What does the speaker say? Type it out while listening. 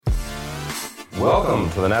Welcome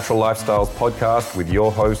to the Natural Lifestyles Podcast with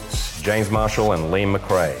your hosts, James Marshall and Liam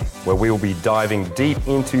McRae, where we will be diving deep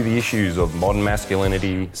into the issues of modern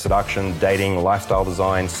masculinity, seduction, dating, lifestyle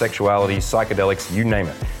design, sexuality, psychedelics, you name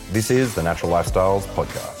it. This is the Natural Lifestyles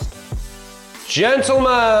Podcast.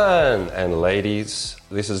 Gentlemen and ladies,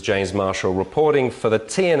 this is James Marshall reporting for the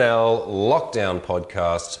TNL Lockdown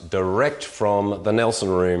Podcast, direct from the Nelson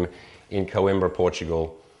Room in Coimbra,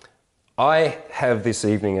 Portugal. I have this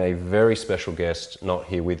evening a very special guest, not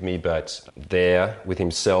here with me, but there with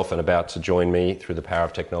himself and about to join me through the power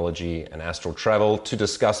of technology and astral travel to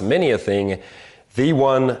discuss many a thing. The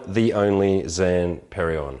one, the only, Zan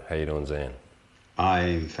Perrion. How you doing, Zan?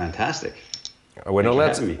 I'm fantastic. We're not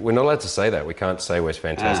allowed to say that. We can't say we're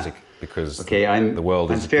fantastic because the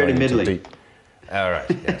world is fairly going middling. deep. All right,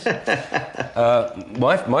 yes.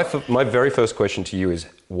 My very first question to you is,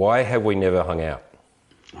 why have we never hung out?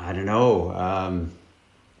 I don't know.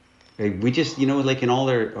 We just, like in all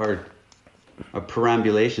our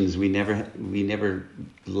perambulations, we never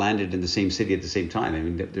landed in the same city at the same time. I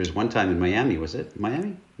mean, there's one time in Miami. Was it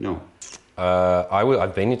Miami? No.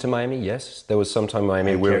 I've been into Miami. Yes, there was some time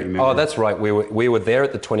in Miami. Oh, that's right. We were there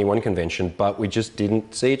at the 21 convention, but we just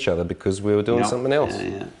didn't see each other because we were doing something else.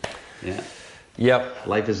 Yeah. Yep.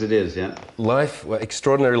 Life as it is, yeah. Life,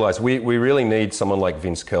 extraordinary lives. We really need someone like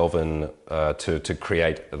Vince Kelvin to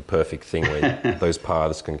create the perfect thing where those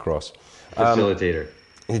paths can cross. Facilitator.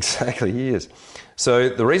 Exactly, he is. So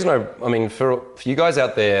the reason for you guys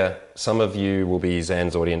out there, some of you will be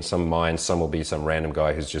Zan's audience, some mine, some will be some random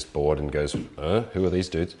guy who's just bored and goes, who are these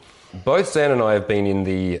dudes? Both Zan and I have been in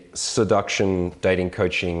the seduction, dating,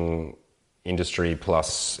 coaching industry,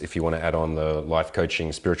 plus if you want to add on the life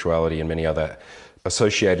coaching, spirituality and many other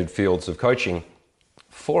associated fields of coaching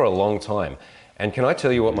for a long time. And can I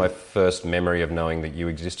tell you what my first memory of knowing that you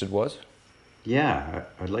existed was? Yeah,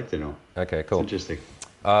 I'd like to know. Okay, cool. It's interesting.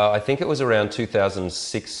 I think it was around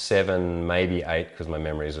 2006, 7, maybe 8, because my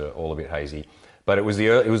memories are all a bit hazy. But it was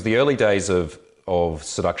the early days of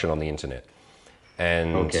seduction on the internet.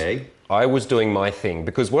 And I was doing my thing,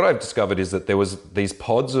 because what I've discovered is that there was these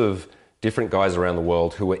pods of different guys around the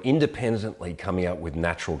world who were independently coming up with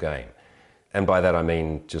natural game. And by that I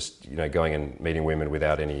mean just, going and meeting women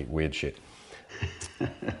without any weird shit.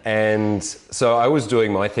 And so I was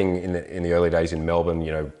doing my thing in the early days in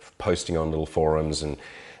Melbourne, posting on little forums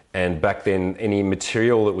and back then any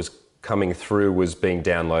material that was coming through was being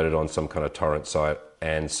downloaded on some kind of torrent site.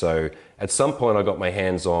 And so at some point I got my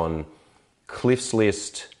hands on Cliff's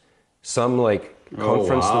List, some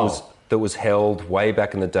conference that was held way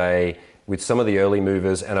back in the day with some of the early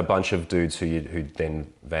movers and a bunch of dudes who then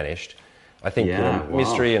vanished. I think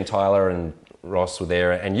Mystery and Tyler and Ross were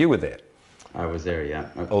there, and you were there. I was there, yeah.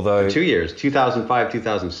 Although 2 years, 2005,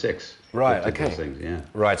 2006. Right, okay. Things, yeah.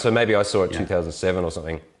 Right, so maybe I saw it 2007 or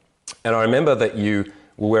something. And I remember that you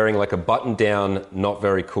were wearing like a button-down, not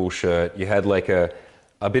very cool shirt. You had like a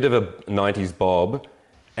bit of a 90s bob,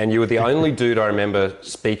 and you were the only dude I remember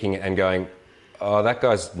speaking and going, oh, that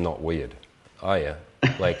guy's not weird. Oh, yeah.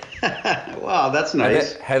 Like, wow, that's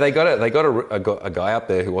nice. They got a guy up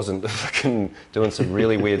there who wasn't fucking doing some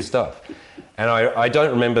really weird stuff. And I don't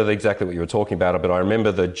remember exactly what you were talking about, but I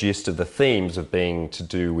remember the gist of the themes of being to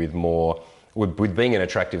do with with being an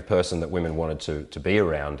attractive person that women wanted to be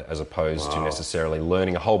around, as opposed to necessarily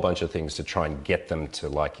learning a whole bunch of things to try and get them to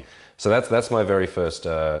like you. So that's my very first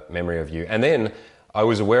memory of you. And then I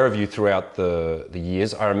was aware of you throughout the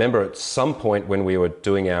years. I remember at some point when we were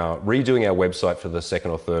redoing our website for the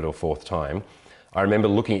second or third or fourth time, I remember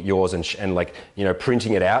looking at yours and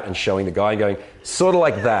printing it out and showing the guy and going, sort of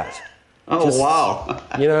like that. Oh, wow.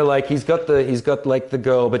 He's got the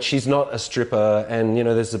girl, but she's not a stripper, and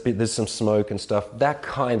there's some smoke and stuff, that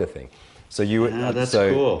kind of thing. So that's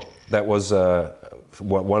cool. That was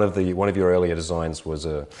one of your earlier designs was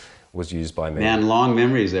used by me. Man, long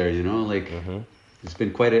memories there, It's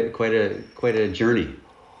been quite a journey.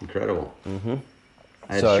 Incredible. Mm-hmm.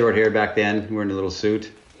 I had short hair back then, wearing a little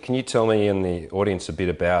suit. Can you tell me in the audience a bit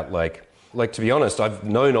about to be honest, I've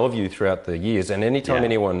known of you throughout the years, and anytime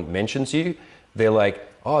anyone mentions you, they're like,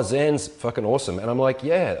 oh, Zan's fucking awesome. And I'm like,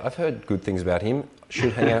 yeah, I've heard good things about him.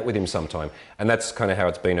 Should hang out with him sometime. And that's kind of how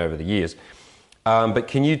it's been over the years. But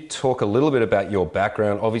can you talk a little bit about your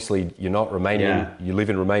background? Obviously, you're not Romanian. Yeah. You live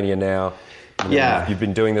in Romania now. You've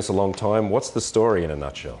been doing this a long time. What's the story in a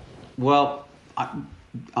nutshell? Well,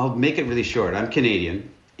 I'll make it really short. I'm Canadian,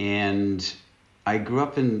 and I grew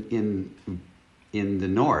up in the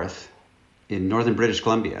north, in northern British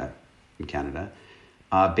Columbia, in Canada,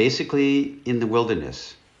 basically in the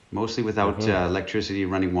wilderness, mostly without electricity,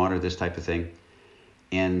 running water, this type of thing.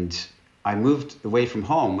 And I moved away from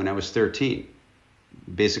home when I was 13.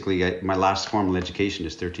 basically, my last formal education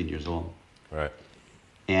is 13 years old. Right.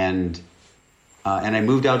 And I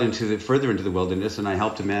moved out further into the wilderness, and I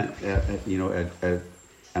helped a man,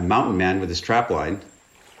 a mountain man with his trap line.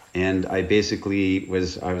 And I basically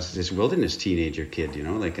was this wilderness teenager kid,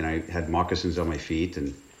 and I had moccasins on my feet,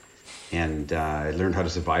 and I learned how to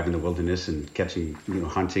survive in the wilderness and catching,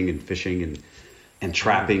 hunting and fishing and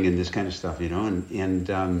trapping and this kind of stuff, and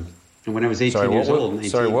when I was 18 years old, 19,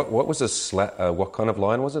 sorry, what was a slap? What kind of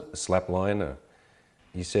line was it? A slap line?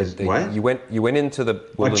 You said what? You went into the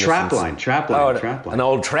wilderness. A trap line. An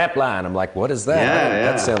old trap line. I'm like, what is that?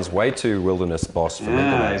 That sounds way too wilderness boss for me.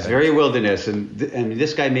 Yeah, it's very wilderness. And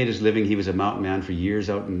this guy made his living. He was a mountain man for years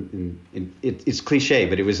out it's cliche,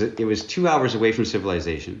 but it was 2 hours away from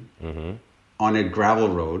civilization, on a gravel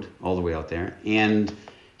road all the way out there. And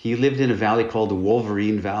he lived in a valley called the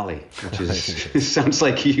Wolverine Valley, which is sounds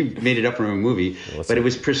like you made it up from a movie, but it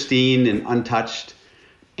was pristine and untouched.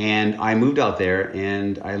 And I moved out there,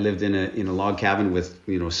 and I lived in a log cabin with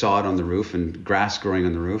sod on the roof and grass growing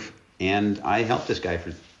on the roof. And I helped this guy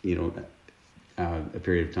for a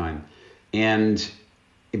period of time.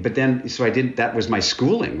 But then that was my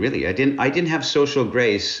schooling, really. I didn't have social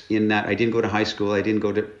grace in that I didn't go to high school. I didn't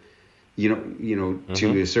go to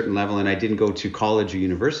to a certain level, and I didn't go to college or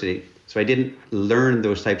university. So I didn't learn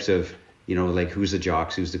those types of like who's the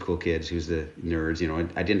jocks, who's the cool kids, who's the nerds.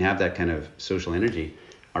 I didn't have that kind of social energy.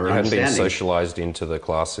 You hadn't been socialized into the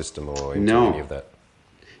class system or into any of that.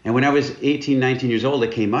 And when I was 18, 19 years old, I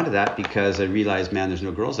came out of that because I realized, man, there's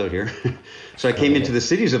no girls out here. So I came into the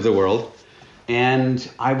cities of the world, and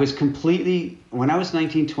I was when I was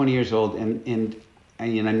 19, 20 years old, and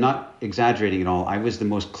I'm not exaggerating at all, I was the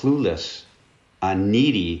most clueless,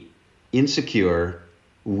 needy, insecure,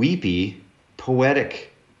 weepy,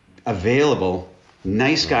 poetic, available,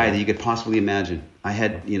 nice guy that you could possibly imagine. I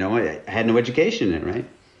had no education in it, right?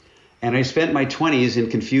 And I spent my 20s in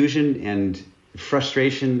confusion and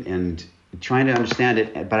frustration and trying to understand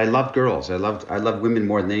it. But I loved girls. I loved women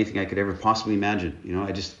more than anything I could ever possibly imagine.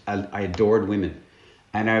 I adored women,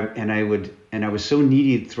 and I was so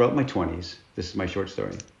needy throughout my 20s. This is my short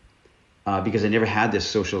story, because I never had this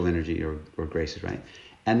social energy or graces, right?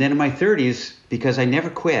 And then in my 30s, because I never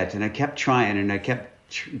quit and I kept trying and I kept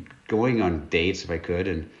going on dates if I could,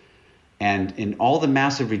 and in all the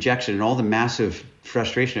massive rejection and all the massive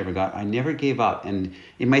frustration I ever got, I never gave up. And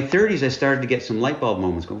in my 30s, I started to get some light bulb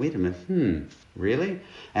moments. Go, wait a minute, really?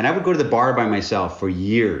 And I would go to the bar by myself for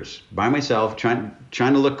years, by myself, trying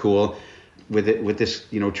to look cool, with this,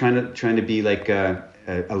 trying to be like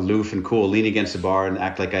aloof and cool, lean against the bar and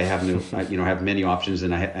act like I have have many options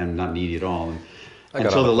and I am not needy at all.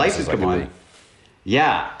 Until the lights would come on.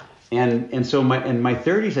 Yeah. And so in my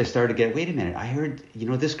 30s, I started to get, wait a minute, I heard,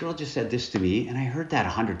 this girl just said this to me, and I heard that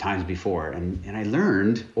 100 times before. And I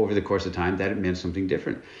learned over the course of time that it meant something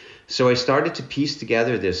different. So I started to piece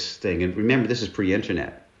together this thing. And remember, this is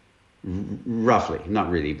pre-internet, roughly. Not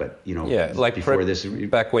really, but, like before this.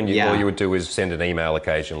 Back when all you would do was send an email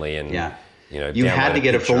occasionally and, you had to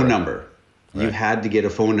get a phone number. Right. You had to get a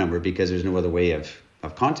phone number because there's no other way of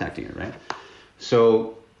contacting it, right?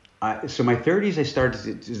 So my 30s, the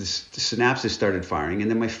synapses started firing,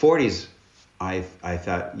 and then my 40s, I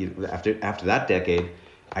thought, after that decade,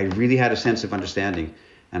 I really had a sense of understanding,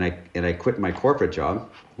 and I quit my corporate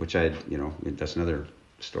job, which that's another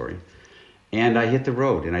story, and I hit the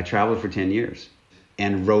road, and I traveled for 10 years,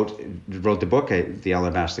 and wrote the book, The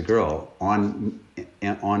Alabaster Girl, on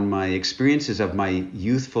my experiences of my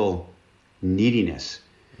youthful neediness.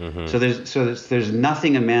 So there's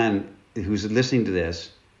nothing a man who's listening to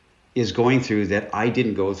this is going through that I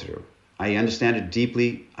didn't go through. I understand it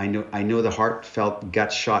deeply. I know the heartfelt,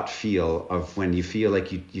 gut shot feel of when you feel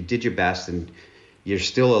like you did your best and you're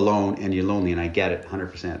still alone and you're lonely, and I get it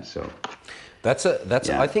 100%. So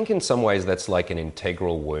I think in some ways that's like an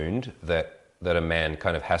integral wound that a man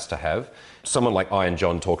kind of has to have. Someone like Iron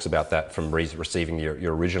John talks about that from receiving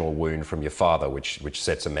your original wound from your father, which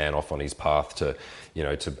sets a man off on his path to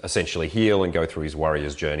essentially heal and go through his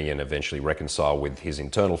warrior's journey and eventually reconcile with his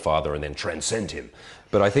internal father and then transcend him.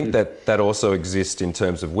 But I think that also exists in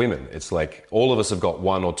terms of women. It's like all of us have got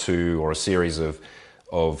one or two or a series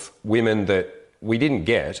of women that we didn't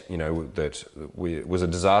get, that was a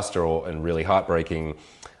disaster and really heartbreaking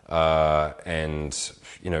and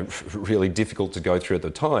really difficult to go through at the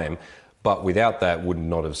time, but without that would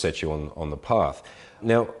not have set you on the path.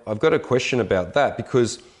 Now, I've got a question about that,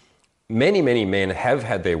 because many, many men have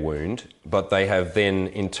had their wound, but they have then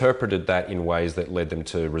interpreted that in ways that led them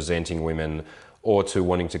to resenting women, or to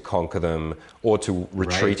wanting to conquer them, or to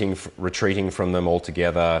retreating from them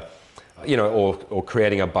altogether. or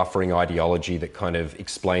creating a buffering ideology that kind of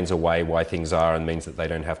explains away why things are and means that they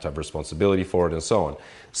don't have to have responsibility for it and so on.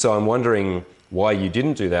 So I'm wondering why you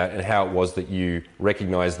didn't do that and how it was that you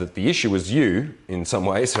recognized that the issue was you in some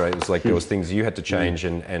ways, right? It was like there was things you had to change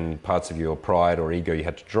and parts of your pride or ego you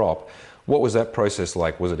had to drop. What was that process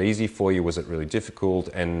like? Was it easy for you? Was it really difficult?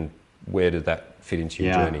 And where did that fit into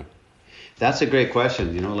your journey? That's a great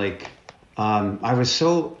question. I was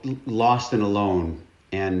so lost and alone,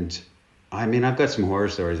 and I mean, I've got some horror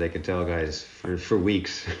stories I could tell guys for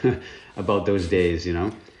weeks about those days,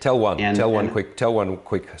 Tell one quick I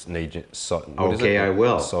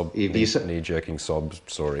will. Knee-jerking sob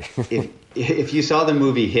story. if you saw the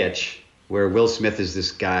movie Hitch, where Will Smith is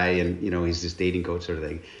this guy and, he's this dating coach sort of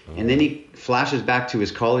thing. And then he flashes back to his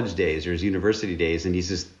college days or his university days, and he's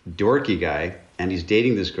this dorky guy and he's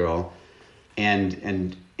dating this girl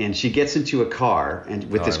and she gets into a car and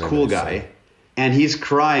with this cool guy and he's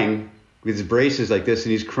crying with his braces like this,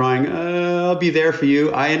 and he's crying, I'll be there for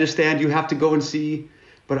you. I understand you have to go and see,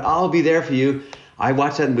 but I'll be there for you. I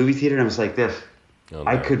watched that in the movie theater and I was like this. Oh,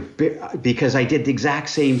 no. Because I did the exact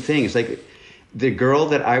same thing. It's like the girl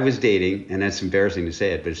that I was dating, and that's embarrassing to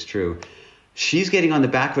say it, but it's true. She's getting on the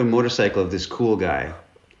back of a motorcycle of this cool guy.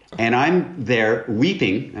 And I'm there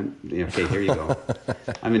weeping. Okay, here you go.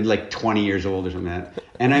 I'm in like 20 years old or something like that.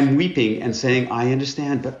 And I'm weeping and saying, I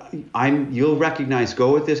understand, but you'll recognize,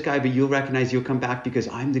 go with this guy, but you'll recognize you'll come back because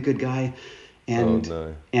I'm the good guy. And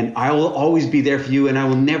and I will always be there for you and I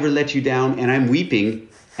will never let you down. And I'm weeping.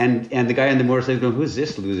 And the guy on the motorcycle going, who's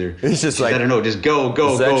this loser? He's just like, I don't know, just go.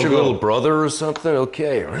 Is that your little brother or something?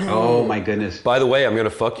 Okay. Oh my goodness. By the way, I'm going to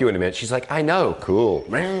fuck you in a minute. She's like, I know. Cool.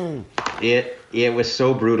 It was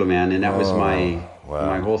so brutal, man. And that was my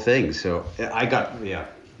whole thing. So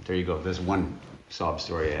there you go. There's one sob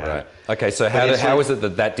story I had. Right. Okay, so how is it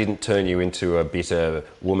that didn't turn you into a bitter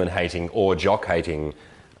woman-hating or jock-hating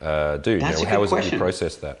dude? That's a how good was question. it you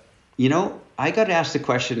processed that? I got asked the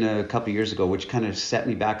question a couple of years ago, which kind of set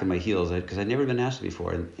me back on my heels because I'd never been asked it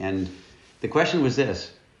before. And the question was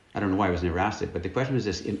this. I don't know why I was never asked it, but the question was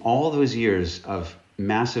this. In all those years of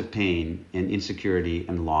massive pain and insecurity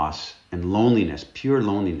and loss and loneliness, pure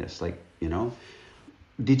loneliness,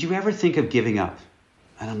 did you ever think of giving up?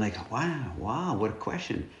 And I'm like, wow, what a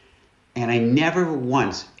question. And I never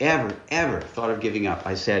once, ever thought of giving up.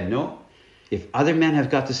 I said, no, if other men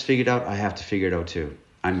have got this figured out, I have to figure it out too.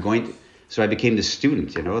 So I became the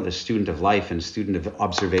student, the student of life and student of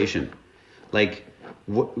observation.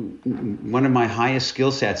 One of my highest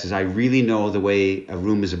skill sets is I really know the way a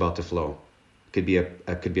room is about to flow. It could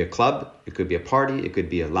be a club, it could be a party, it could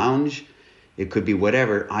be a lounge, it could be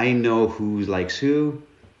whatever. I know who likes who.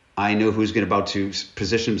 I know who's about to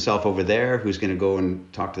position himself over there, who's going to go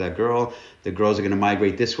and talk to that girl. The girls are going to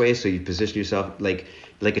migrate this way, so you position yourself like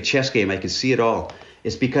a chess game. I can see it all.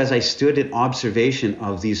 It's because I stood in observation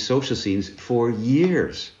of these social scenes for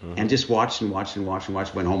years and just watched and watched.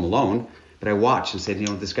 Went home alone, but I watched and said,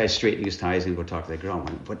 this guy's straightening his tie. He's going to go talk to that girl.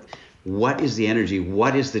 What is the energy?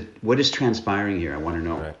 What is transpiring here? I want to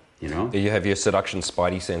know. Right. You have your seduction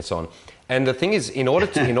spidey sense on. And the thing is, in order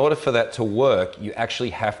for that to work, you actually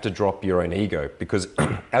have to drop your own ego, because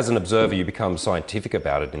as an observer, you become scientific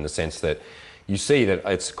about it in the sense that you see that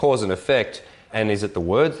it's cause and effect. And is it the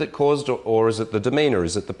words that caused, or is it the demeanor?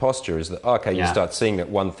 Is it the posture? You start seeing that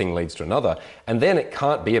one thing leads to another. And then it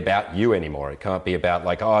can't be about you anymore. It can't be about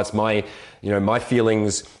it's my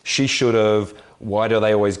feelings, she should have, why do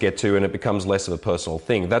they always get to? And it becomes less of a personal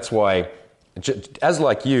thing. That's why, as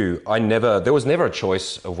like you, there was never a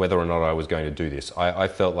choice of whether or not I was going to do this. I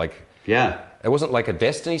felt like, it wasn't like a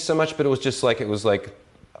destiny so much, but it was just like,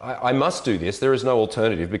 I must do this. There is no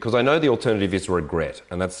alternative, because I know the alternative is regret,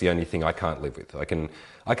 and that's the only thing I can't live with. I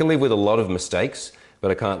can live with a lot of mistakes, but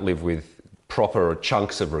I can't live with proper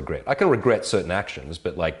chunks of regret. I can regret certain actions,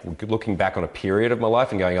 but looking back on a period of my life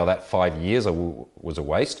and going, that 5 years was a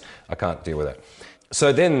waste, I can't deal with that.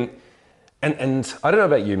 So then, and I don't know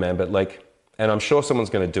about you, man, but and I'm sure someone's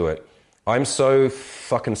going to do it. I'm so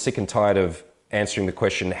fucking sick and tired of answering the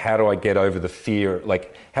question, how do I get over the fear?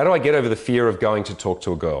 How do I get over the fear of going to talk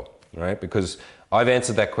to a girl, right? Because I've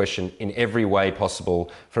answered that question in every way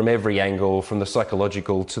possible, from every angle, from the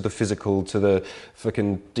psychological to the physical to the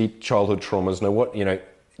fucking deep childhood traumas,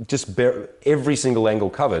 every single angle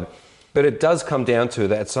covered. But it does come down to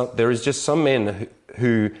that there is just some men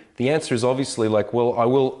who the answer is obviously I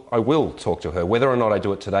will talk to her, whether or not I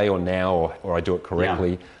do it today or now or I do it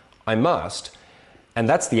correctly, I must. And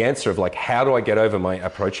that's the answer of how do I get over my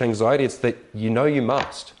approach anxiety? It's that you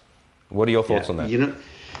must. What are your thoughts on that?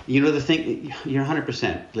 You know, the thing, you're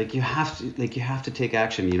 100%. Like you have to take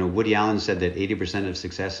action. You know, Woody Allen said that 80% of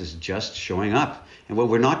success is just showing up. And what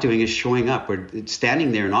we're not doing is showing up. We're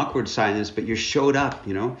standing there in awkward silence, but you showed up,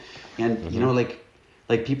 you know? And, you know,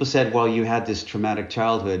 like people said, well, you had this traumatic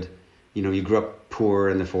childhood. You know, you grew up poor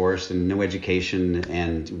in the forest and no education,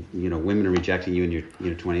 and, you know, women are rejecting you in your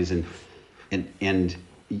 20s. And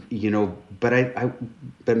you know,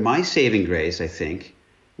 but my saving grace, I think,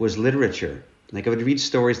 was literature. Like I would read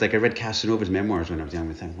stories, like I read Casanova's memoirs when I was young,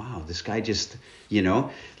 and think, wow, this guy just, you know,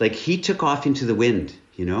 like he took off into the wind,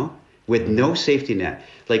 you know, with no safety net.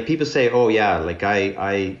 Like people say, oh yeah, like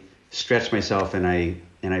I stretched myself and I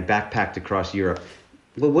backpacked across Europe.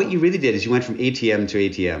 Well, what you really did is you went from ATM to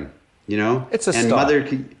ATM, you know? It's a and start.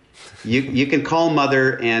 Mother, you can call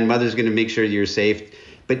Mother, and Mother's going to make sure you're safe.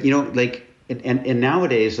 But, you know, like, and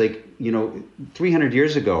nowadays, like, you know, 300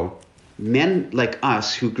 years ago, men like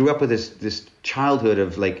us who grew up with this childhood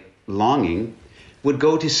of like longing would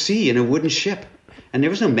go to sea in a wooden ship, and there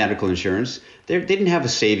was no medical insurance. They didn't have a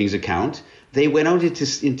savings account. They went out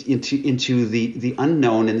into the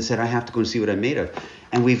unknown and said, I have to go and see what I'm made of.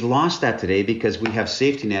 And we've lost that today because we have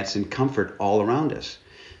safety nets and comfort all around us.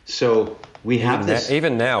 So we have this.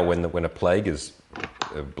 Even now, when a plague is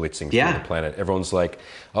blitzing through the planet, everyone's like,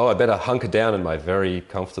 oh, I better hunker down in my very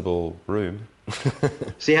comfortable room.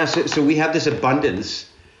 So we have this abundance,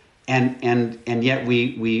 and yet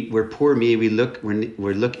we're poor me. We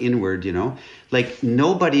look inward, you know, like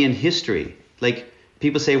nobody in history. Like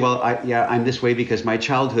people say, well, I'm this way because my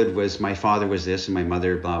childhood was, my father was this and my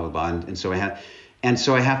mother blah blah blah, and so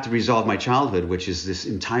I have to resolve my childhood, which is this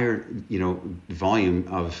entire, you know, volume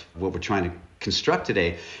of what we're trying to construct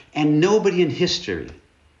today. And nobody in history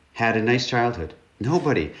had a nice childhood.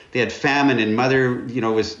 Nobody. They had famine, and mother, you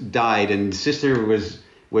know, died, and sister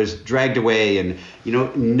was dragged away, and, you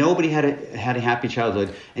know, nobody had a happy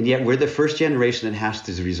childhood. And yet we're the first generation that has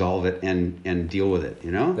to resolve it and deal with it,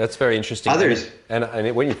 you know? That's very interesting. Others.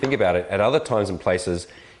 And when you think about it, at other times and places,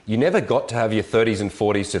 you never got to have your 30s and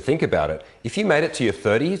 40s to think about it. If you made it to your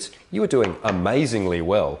 30s, you were doing amazingly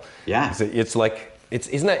well. Yeah. It's like,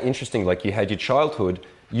 isn't that interesting? Like you had your childhood,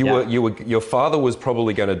 your father was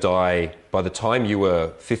probably going to die by the time you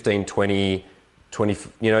were 15, 20,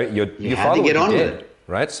 you know, your father would be dead,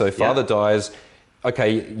 right? So father dies.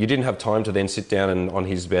 Okay, you didn't have time to then sit down and on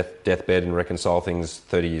his deathbed and reconcile things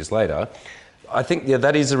 30 years later. I think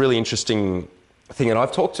that is a really interesting thing. And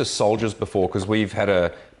I've talked to soldiers before because we've had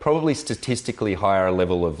a probably statistically higher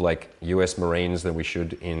level of like US Marines than we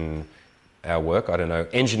should in our work. I don't know,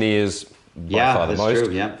 engineers by far the most,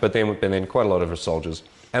 true, but then quite a lot of soldiers.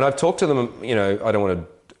 And I've talked to them, you know, I don't want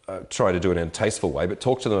to try to do it in a tasteful way, but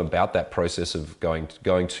talk to them about that process of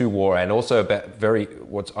going to war, and also about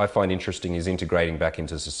what I find interesting is integrating back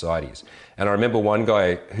into societies. And I remember one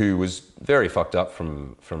guy who was very fucked up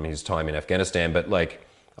from his time in Afghanistan, but like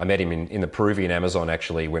I met him in the Peruvian Amazon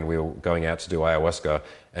actually when we were going out to do ayahuasca,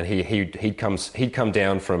 and he'd come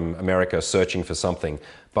down from America searching for something,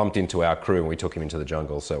 bumped into our crew, and we took him into the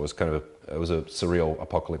jungle. So it was it was a surreal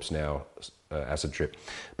Apocalypse Now acid trip.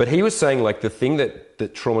 But he was saying like the thing that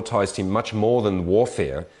traumatized him much more than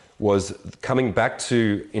warfare was coming back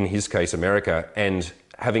to, in his case, America, and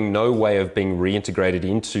having no way of being reintegrated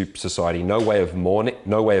into society, no way of mourning,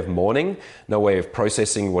 no way of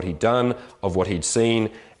processing what he'd done, of what he'd seen,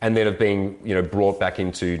 and then of being, you know, brought back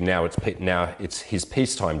into now it's his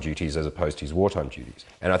peacetime duties as opposed to his wartime duties.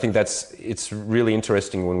 And I think it's really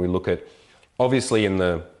interesting when we look at, obviously in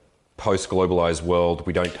the post-globalized world,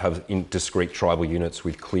 we don't have discrete tribal units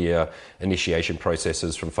with clear initiation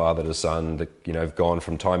processes from father to son that, you know, have gone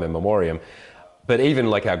from time immemorial. But even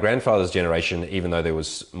like our grandfather's generation, even though there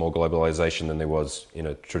was more globalization than there was in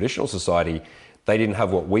a traditional society, they didn't have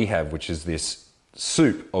what we have, which is this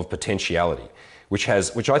soup of potentiality, which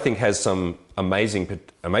I think has some amazing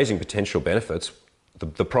potential benefits.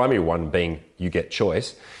 The primary one being you get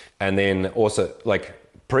choice, and then also like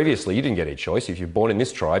previously you didn't get any choice. If you're born in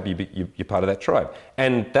this tribe, you're part of that tribe,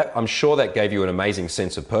 and that I'm sure that gave you an amazing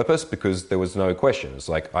sense of purpose because there was no question. It's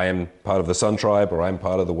like I am part of the Sun tribe, or I'm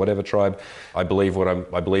part of the whatever tribe. I believe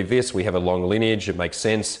I believe this. We have a long lineage. It makes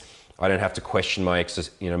sense. I don't have to question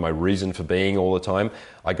my reason for being all the time.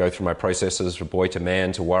 I go through my processes from boy to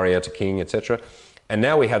man to warrior to king, etc. And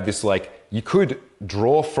now we have this like you could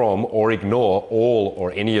draw from or ignore all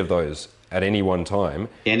or any of those at any one time.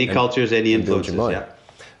 Any cultures, any influences. Yeah.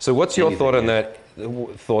 So what's your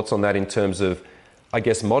thoughts on that in terms of, I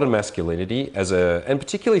guess, modern masculinity and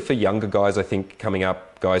particularly for younger guys, I think coming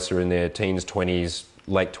up, guys who are in their teens, 20s,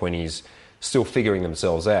 late 20s, still figuring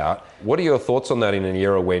themselves out. What are your thoughts on that in an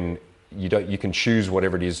era when you can choose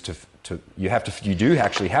whatever it is you do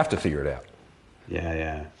actually have to figure it out.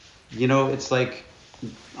 Yeah. It's like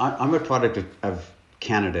I'm a product of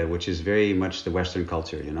Canada, which is very much the Western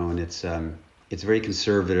culture, and it's very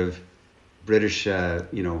conservative, British,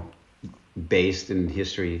 based in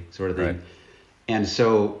history sort of thing. Right. And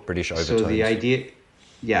so British overtones. So the idea,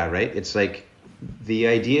 yeah, right. It's like the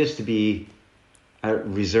idea is to be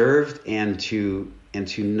reserved and to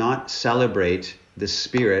not celebrate the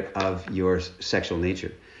spirit of your sexual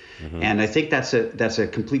nature. Mm-hmm. And I think that's a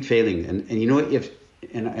complete failing.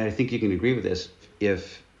 And I think you can agree with this.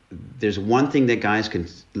 If there's one thing that guys can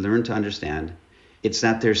learn to understand, it's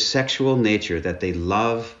that their sexual nature, that they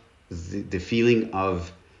love the feeling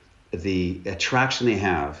of the attraction they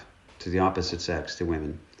have to the opposite sex, to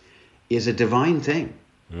women, is a divine thing.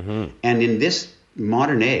 Mm-hmm. And in this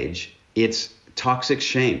modern age, it's toxic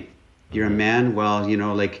shame. You're a man, well,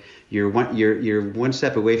 you're one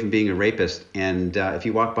step away from being a rapist, and if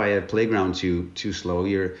you walk by a playground too slow,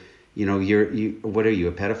 you're what are you,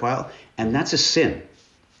 a pedophile? And that's a sin.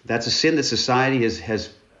 That's a sin that society has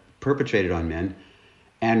perpetrated on men,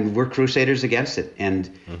 and we're crusaders against it. And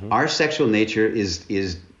our sexual nature is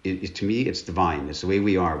to me, it's divine. It's the way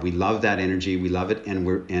we are. We love that energy. We love it,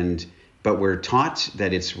 but we're taught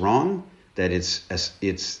that it's wrong, that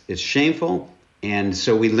it's shameful, and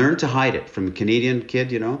so we learn to hide it. From a Canadian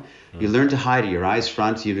kid, you learn to hide it. Your eyes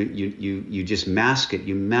front. You just mask it.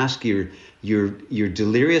 You mask your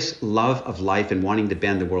delirious love of life and wanting to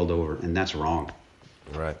bend the world over, and that's wrong.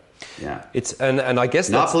 Right. Yeah. It's and I guess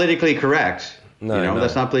not politically correct. No.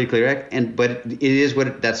 That's not politically correct. But it is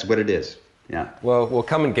that's what it is. Yeah. Well,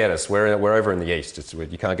 come and get us. We're over in the East.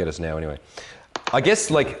 You can't get us now anyway. I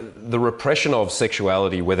guess like the repression of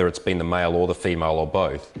sexuality, whether it's been the male or the female or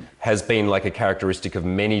both, has been like a characteristic of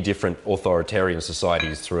many different authoritarian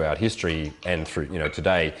societies throughout history and through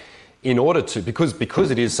today. In order to,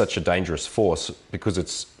 because it is such a dangerous force, because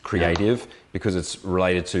it's creative, because it's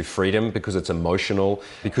related to freedom, because it's emotional,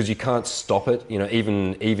 because you can't stop it.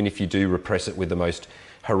 Even if you do repress it with the most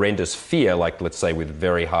horrendous fear, like let's say with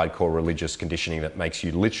very hardcore religious conditioning that makes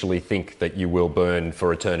you literally think that you will burn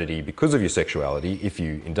for eternity because of your sexuality if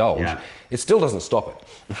you indulge, it still doesn't stop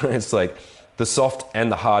it. It's like the soft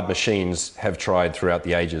and the hard machines have tried throughout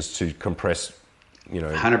the ages to compress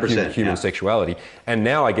 100%, human sexuality. And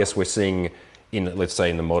now I guess we're seeing, let's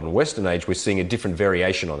say in the modern Western age, we're seeing a different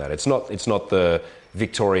variation on that. It's not the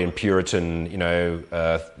Victorian Puritan,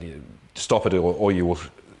 stop it or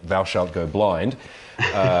thou shalt go blind.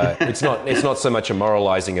 It's not so much a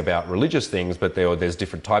moralizing about religious things, but there's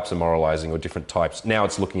different types of moralizing or different types. Now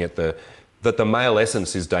it's looking at that the male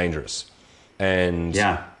essence is dangerous. And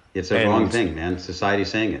it's a wrong thing, man. Society's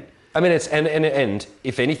saying it. I mean, it's and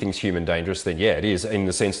if anything's human dangerous, then it is, in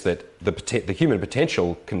the sense that the human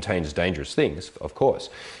potential contains dangerous things. Of course,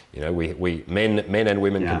 we men and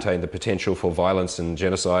women contain the potential for violence and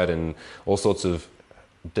genocide and all sorts of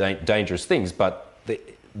dangerous things. But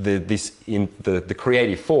the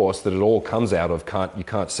creative force that it all comes out of you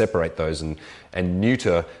can't separate those and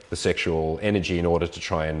neuter the sexual energy in order to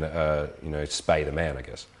try and spay the man, I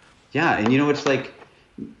guess. Yeah, and it's like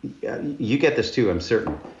you get this too, I'm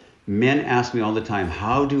certain. Men ask me all the time,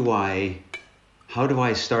 how do I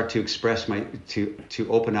start to express to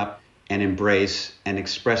open up and embrace and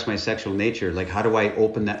express my sexual nature? Like, how do I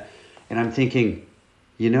open that? And I'm thinking,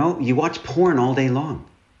 you watch porn all day long.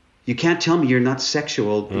 You can't tell me you're not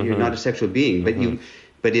sexual. Mm-hmm. You're not a sexual being,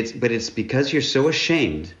 but it's because you're so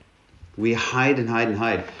ashamed. We hide and hide and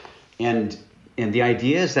hide, and the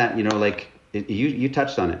idea is that you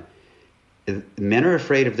touched on it. Men are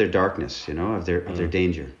afraid of their darkness, of their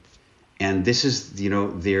danger. And this is,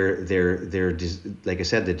 their like I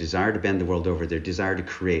said, the desire to bend the world over, their desire to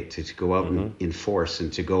create, to go out and enforce,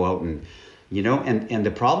 and to go out and, and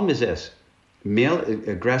the problem is this: male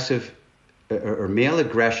aggressive, or male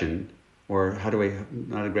aggression, or how do I,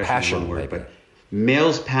 not aggression, passion, is one word, maybe. but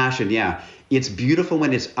male's passion, it's beautiful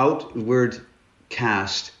when it's outward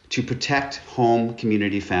cast to protect home,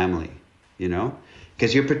 community, family,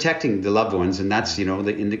 because you're protecting the loved ones, and that's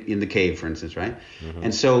in the cave, for instance, right? Mm-hmm.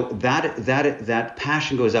 And so that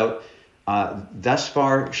passion goes out. Thus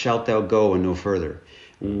far shalt thou go, and no further.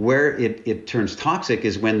 Where it turns toxic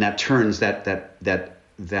is when that turns that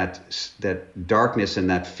darkness and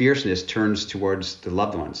that fierceness turns towards the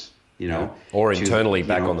loved ones, or internally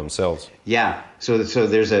back on themselves. Yeah. So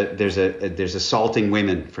there's assaulting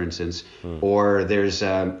women, for instance, or there's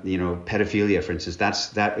pedophilia, for instance.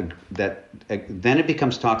 Then it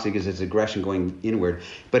becomes toxic as it's aggression going inward,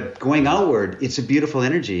 but going outward, it's a beautiful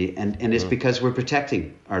energy, and it's because we're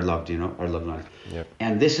protecting our loved ones. Yep.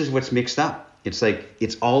 And this is what's mixed up. It's like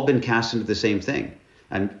it's all been cast into the same thing.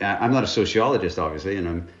 I'm not a sociologist, obviously, and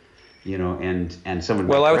I'm, and someone.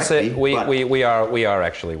 Well, might I would correct say me, we are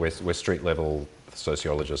actually we're street level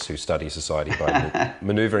sociologists who study society by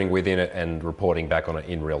maneuvering within it and reporting back on it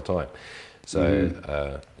in real time.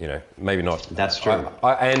 So maybe not. That's true.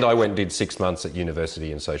 I went and did 6 months at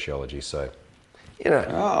university in sociology. So,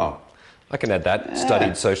 Oh. I can add that.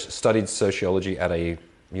 Yeah. Studied sociology at a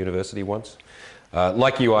university once.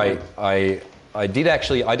 Like you, I did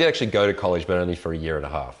actually go to college, but only for a year and a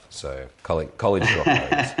half. So college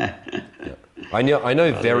dropouts. Yeah. I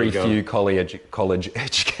know very few college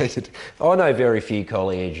educated. I know very few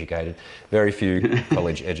college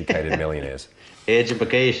educated millionaires.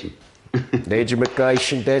 Education. The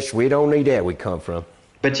education, we don't need that. We come from.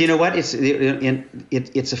 But you know what?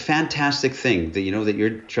 It's a fantastic thing that that you're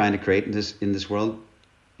trying to create in this world,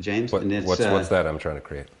 James. What's that I'm trying to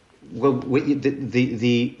create? Well,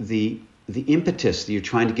 the impetus that you're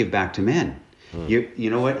trying to give back to men. You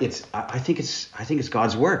know what? I think it's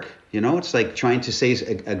God's work. It's like trying to say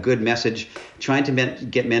a good message, trying to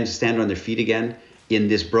get men to stand on their feet again in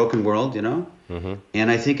this broken world. Mm-hmm. And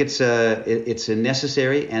I think it's a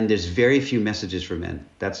necessary, and there's very few messages for men.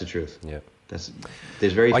 That's the truth. Yeah. There's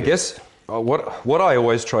very few. I guess what I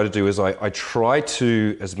always try to do is I try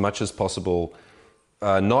to, as much as possible,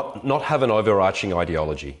 not have an overarching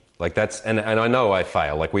ideology. Like and I know I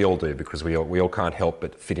fail, like we all do, because we all can't help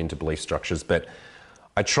but fit into belief structures. But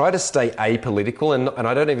I try to stay apolitical, and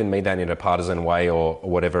I don't even mean that in a partisan way or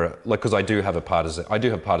whatever. Like, because I do have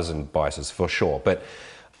partisan biases for sure. But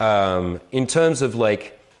in terms of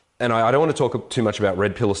like, and I don't want to talk too much about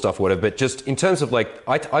red pill stuff or whatever, but just in terms of like,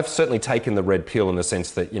 I've certainly taken the red pill in the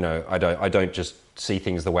sense that I don't just see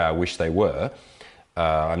things the way I wish they were.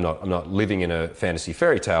 I'm not living in a fantasy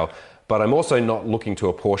fairy tale. But I'm also not looking to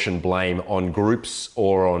apportion blame on groups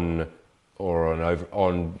or on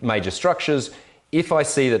major structures if I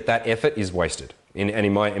see that effort is wasted. And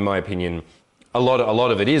in my opinion, a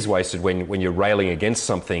lot of it is wasted when you're railing against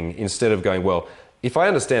something instead of going, well, if I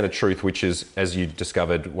understand a truth, which is, as you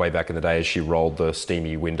discovered way back in the day, as she rolled the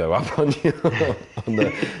steamy window up on you, on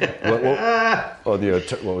the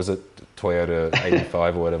what was it, Toyota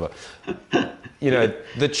 85 or whatever.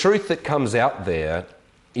 The truth that comes out there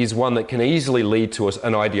is one that can easily lead to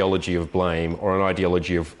an ideology of blame or an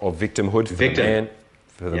ideology of victimhood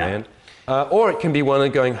for the man. Or it can be one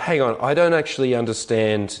of going, hang on, I don't actually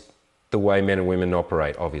understand the way men and women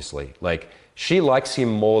operate, obviously. Like, she likes him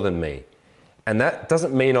more than me. And that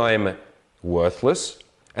doesn't mean I'm worthless.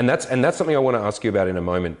 And that's something I want to ask you about in a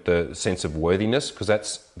moment, the sense of worthiness, because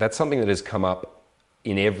that's something that has come up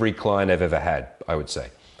in every client I've ever had, I would say.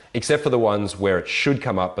 Except for the ones where it should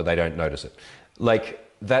come up, but they don't notice it. Like,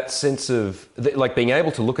 that sense of, like, being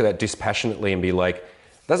able to look at that dispassionately and be like,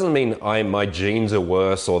 doesn't mean my genes are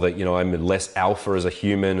worse or that, I'm less alpha as a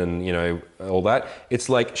human and, all that. It's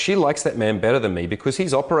like, she likes that man better than me because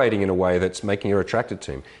he's operating in a way that's making her attracted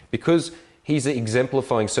to him. Because he's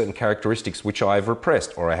exemplifying certain characteristics which I've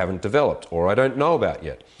repressed or I haven't developed or I don't know about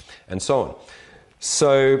yet, and so on.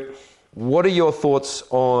 So what are your thoughts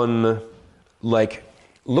on, like,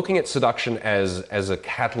 looking at seduction as a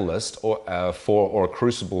catalyst or a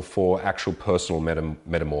crucible for actual personal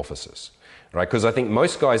metamorphosis, right? Because I think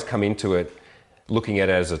most guys come into it looking at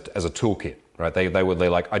it as a toolkit, right? They're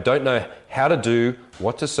like, I don't know how to do,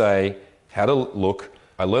 what to say, how to look.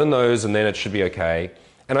 I learn those and then it should be okay.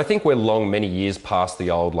 And I think we're many years past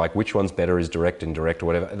the old, like, which one's better is direct, indirect, or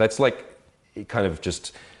whatever. That's like kind of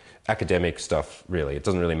just academic stuff, really. It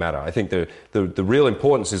doesn't really matter. I think the real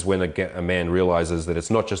importance is when a man realizes that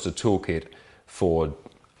it's not just a toolkit for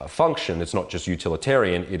a function, it's not just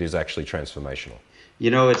utilitarian, it is actually transformational.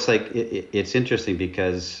 It's like, it's interesting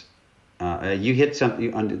because you hit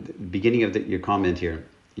something on the beginning of your comment here,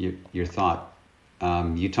 your thought.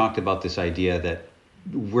 You talked about this idea that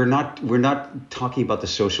we're not talking about the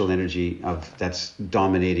social energy that's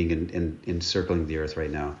dominating and encircling the earth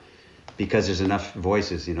right now. Because there's enough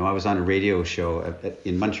voices. I was on a radio show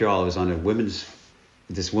in Montreal. I was on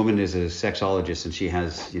this woman is a sexologist, and she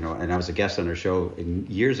has, and I was a guest on her show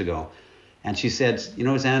years ago. And she said,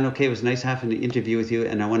 Zan, okay, it was nice having an interview with you.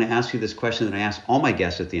 And I want to ask you this question that I ask all my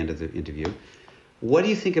guests at the end of the interview. What do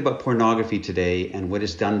you think about pornography today and what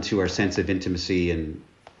it's done to our sense of intimacy? And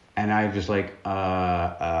I was like,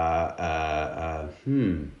 I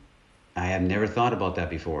have never thought about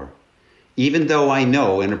that before. Even though I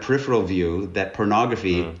know in a peripheral view that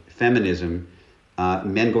pornography, feminism,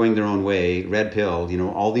 men going their own way, red pill,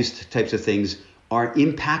 all these types of things are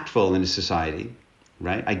impactful in a society,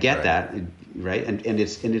 right? I get that, right? And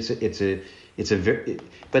it's a very,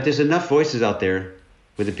 but there's enough voices out there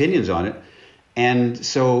with opinions on it, And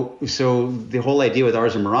so the whole idea with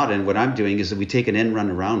Ars Amorata and what I'm doing is that we take an end run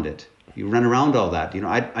around it. You run around all that. You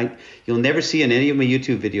know, you'll never see in any of my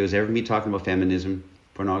YouTube videos ever me talking about feminism,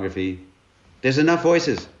 pornography. There's enough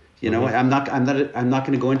voices. You know, I'm not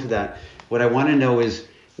going to go into that. What I want to know is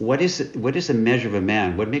what is the measure of a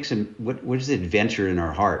man? What makes him? What is the adventure in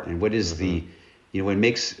our heart? And what is the, you know,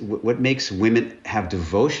 what makes women have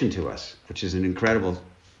devotion to us, which is an incredible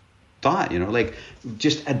thought. You know, like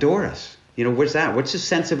just adore us. You know, what's that? What's the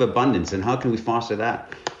sense of abundance, and how can we foster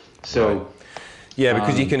that? So. Right. Yeah,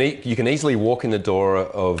 because you can easily walk in the door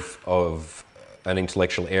of an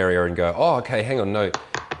intellectual area and go, oh, okay, hang on, no,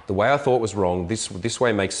 the way I thought was wrong. This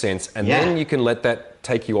way makes sense, and then you can let that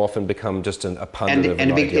take you off and become just a pundit of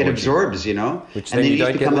an ideology. It absorbs, you know, which and then you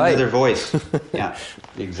don't get laid. Another voice. Yeah,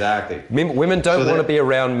 exactly. Women don't want to be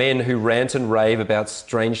around men who rant and rave about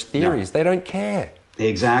strange theories. No. They don't care.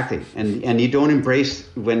 Exactly, and you don't embrace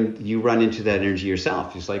when you run into that energy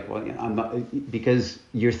yourself. It's like, well, I'm not, because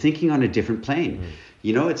you're thinking on a different plane.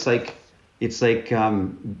 You know, it's like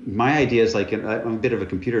my idea is like, I'm a bit of a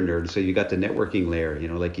computer nerd, so you got the networking layer. You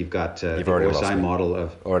know, like you've got the OSI model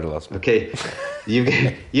of. Already lost me. Okay,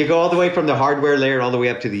 you go all the way from the hardware layer all the way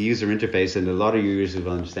up to the user interface, and a lot of your users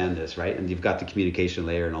will understand this, right? And you've got the communication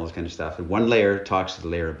layer and all this kind of stuff. And one layer talks to the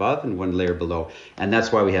layer above, and one layer below, and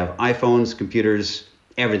that's why we have iPhones, computers,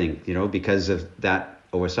 everything, you know, because of that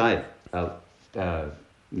OSI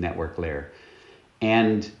network layer.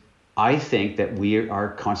 And I think that we are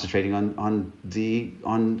concentrating on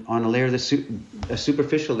a layer, a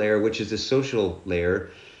superficial layer, which is the social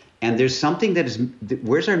layer. And there's something that is,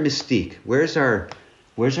 where's our mystique? Where's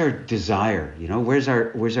our desire? You know, where's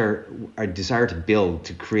our desire to build,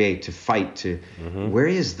 to create, to fight, to where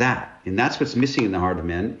is that? And that's what's missing in the heart of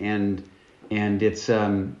men. And it's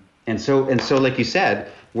and so like you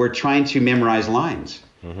said, we're trying to memorize lines,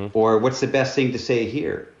 or what's the best thing to say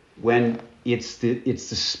here, when it's the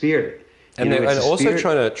spirit, and also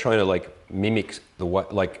trying to like mimic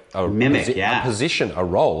a position, a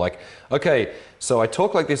role. Like, okay, so I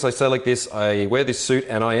talk like this, I say like this, I wear this suit,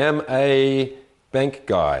 and I am a bank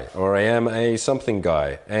guy, or I am a something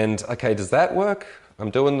guy, and okay, does that work?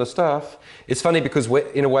 I'm doing the stuff. It's funny because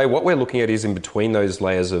in a way what we're looking at is in between those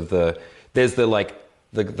layers of there's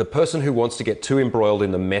the person who wants to get too embroiled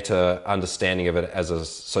in the meta understanding of it as a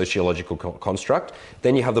sociological construct.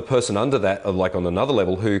 Then you have the person under that, like on another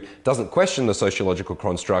level, who doesn't question the sociological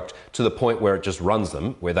construct to the point where it just runs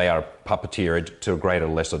them, where they are puppeteered to a greater or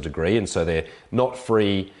lesser degree, and so they're not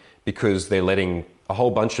free because they're letting a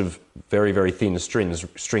whole bunch of very, very thin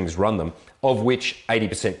strings run them, of which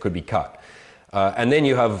 80% could be cut. And then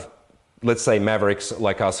you have, let's say, mavericks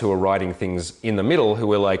like us who are writing things in the middle,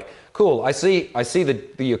 who are like, cool, I see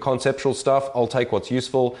the conceptual stuff, I'll take what's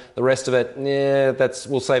useful. The rest of it,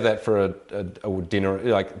 we'll save that for a dinner,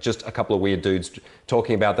 like just a couple of weird dudes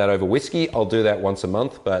talking about that over whiskey. I'll do that once a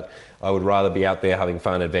month, but I would rather be out there having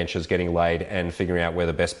fun adventures, getting laid, and figuring out where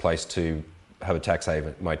the best place to have a tax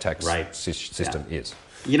haven, my tax system is.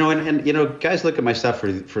 You know, and you know, guys look at my stuff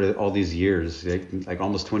for all these years, like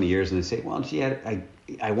almost 20 years, and they say, well, gee,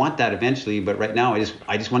 I want that eventually, but right now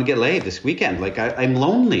I just want to get laid this weekend. Like I'm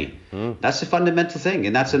lonely. That's the fundamental thing,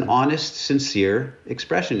 and that's an honest, sincere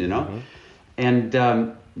expression, you know. And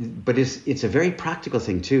but it's a very practical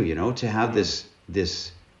thing too, you know, to have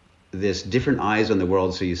this different eyes on the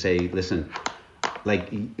world. So you say, listen,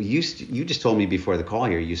 like you just told me before the call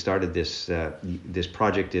here, you started this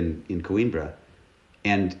project in Coimbra.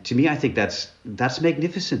 And to me, I think that's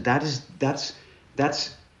magnificent.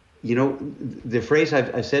 That's you know, the phrase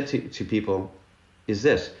I've said to people is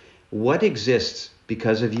this: what exists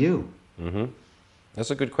because of you? That's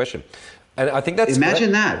a good question, and I think that's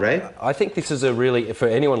imagine that, right? I think this is a really, for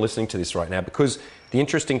anyone listening to this right now, because the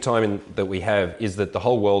interesting time that we have is that the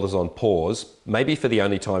whole world is on pause, maybe for the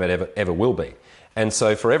only time it ever will be, and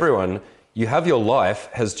so for everyone, you have your life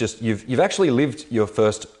has just you've actually lived your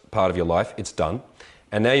first part of your life, it's done.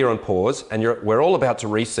 And now you're on pause, and we're all about to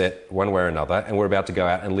reset one way or another, and we're about to go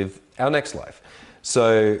out and live our next life.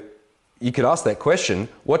 So you could ask that question,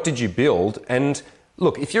 what did you build? And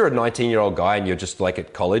look, if you're a 19-year-old guy and you're just like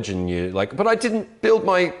at college and you're like, but I didn't build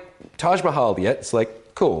my Taj Mahal yet, it's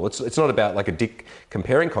like, cool. It's not about like a dick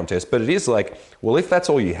comparing contest, but it is like, well, if that's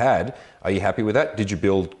all you had, are you happy with that? Did you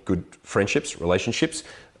build good friendships, relationships?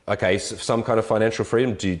 Okay, so some kind of financial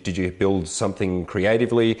freedom. Did you build something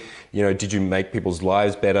creatively? You know, did you make people's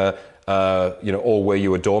lives better? You know, or were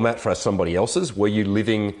you a doormat for somebody else's? Were you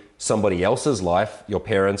living somebody else's life? Your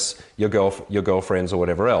parents, your girlfriends, or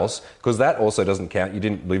whatever else? Because that also doesn't count. You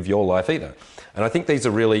didn't live your life either. And I think these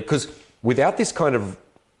are really, because without this kind of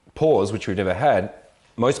pause, which we've never had,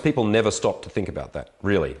 most people never stop to think about that,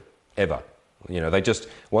 really, ever. You know, they just,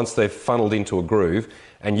 once they've funneled into a groove,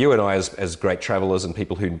 and you and I as great travellers and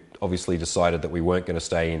people who obviously decided that we weren't going to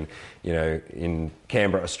stay in, you know, in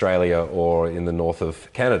Canberra, Australia, or in the north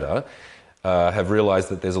of Canada, have realised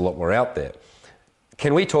that there's a lot more out there.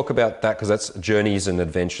 Can we talk about that? Because that's journeys and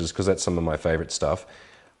adventures, because that's some of my favourite stuff.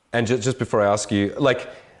 And just before I ask you, like,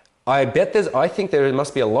 I think there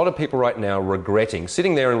must be a lot of people right now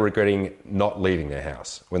sitting there and regretting not leaving their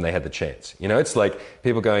house when they had the chance. You know, it's like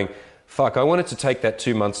people going, fuck, I wanted to take that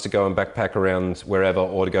 2 months to go and backpack around wherever,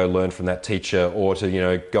 or to go learn from that teacher, or to, you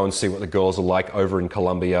know, go and see what the girls are like over in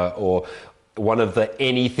Colombia, or one of the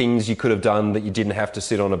any things you could have done that you didn't have to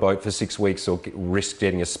sit on a boat for 6 weeks or risk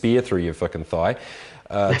getting a spear through your fucking thigh.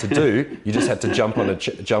 To do, you just had to jump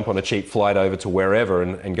on a cheap flight over to wherever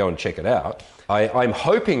and go and check it out. I'm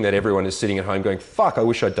hoping that everyone is sitting at home going, fuck, I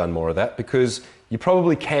wish I'd done more of that, because you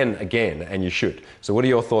probably can again, and you should. So what are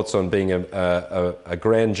your thoughts on being a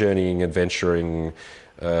grand journeying, adventuring,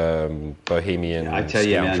 bohemian I tell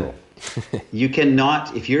scoundrel? You, man, you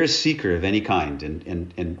cannot, if you're a seeker of any kind,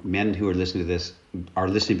 and men who are listening to this are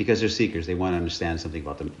listening because they're seekers, they want to understand something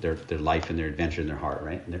about their life and their adventure and their heart,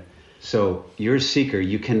 right? So you're a seeker.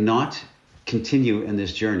 You cannot continue in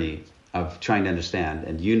this journey of trying to understand,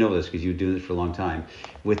 and you know this because you do this for a long time,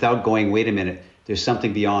 without going, wait a minute, there's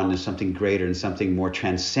something beyond, there's something greater and something more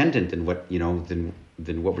transcendent than what, you know,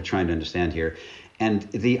 than what we're trying to understand here. And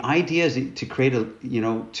the idea is to create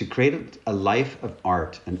a life of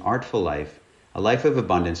art, an artful life, a life of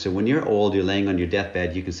abundance. So when you're old, you're laying on your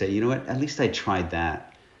deathbed, you can say, you know what, at least I tried that.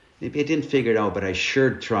 Maybe I didn't figure it out, but I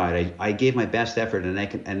sure tried. I gave my best effort, and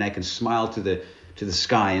I can smile to the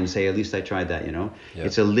sky and say, at least I tried that, you know? Yep.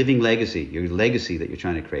 It's a living legacy, your legacy that you're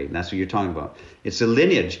trying to create, and that's what you're talking about. It's a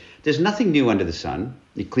lineage. There's nothing new under the sun.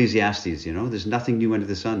 Ecclesiastes, you know, there's nothing new under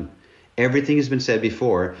the sun. Everything has been said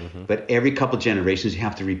before, but every couple generations you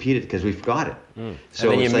have to repeat it because we forgot it.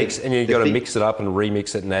 So and then you got to mix it up and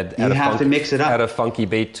remix it and add a funky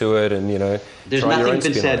beat to it, and, you know, there's nothing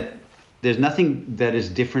been said. There's nothing that is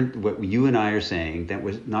different what you and I are saying that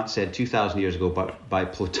was not said 2,000 years ago by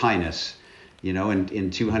Plotinus, you know,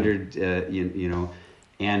 in 200, you know,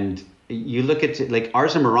 and you look at like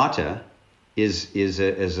Ars Amorata is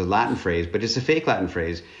a Latin phrase, but it's a fake Latin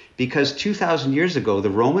phrase because 2,000 years ago,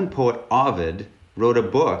 the Roman poet Ovid wrote a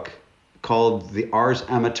book called the Ars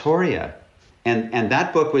Amatoria, and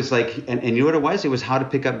that book was like, and you know what it was? It was how to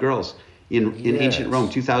pick up girls. In ancient Rome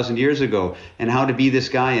 2,000 years ago, and how to be this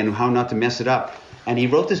guy and how not to mess it up. And he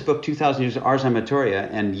wrote this book 2,000 years, Ars Amatoria,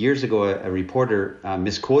 and years ago a reporter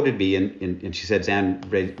misquoted me, and she said, Zan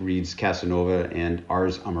reads Casanova and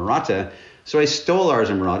Ars Amorata. So I stole Ars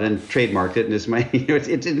Amorata and trademarked it, and it's my, you know, it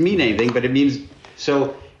didn't mean anything, but it means,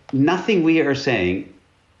 so nothing we are saying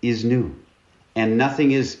is new. And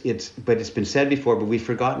nothing but it's been said before, but we've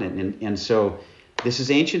forgotten it. And so this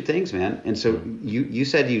is ancient things, man. And so you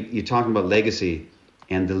said you're talking about legacy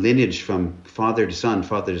and the lineage from father to son,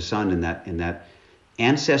 and that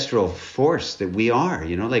ancestral force that we are,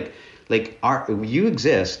 you know, like you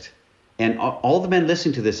exist, and all the men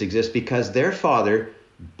listening to this exist because their father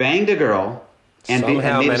banged a girl and made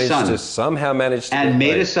a son.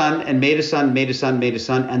 Made a son,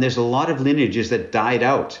 and there's a lot of lineages that died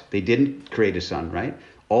out. They didn't create a son, right?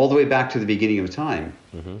 All the way back to the beginning of time.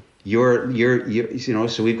 You're you know,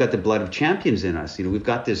 so we've got the blood of champions in us. You know, we've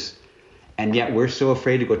got this, and yet we're so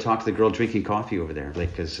afraid to go talk to the girl drinking coffee over there,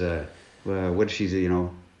 like, because what if she's, you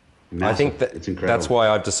know, massive. I think that it's incredible. That's why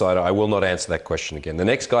I've decided I will not answer that question again. The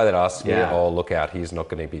next guy that asks me, oh, look out, he's not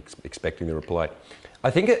going to be expecting the reply. I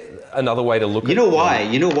think another way to look at it. You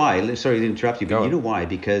know why? Sorry to interrupt you, but you know why?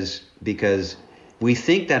 Because we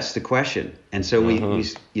think that's the question, and so we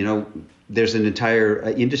you know, there's an entire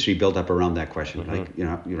industry built up around that question, like, you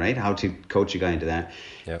know, right? How to coach a guy into that.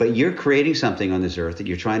 Yep. But you're creating something on this earth that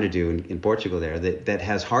you're trying to do in Portugal there that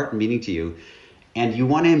has heart and meaning to you, and you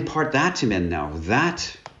want to impart that to men now.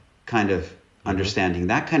 That kind of understanding,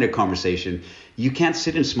 that kind of conversation. You can't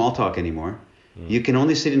sit in small talk anymore. You can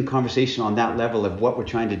only sit in conversation on that level of what we're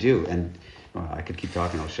trying to do. And I could keep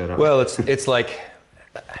talking. I'll shut up. Well, it's like,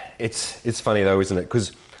 it's funny though, isn't it?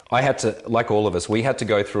 Because I had to, like all of us, we had to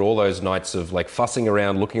go through all those nights of like fussing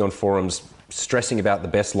around, looking on forums, stressing about the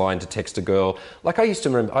best line to text a girl. Like I used to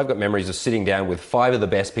remember, I've got memories of sitting down with 5 of the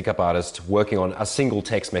best pickup artists working on a single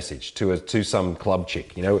text message to some club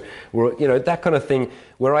chick, you know, that kind of thing,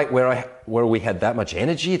 where we had that much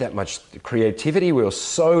energy, that much creativity. I was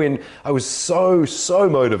so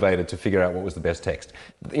motivated to figure out what was the best text.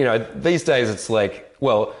 You know, these days it's like,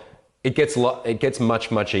 well, it gets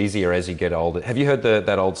much easier as you get older. Have you heard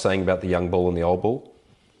that old saying about the young bull and the old bull?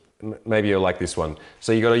 maybe you'll like this one.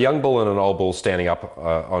 So you got a young bull and an old bull standing up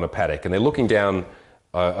on a paddock, and they're looking down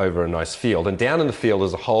over a nice field. And down in the field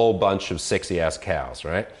is a whole bunch of sexy ass cows,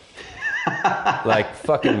 right? Like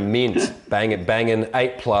fucking mint, banging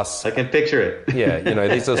 8+. I can picture it. Yeah,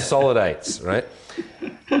 these are solid 8s, right?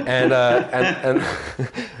 And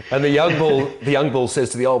the young bull says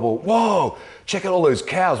to the old bull, "Whoa, check out all those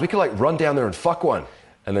cows. We could like run down there and fuck one."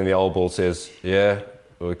 And then the old bull says, "Yeah,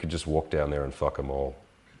 well, we could just walk down there and fuck them all."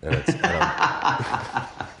 And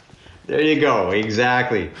there you go.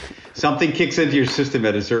 Exactly. Something kicks into your system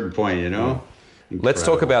at a certain point, Incredible. Let's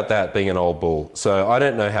talk about that, being an old bull. So I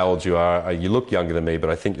don't know how old you are. You look younger than me, but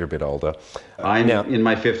I think you're a bit older. I'm in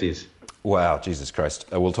my 50s. Wow, Jesus Christ.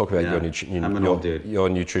 We'll talk about your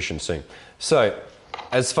nutrition soon. So,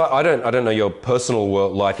 as far I don't know your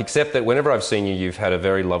personal life, except that whenever I've seen you, you've had a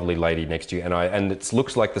very lovely lady next to you, and it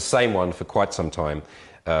looks like the same one for quite some time.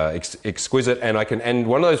 Exquisite, and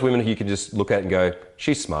one of those women who you can just look at and go,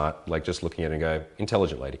 she's smart, like just looking at her and go,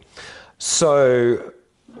 intelligent lady. So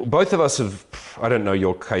both of us have, I don't know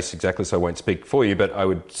your case exactly, so I won't speak for you, but I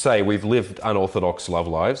would say we've lived unorthodox love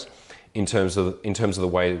lives in terms of the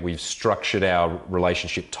way that we've structured our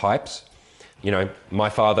relationship types. My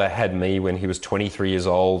father had me when he was 23 years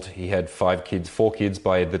old. He had 4 kids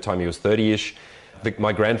by the time he was 30-ish.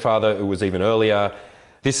 My grandfather, it was even earlier.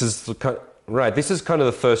 This is kind of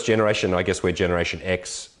the first generation. I guess we're Generation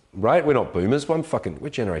X, right? We're not boomers. We're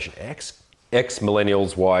Generation X. X,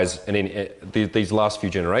 millennials, Ys, and in these last few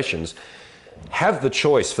generations have the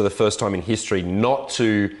choice for the first time in history not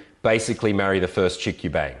to basically marry the first chick you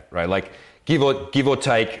bang, right? Like give or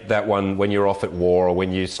take that one when you're off at war or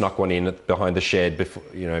when you snuck one in behind the shed before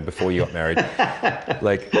you got married.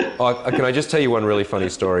 Can I just tell you one really funny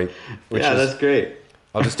story? That's great.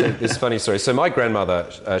 I'll just tell you this funny story. So my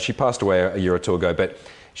grandmother, she passed away a year or two ago, but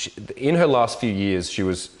in her last few years, she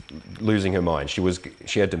was losing her mind.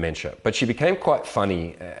 She had dementia, but she became quite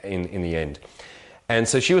funny in the end. And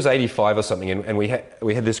so she was 85 or something, and we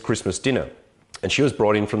had this Christmas dinner, and she was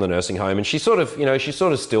brought in from the nursing home, and she sort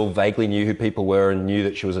of still vaguely knew who people were and knew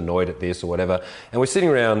that she was annoyed at this or whatever. And we're sitting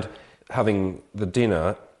around having the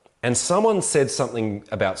dinner, and someone said something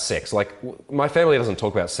about sex. Like, my family doesn't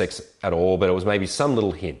talk about sex at all, but it was maybe some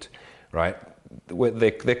little hint, right?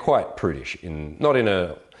 They're quite prudish, not in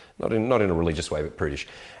a religious way, but prudish.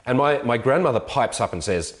 And my grandmother pipes up and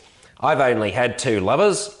says, "I've only had 2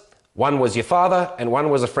 lovers. One was your father and one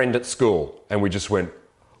was a friend at school." And we just went,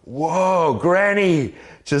 "Whoa, Granny!"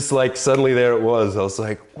 Just like suddenly there it was. I was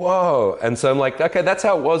like, whoa. And so I'm like, okay, that's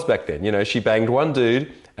how it was back then. She banged one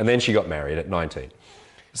dude and then she got married at 19.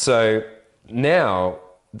 So now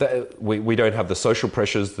we don't have the social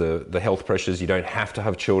pressures, the health pressures. You don't have to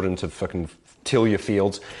have children to fucking till your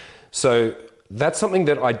fields. So that's something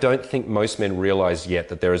that I don't think most men realize yet,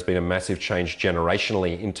 that there has been a massive change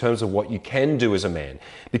generationally in terms of what you can do as a man,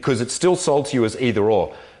 because it's still sold to you as either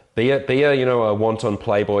or. Be a wanton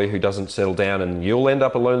playboy who doesn't settle down and you'll end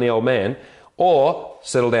up a lonely old man, or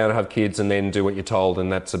settle down and have kids and then do what you're told,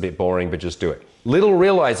 and that's a bit boring, but just do it. Little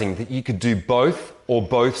realizing that you could do both or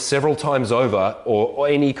both several times over, or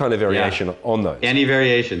any kind of variation on those. Any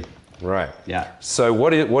variation. Right. Yeah. So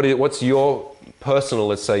what's your personal,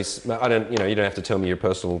 let's say, you don't have to tell me your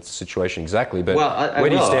personal situation exactly, but where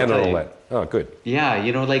do you stand on all that? Oh, good. Yeah,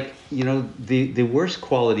 the worst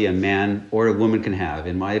quality a man or a woman can have,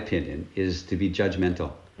 in my opinion, is to be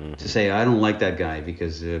judgmental. Mm-hmm. To say, I don't like that guy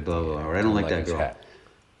because blah, blah, blah, or I don't like that girl. Hat.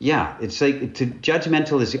 Yeah, it's like,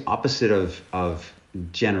 judgmental is the opposite of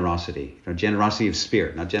generosity. Generosity of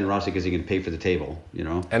spirit, not generosity because you can pay for the table,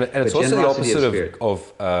 And it's also the opposite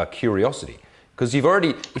of curiosity. Because if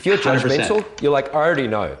you're judgmental, 100%. You're like, I already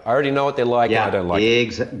know what they're like, and I don't like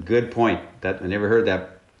it. Good point. That I never heard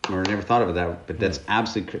that, or never thought of that, but that's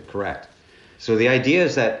absolutely correct. So the idea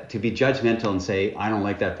is that to be judgmental and say, I don't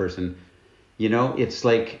like that person, it's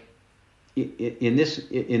like, in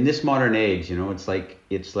this modern age, it's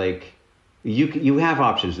like you have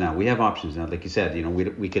options now. We have options now, like you said.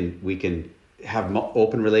 We can have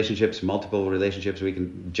open relationships, multiple relationships. We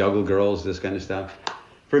can juggle girls, this kind of stuff.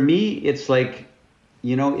 For me, it's like,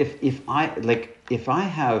 if I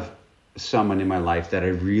have someone in my life that I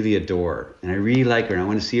really adore and I really like her and I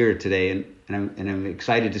want to see her today and I'm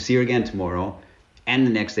excited to see her again tomorrow and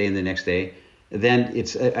the next day and the next day, then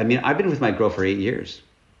I've been with my girl for 8 years.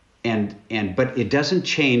 But it doesn't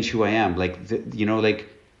change who I am. Like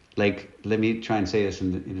let me try and say this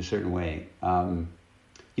in a certain way.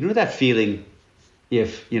 That feeling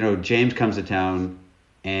if, James comes to town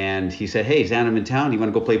and he said, "Hey, Zan, I'm in town. You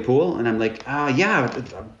want to go play pool?" And I'm like, yeah,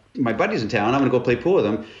 my buddy's in town. I'm going to go play pool with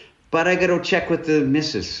him. but I got to check with the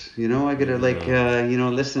missus. You know, I got to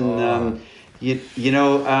listen. I've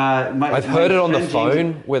heard it on the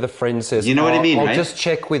phone where the friend says, you know what I mean, I'll right? just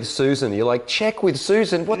check with Susan. You're like, check with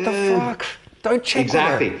Susan? What the fuck? Don't check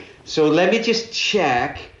exactly. with her. So let me just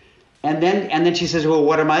check. And then she says, well,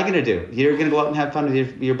 what am I going to do? You're going to go out and have fun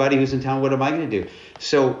with your buddy who's in town. What am I going to do?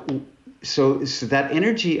 So that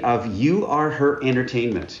energy of you are her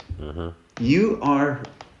entertainment. Mm-hmm. You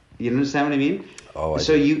understand what I mean? Oh,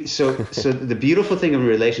 so the beautiful thing of a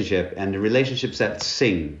relationship, and the relationships that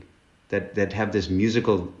sing, that have this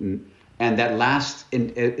musical, and that last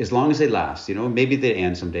as long as they last, maybe they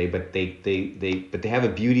end someday, but they have a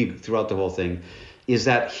beauty throughout the whole thing, is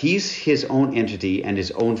that he's his own entity and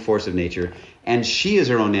his own force of nature, and she is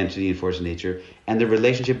her own entity and force of nature, and the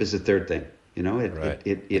relationship is the third thing.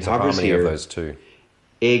 It hovers harmony here. of those two.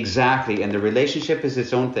 Exactly, and the relationship is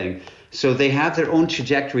its own thing. So they have their own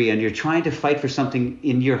trajectory, and you're trying to fight for something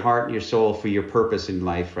in your heart and your soul for your purpose in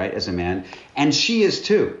life, right, as a man. And she is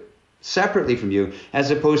too, separately from you,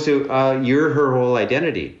 as opposed to you're her whole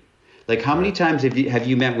identity. Like, how many times have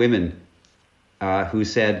you met women who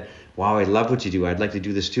said, wow, I love what you do. I'd like to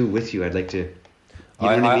do this too with you. I'd like to...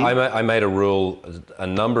 I made a rule a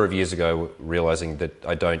number of years ago, realizing that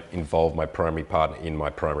I don't involve my primary partner in my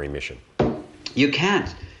primary mission. You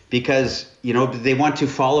can't, because they want to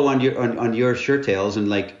follow on your shirt tails and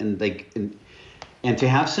to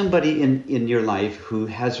have somebody in your life who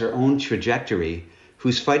has her own trajectory,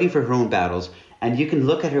 who's fighting for her own battles, and you can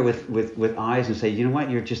look at her with eyes and say, you know what,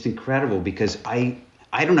 you're just incredible, because I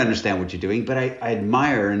don't understand what you're doing, but I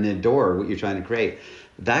admire and adore what you're trying to create.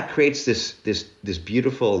 That creates this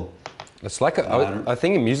beautiful... It's like I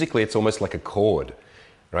think musically it's almost like a chord,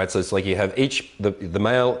 right? So it's like you have each, the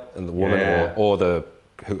male and the woman or the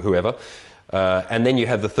whoever, and then you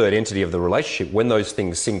have the third entity of the relationship. When those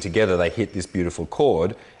things sing together, they hit this beautiful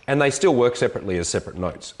chord, and they still work separately as separate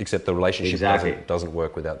notes, except the relationship doesn't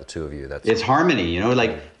work without the two of you. It's harmony,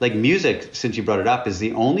 like music, since you brought it up, is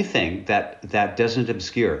the only thing that doesn't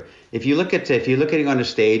obscure. If you look at it on a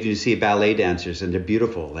stage and you see ballet dancers and they're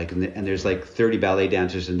beautiful, and there's like 30 ballet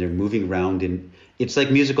dancers and they're moving around, it's like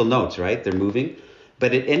musical notes, right? They're moving,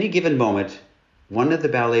 but at any given moment, one of the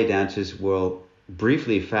ballet dancers will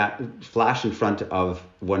briefly flash in front of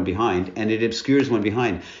one behind, and it obscures one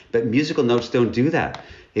behind. But musical notes don't do that.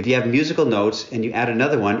 If you have musical notes and you add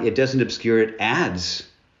another one, it doesn't obscure, it adds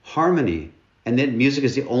harmony. And then music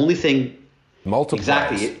is the only thing... Multiplies.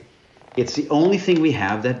 Exactly. It's the only thing we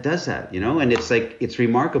have that does that, and it's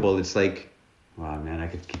remarkable. It's like, wow, man, I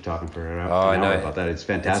could keep talking for an hour about that. It's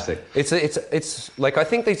fantastic. It's like, I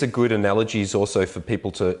think these are good analogies also for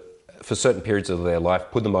people to, for certain periods of their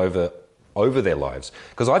life, put them over their lives.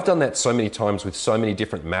 Because I've done that so many times with so many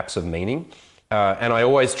different maps of meaning. And I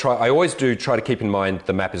always do try to keep in mind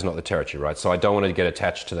the map is not the territory, right? So I don't want to get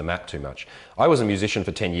attached to the map too much. I was a musician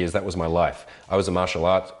for 10 years. That was my life. I was a martial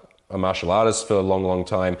artist for a long, long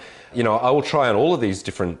time. I will try on all of these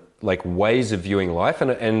different ways of viewing life.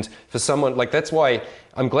 And for someone, that's why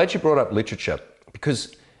I'm glad you brought up literature,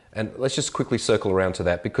 because, and let's just quickly circle around to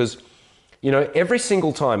that, because every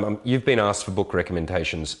single time you've been asked for book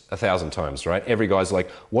recommendations 1,000 times, right? Every guy's like,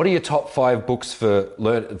 what are your top 5 books for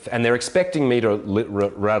learn? And they're expecting me to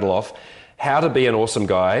rattle off How to Be an Awesome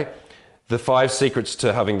Guy, The 5 Secrets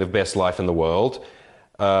to Having the Best Life in the World,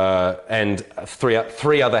 and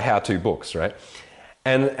three other how-to books, right?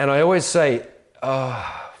 And I always say,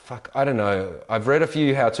 I don't know. I've read a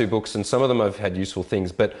few how-to books, and some of them have had useful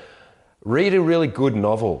things, but read a really good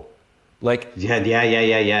novel.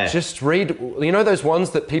 Yeah. Just read, those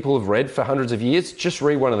ones that people have read for hundreds of years, just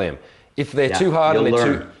read one of them. If they're too hard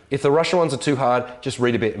if the Russian ones are too hard, just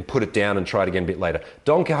read a bit and put it down and try it again a bit later.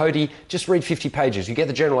 Don Quixote, just read 50 pages. You get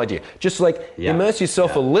the general idea. Just immerse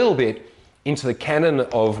yourself a little bit into the canon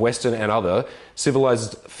of Western and other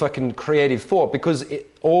civilized fucking creative thought, because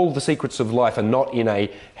all the secrets of life are not in a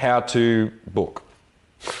how-to book.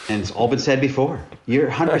 And it's all been said before.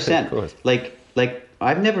 You're 100%. Of course. Like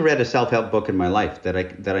I've never read a self-help book in my life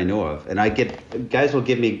that I know of, and I get guys will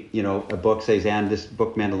give me a book, says, "And this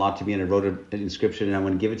book meant a lot to me, and I wrote an inscription, and I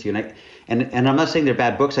want to give it to you." And I'm not saying they're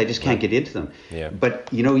bad books. I just can't get into them. Yeah. But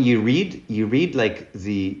you read like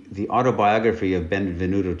the autobiography of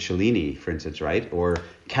Benvenuto Cellini, for instance, right, or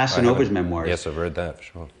Casanova's memoirs. Yes, I've read that for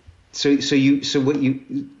sure. So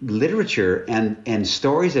literature and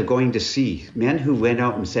stories of going to sea, men who went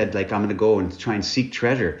out and said, I'm going to go and try and seek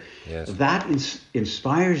treasure. Yes. That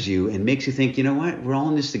inspires you and makes you think, you know what, we're all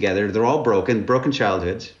in this together. They're all broken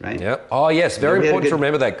childhoods, right? Yeah. Oh yes, very important to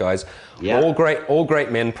remember that, guys. Yeah. All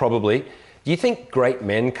great men probably Do you think great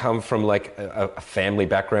men come from like a family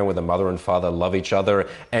background where the mother and father love each other,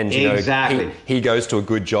 and you Exactly. know he goes to a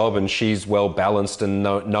good job and she's well balanced, and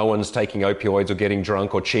no one's taking opioids or getting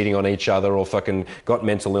drunk or cheating on each other or fucking got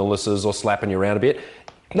mental illnesses or slapping you around a bit?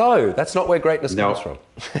 No, that's not where greatness comes from.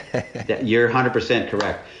 You're 100%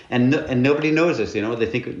 correct. And nobody knows this, you know. They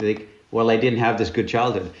think, well, I didn't have this good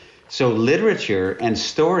childhood. So literature and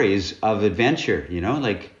stories of adventure, you know,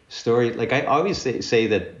 like I always say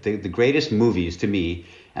that the greatest movies to me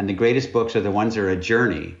and the greatest books are the ones that are a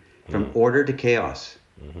journey from order to chaos,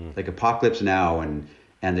 like Apocalypse Now and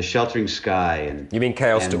The Sheltering Sky. And you mean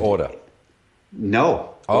chaos to order?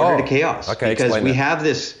 No, order to chaos. Okay, because we have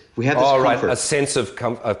this comfort. Right, a sense of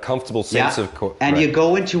a comfortable sense of. And you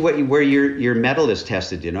go into where your metal is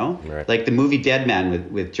tested, you know, like the movie Dead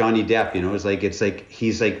Man with Johnny Depp. You know, it's like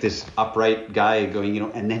he's like this upright guy going, you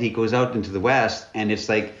know, and then he goes out into the West, and it's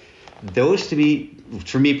like those to me,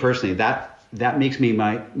 for me personally, that makes me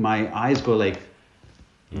my eyes go like,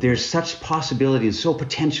 there's such possibility and so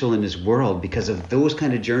potential in this world because of those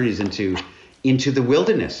kind of journeys into the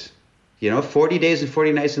wilderness. You know, 40 days and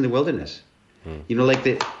 40 nights in the wilderness. You know, like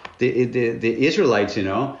the Israelites, you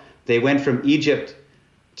know, they went from Egypt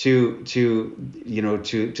to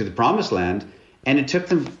the Promised Land, and it took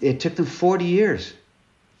them 40 years.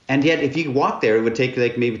 And yet, if you walk there, it would take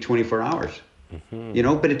like maybe 24 hours. You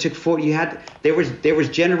know, but it took 40. There was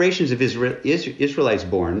generations of Israelites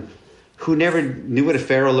born who never knew what a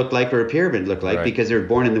pharaoh looked like or a pyramid looked like because they were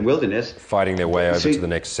born in the wilderness, fighting their way over to the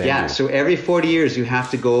next Samuel. Yeah, so every 40 years you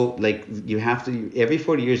have to go, every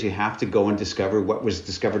 40 years you have to go and discover what was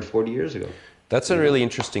discovered 40 years ago. That's a really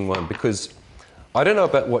interesting one, because I don't know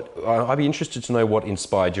about I'd be interested to know what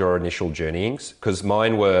inspired your initial journeyings, because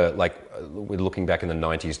mine were like, we're looking back in the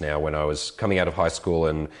 90s now, when I was coming out of high school,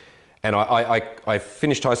 and I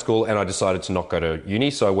finished high school and I decided to not go to uni,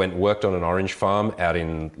 so I went and worked on an orange farm out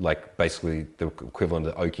in like basically the equivalent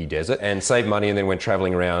of the Oki Desert, and saved money, and then went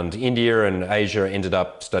traveling around India and Asia, ended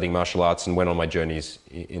up studying martial arts and went on my journeys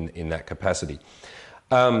in that capacity.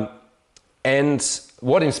 And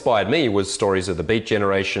what inspired me was stories of the Beat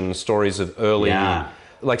Generation, stories of early,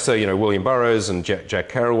 William Burroughs and Jack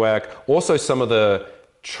Kerouac, also some of the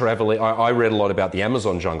traveling. I read a lot about the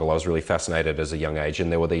Amazon jungle. I was really fascinated as a young age,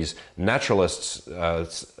 and there were these naturalists,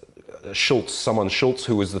 Schultz,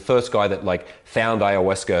 who was the first guy that like found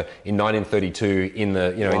ayahuasca in 1932 in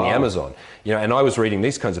the in the Amazon. You know, and I was reading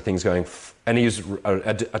these kinds of things, going, and he was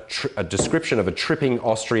a description of a tripping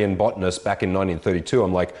Austrian botanist back in 1932.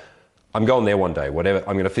 I'm like, I'm going there one day. Whatever,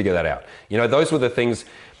 I'm going to figure that out. You know, those were the things.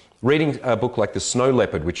 Reading a book like The Snow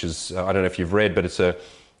Leopard, which is I don't know if you've read, but it's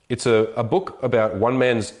a book about one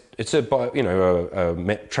man's. It's a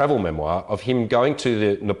travel memoir of him going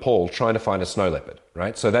to Nepal trying to find a snow leopard.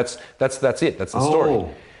 Right. So that's it. That's the story.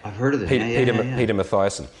 Oh, I've heard of it. Peter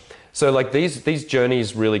Mathiasen. So like these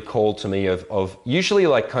journeys really called to me of usually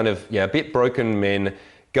like kind of a bit broken men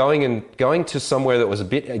going to somewhere that was a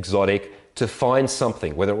bit exotic to find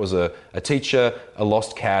something, whether it was a teacher, a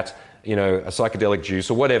lost cat, you know, a psychedelic juice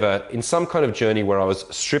or whatever, in some kind of journey where I was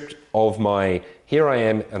stripped of here I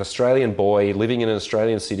am, an Australian boy living in an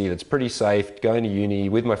Australian city that's pretty safe, going to uni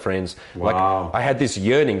with my friends. Wow. Like I had this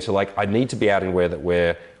yearning to like, I need to be out in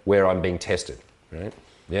where I'm being tested, right?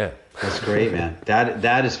 Yeah. That's great, man.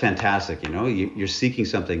 That is fantastic. You know, you're seeking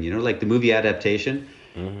something, you know, like the movie adaptation.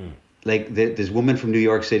 Mm-hmm. Like this woman from New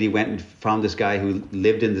York City went and found this guy who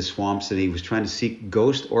lived in the swamps, and he was trying to seek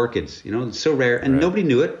ghost orchids. You know, it's so rare, and nobody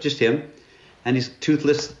knew it, just him. And he's a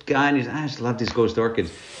toothless guy, and I just love these ghost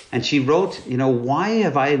orchids. And she wrote, you know, why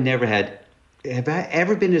have I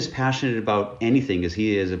ever been as passionate about anything as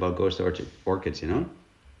he is about ghost orchids, you know?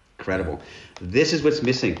 Incredible. This is what's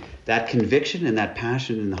missing, that conviction and that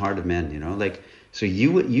passion in the heart of men, you know? Like, so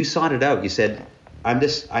you sought it out. You said,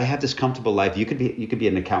 I have this comfortable life. You could be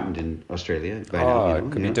an accountant in Australia by now. I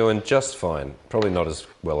could be doing just fine. Probably not as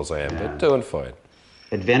well as I am, but doing fine.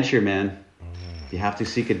 Adventure, man. You have to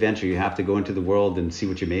seek adventure. You have to go into the world and see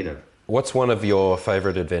what you're made of. What's one of your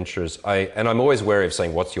favorite adventures? I'm always wary of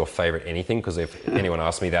saying what's your favorite anything, because if anyone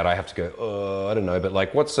asks me that, I have to go, I don't know. But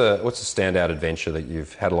like, what's a standout adventure that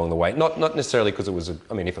you've had along the way? Not necessarily because it was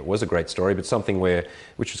if it was a great story, but something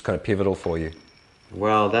which was kind of pivotal for you.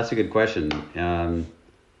 Well, that's a good question.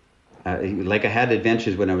 Like I had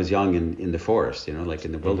adventures when I was young in the forest, you know, like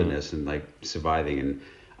in the wilderness and like surviving. And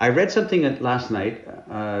I read something last night.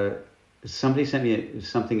 Somebody sent me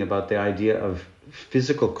something about the idea of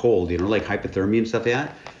physical cold, you know, like hypothermia and stuff like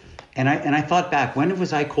that. And I thought back, when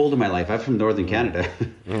was I cold in my life? I'm from northern Canada.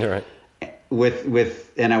 Right.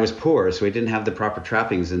 And I was poor, so I didn't have the proper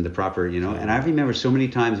trappings and the proper, you know. And I remember so many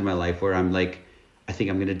times in my life where I'm like, I think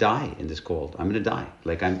I'm going to die in this cold. I'm going to die.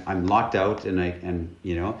 Like I'm locked out, and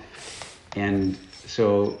and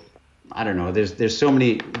so I don't know. There's so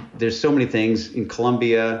many things in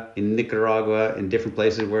Colombia, in Nicaragua, in different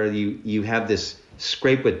places where you have this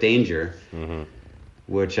scrape with danger, Mm-hmm.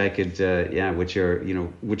 which I could which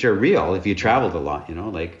are real if you traveled a lot,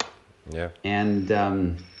 like. Yeah. And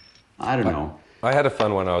I don't know. I had a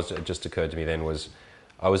fun one. It just occurred to me then was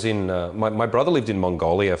I was in my brother lived in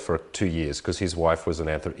Mongolia for 2 years because his wife was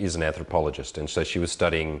is an anthropologist, and so she was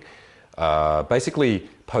studying basically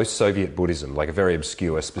post-Soviet Buddhism, like a very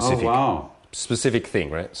obscure specific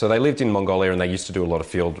thing, right? So they lived in Mongolia and they used to do a lot of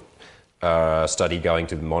field study, going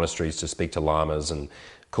to the monasteries to speak to lamas and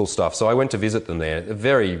cool stuff. So I went to visit them there. A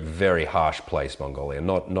very, very harsh place, Mongolia,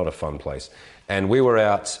 not a fun place. And we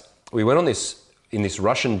went on in this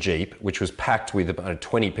Russian Jeep, which was packed with about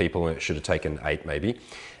 20 people, and it should have taken 8 maybe,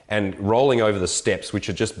 and rolling over the steps, which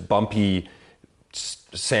are just bumpy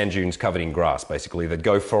sand dunes covered in grass, basically, that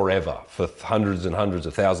go forever for hundreds and hundreds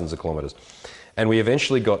of thousands of kilometers. And we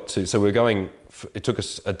eventually got to, so we were going, it took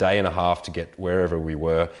us a day and a half to get wherever we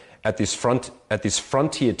were, at this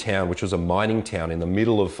frontier town, which was a mining town in the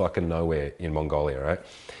middle of fucking nowhere in Mongolia, right?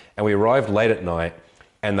 And we arrived late at night,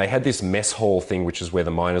 and they had this mess hall thing, which is where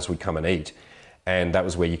the miners would come and eat. And that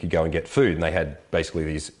was where you could go and get food. And they had basically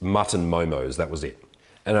these mutton momos. That was it.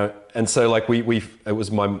 And so like it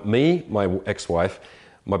was my ex-wife,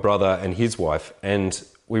 my brother and his wife. And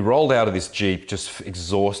we rolled out of this Jeep just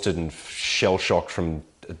exhausted and shell-shocked from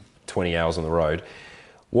 20 hours on the road.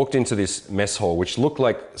 Walked into this mess hall, which looked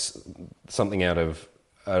like something out of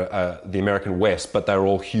the American West, but they were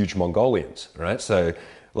all huge Mongolians, right? So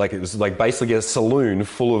like it was like basically a saloon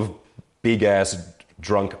full of big-ass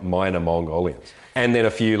drunk miner Mongolians, and then a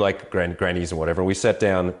few like grannies and whatever. And we sat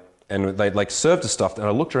down and they like served us stuff, and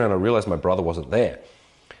I looked around and I realized my brother wasn't there,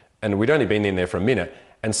 and we'd only been in there for a minute,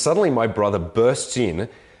 and suddenly my brother bursts in,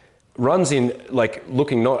 runs in like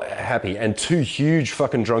looking not happy, and 2 huge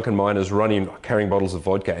fucking drunken miners run in carrying bottles of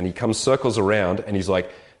vodka, and he circles around and he's like,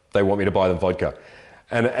 they want me to buy them vodka,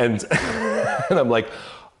 and and I'm like,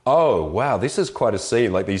 oh wow, this is quite a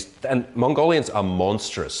scene. Like these, and Mongolians are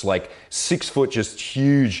monstrous, like 6 foot, just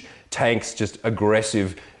huge tanks, just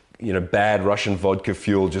aggressive, bad Russian vodka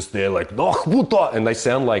fuel, just there like, and they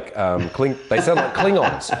sound like Klingons.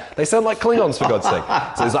 They sound like Klingons, for God's sake.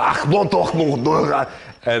 So it's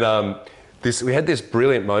and we had this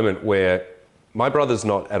brilliant moment where my brother's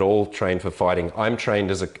not at all trained for fighting. I'm trained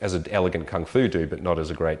as an elegant kung fu dude, but not as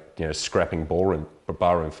a great, scrapping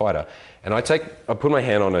barroom fighter. And I put my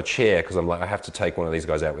hand on a chair because I'm like, I have to take one of these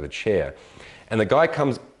guys out with a chair. And the guy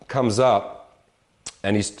comes up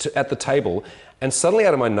and he's at the table, and suddenly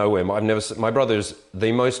out of my nowhere, my brother's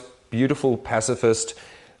the most beautiful pacifist,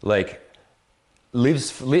 like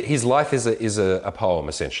his life is a poem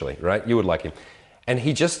essentially, right? You would like him. And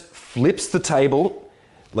he just flips the table,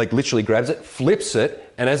 like literally grabs it, flips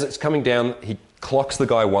it, and as it's coming down, he clocks the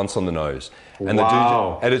guy once on the nose. And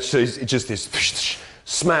wow. It's just this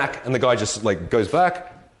smack, and the guy just like goes back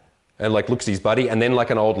and like looks at his buddy, and then like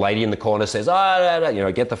an old lady in the corner says,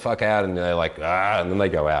 get the fuck out, and they're like, and then they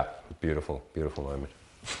go out. Beautiful, beautiful moment.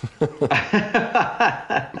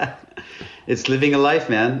 It's living a life,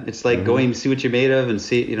 man. It's like going to see what you're made of and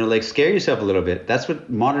see, like scare yourself a little bit. That's what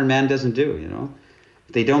modern man doesn't do,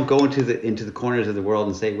 They don't go into the corners of the world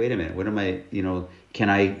and say, wait a minute, what am I, can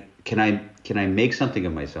I make something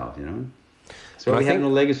of myself, So we have no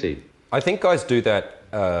legacy. I think guys do that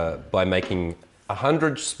by making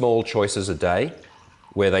 100 small choices a day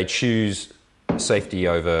where they choose safety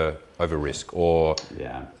over risk, or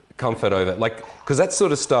comfort over, like, because that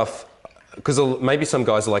sort of stuff, because maybe some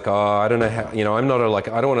guys are like, I don't know how, I'm not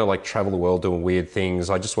I don't want to like travel the world doing weird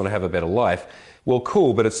things. I just want to have a better life. Well,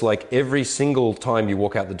 cool, but it's like every single time you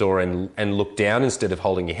walk out the door and look down instead of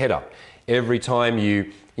holding your head up. Every time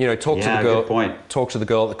you talk to the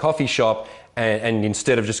girl at the coffee shop, and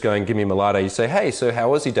instead of just going, give me a latte, you say, hey, so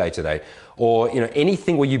how was your day today? Or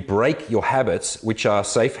anything where you break your habits, which are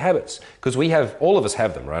safe habits, because all of us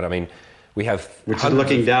have them, right? I mean, we have which is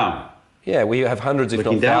looking down. Yeah, we have hundreds, if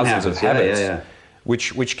not thousands, of habits,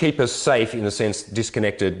 which keep us safe in the sense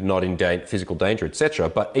disconnected, not in physical danger, etc.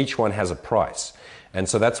 But each one has a price, and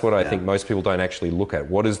so that's what I think most people don't actually look at.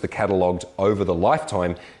 What is the catalogued over the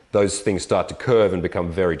lifetime? Those things start to curve and become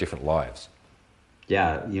very different lives.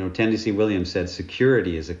 Yeah, Tennessee Williams said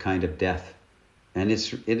security is a kind of death, and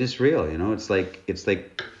it is real. It's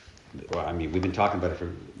like well, I mean, we've been talking about it for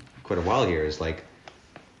quite a while here. It's like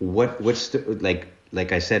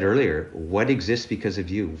like I said earlier, what exists because of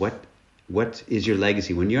you? What is your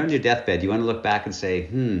legacy? When you're on your deathbed, you want to look back and say,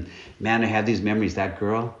 man, I have these memories, that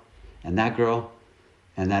girl and that girl.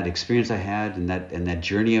 and that experience I had, and that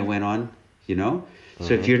journey I went on, you know.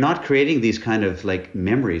 So if you're not creating these kind of like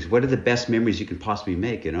memories, what are the best memories you can possibly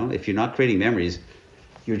make? You know, if you're not creating memories,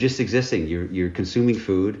 you're just existing. You're consuming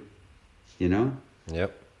food, you know.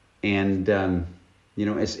 Yep. And you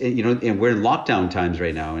know, it's and we're in lockdown times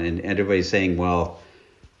right now, and everybody's saying, well,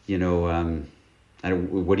 you know,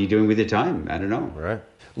 what are you doing with your time? I don't know. Right.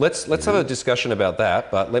 Let's have a discussion about that,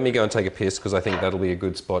 but let me go and take a piss because I think that'll be a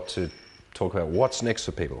good spot to talk about what's next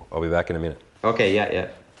for people. I'll be back in a minute. Okay. Yeah.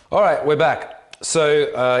 All right, we're back.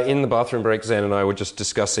 So in the bathroom break, Zan and I were just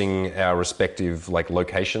discussing our respective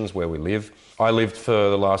locations where we live. I lived for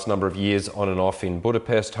the last number of years on and off in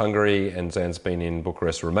Budapest, Hungary, and Zan's been in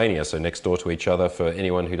Bucharest, Romania, so next door to each other. For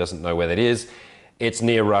anyone who doesn't know where that is, it's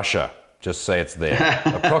near Russia. Just say it's there.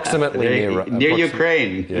 Approximately near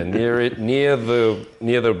Ukraine. Yeah, near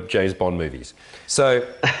the James Bond movies. So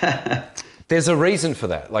there's a reason for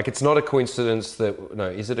that. It's not a coincidence that... No,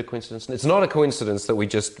 is it a coincidence? It's not a coincidence that we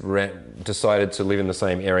just decided to live in the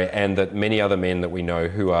same area, and that many other men that we know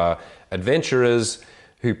who are adventurers,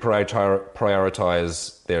 who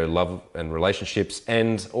prioritize their love and relationships,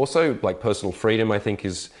 and also personal freedom, I think,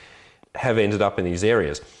 have ended up in these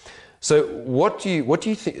areas. So what do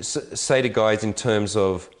you say to guys in terms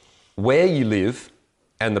of where you live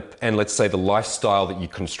and let's say the lifestyle that you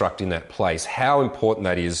construct in that place, how important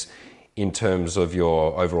that is in terms of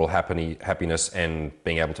your overall happiness and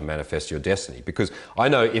being able to manifest your destiny? Because I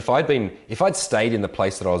know if I'd stayed in the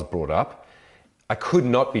place that I was brought up, I could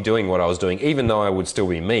not be doing what I was doing. Even though I would still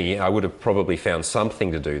be me, I would have probably found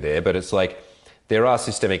something to do there. But it's there are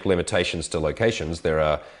systemic limitations to locations. There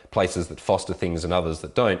are places that foster things and others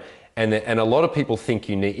that don't. And a lot of people think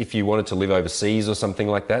if you wanted to live overseas or something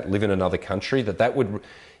like that, live in another country,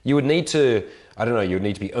 you would need to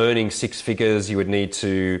be earning six figures. You would need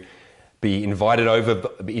to be invited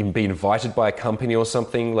by a company or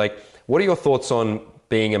something. What are your thoughts on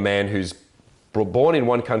being a man who's born in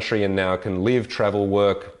one country and now can live, travel,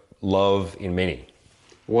 work, love in many?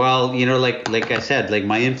 Well, like I said,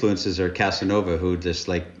 my influences are Casanova, who just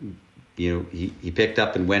he picked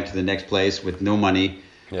up and went to the next place with no money.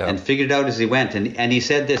 Yeah. And figured it out as he went. And he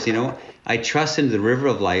said this, I trust in the river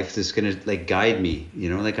of life that's going to guide me.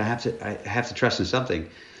 I have to trust in something.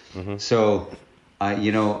 Mm-hmm. So,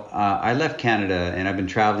 I left Canada and I've been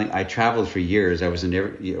traveling. I traveled for years. I was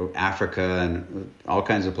in Africa and all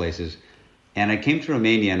kinds of places. And I came to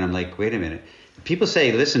Romania and I'm like, wait a minute. People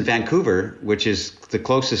say, listen, Vancouver, which is the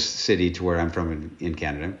closest city to where I'm from in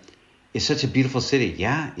Canada, is such a beautiful city.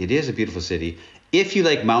 Yeah, it is a beautiful city. If you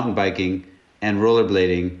like mountain biking and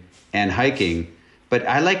rollerblading and hiking, but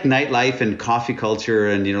I like nightlife and coffee culture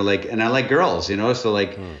and and I like girls,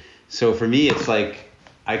 so for me it's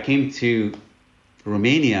I came to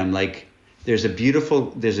Romania. I'm there's a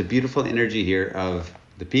beautiful energy here of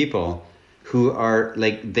the people who are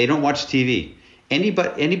they don't watch TV.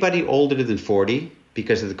 Anybody older than 40,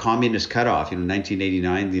 because of the communist cutoff,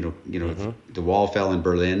 1989, mm-hmm. The wall fell in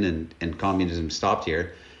Berlin and communism stopped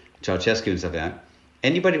here, Ceausescu and stuff like that.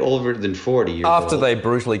 Anybody older than 40 years After old, they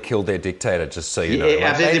brutally killed their dictator, just so you know.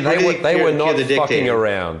 They were not fucking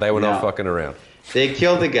around. They were not fucking around. They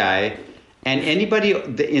killed the guy, and anybody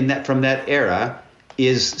from that era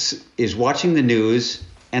is watching the news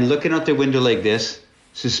and looking out their window like this,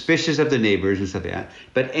 suspicious of the neighbors and stuff like that.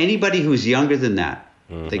 But anybody who's younger than that,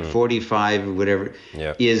 mm-hmm. 45 or whatever,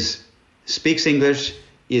 yeah. Speaks English,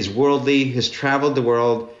 is worldly, has traveled the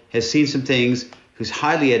world, has seen some things, who's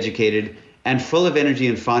highly educated, and full of energy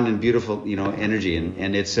and fun and beautiful, energy.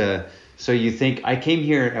 And it's so you think, I came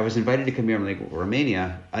here, I was invited to come here. I'm like,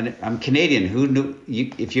 Romania? I'm Canadian. Who knew?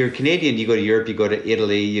 If you're Canadian, you go to Europe, you go to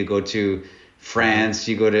Italy, you go to France,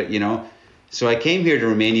 you go to, So I came here to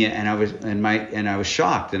Romania and I was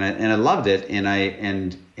shocked and I loved it.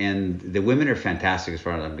 And the women are fantastic as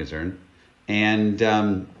far as I'm concerned. And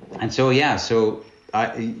so, yeah, so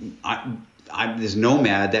I'm this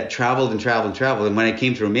nomad that traveled. And when I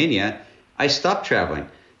came to Romania, I stopped traveling.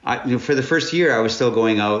 For the first year, I was still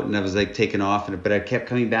going out and I was taking off, but I kept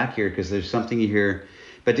coming back here because there's something here.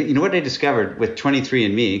 But you know what I discovered with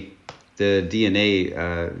 23andMe, the DNA,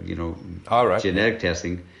 genetic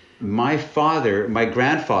testing. My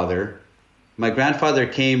grandfather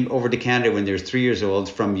came over to Canada when they were 3 years old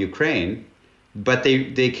from Ukraine, but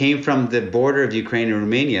they came from the border of Ukraine and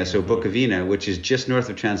Romania, so mm-hmm. Bukovina, which is just north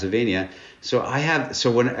of Transylvania. So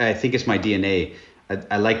when I think it's my DNA.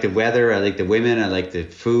 I like the weather, I like the women, I like the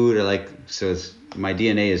food, my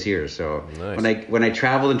DNA is here. So nice. when I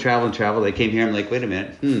traveled, I came here. I'm like, wait a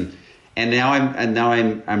minute, and now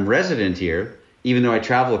I'm resident here, even though I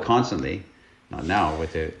travel constantly. not now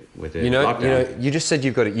with the lockdown. You just said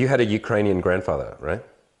you had a Ukrainian grandfather, right?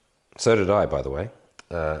 So did I, by the way.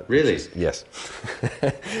 Really? Yes.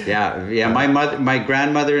 Yeah. My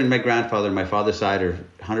grandmother and my grandfather, my father's side, are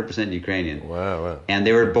 100% Ukrainian. Wow. And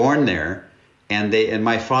they were born there, and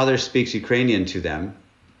my father speaks Ukrainian to them,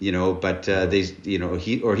 but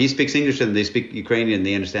he speaks English to them. They speak Ukrainian.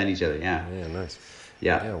 They understand each other. Yeah. Yeah. Nice.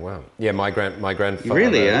 Yeah. Yeah. Wow. Yeah. My grandfather.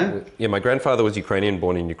 Really? Yeah. Yeah. My grandfather was Ukrainian,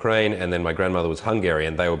 born in Ukraine, and then my grandmother was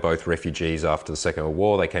Hungarian. They were both refugees after the Second World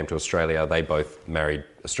War. They came to Australia. They both married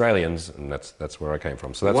Australians, and that's where I came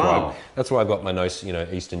from. So that's why I got my nice,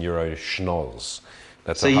 Eastern Euro schnoz.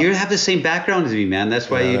 So you have the same background as me, man. That's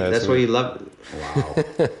why you love. Wow.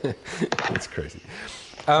 That's crazy.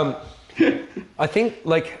 I think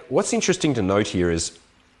what's interesting to note here is,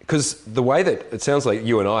 because the way that it sounds like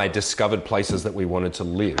you and I discovered places that we wanted to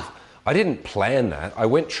live, I didn't plan that. I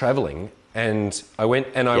went traveling and I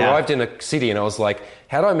arrived in a city and I was like,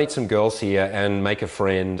 how do I meet some girls here and make a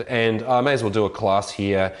friend? And I may as well do a class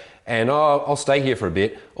here and I'll stay here for a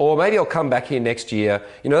bit. Or maybe I'll come back here next year.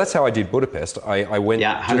 That's how I did Budapest. I went...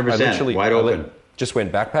 Yeah, 100%, wide open. Just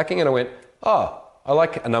went backpacking and I went, I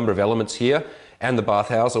like a number of elements here and the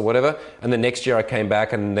bathhouse or whatever. And then next year I came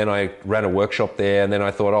back and then I ran a workshop there and then I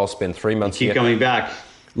thought I'll spend 3 months here. Keep coming back.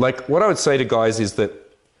 What I would say to guys is that,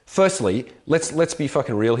 firstly, let's be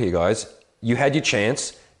fucking real here, guys. You had your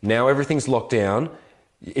chance. Now everything's locked down.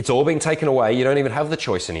 It's all been taken away. You don't even have the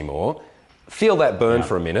choice anymore. Feel that burn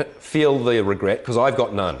for a minute. Feel the regret, because I've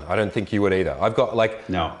got none. I don't think you would either. I've got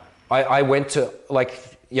No. I went to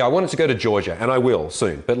I wanted to go to Georgia, and I will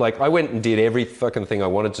soon. But I went and did every fucking thing I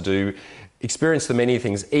wanted to do, experienced the many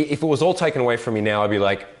things. If it was all taken away from me now, I'd be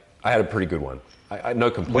like, I had a pretty good one. I no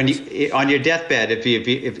complaints. When you on your deathbed,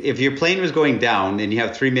 if your plane was going down and you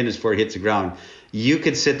have 3 minutes before it hits the ground, you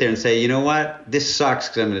could sit there and say, you know what, this sucks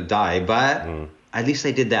because I'm going to die, but at least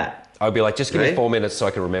I did that. I'd be like, just give me 4 minutes so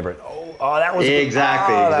I can remember it. Oh, that was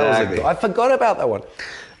exactly. I forgot about that one.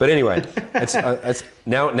 But anyway, it's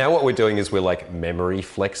now what we're doing is we're memory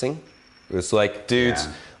flexing. It's dudes,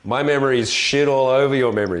 my memory is shit all over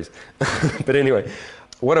your memories. But anyway,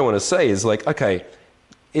 what I want to say is okay,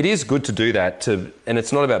 it is good to do that and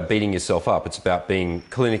it's not about beating yourself up. It's about being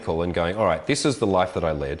clinical and going, all right, this is the life that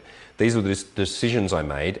I led. These were the decisions I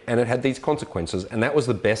made and it had these consequences. And that was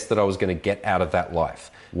the best that I was going to get out of that life.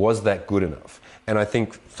 Was that good enough? And I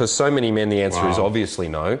think for so many men, the answer is obviously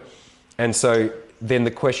no. And so then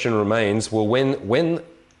the question remains, well,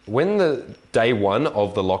 when the day one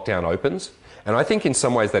of the lockdown opens, and I think in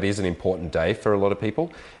some ways that is an important day for a lot of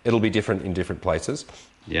people, it'll be different in different places.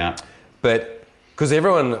 Yeah. But because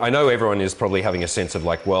I know everyone is probably having a sense of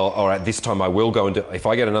well, all right, this time I will go and do, if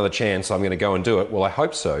I get another chance, I'm going to go and do it. Well, I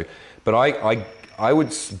hope so. But I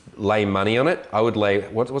would lay money on it. I would lay,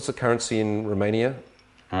 what's the currency in Romania?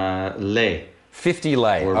 Lei. 50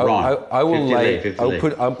 lei. Or wrong. I will 50 lay. 50 I'll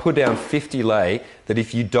lei. put down 50 lei. That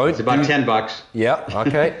if you don't, it's about $10. Yeah.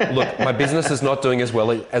 Okay. Look, my business is not doing as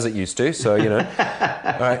well as it used to. So all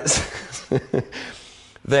right.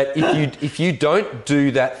 That if you don't do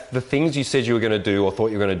the things you said you were going to do or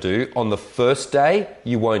thought you were going to do on the first day,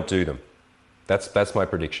 you won't do them. That's my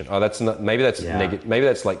prediction. Oh, that's not. Maybe that's negative. Maybe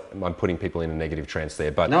that's I'm putting people in a negative trance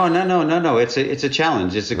there. But no. It's a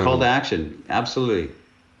challenge. It's a call to action. Absolutely.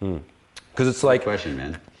 Because it's Good question,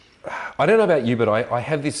 man. I don't know about you, but I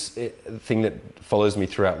have this thing that follows me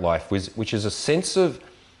throughout life, which is a sense of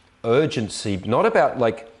urgency, not about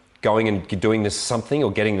going and doing this something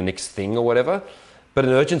or getting the next thing or whatever, but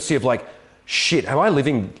an urgency of shit, am I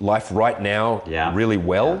living life right now really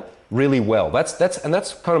well? Yeah. Really well. That's kind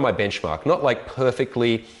of my benchmark. Not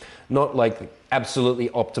perfectly, not absolutely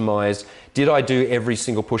optimized. Did I do every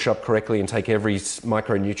single push-up correctly and take every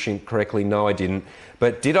micronutrient correctly? No, I didn't.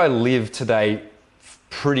 But did I live today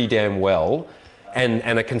pretty damn well and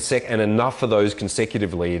enough of those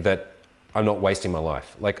consecutively that I'm not wasting my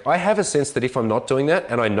life? I have a sense that if I'm not doing that,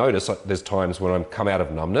 and I notice there's times when I'm come out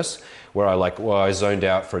of numbness where I zoned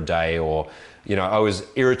out for a day, or I was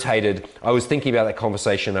irritated. I was thinking about that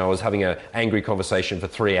conversation. I was having an angry conversation for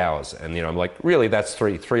 3 hours. And, I'm really, that's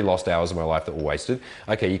three lost hours of my life that were wasted.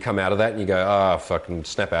 Okay, you come out of that and you go, fucking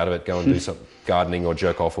snap out of it, go and do some gardening or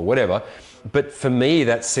jerk off or whatever. But for me,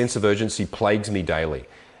 that sense of urgency plagues me daily.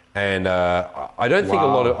 And I don't think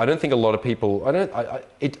a lot of people,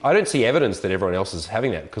 I don't see evidence that everyone else is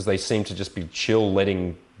having that, because they seem to just be chill,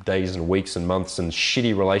 letting days and weeks and months and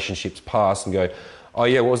shitty relationships pass and go, oh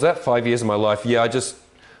yeah, what was that? 5 years of my life? Yeah, I just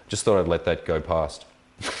thought I'd let that go past.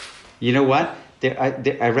 You know what?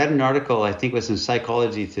 I read an article, I think it was in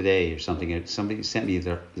Psychology Today or something. Somebody sent me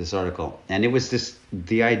this article. And it was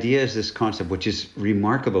the idea is this concept, which is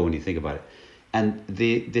remarkable when you think about it. And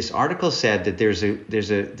this article said that there's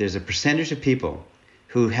a percentage of people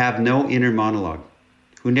who have no inner monologue,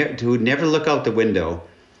 who never look out the window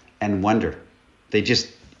and wonder. They just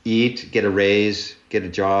eat, get a raise, get a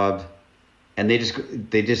job, and they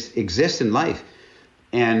just exist in life.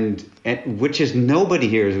 And which is nobody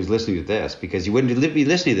here who's listening to this, because you wouldn't be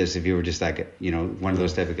listening to this if you were just that, one of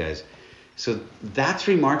those type of guys. So that's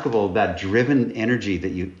remarkable, that driven energy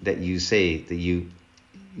that you say that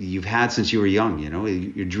you've had since you were young.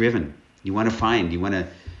 You're driven. You want to find.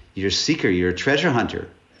 You're a seeker. You're a treasure hunter.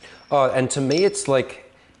 Oh, and to me, it's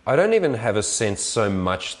like I don't even have a sense so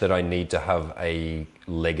much that I need to have a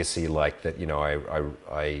legacy like that.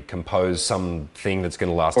 I compose something that's going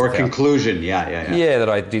to last. Or a conclusion. Yeah. That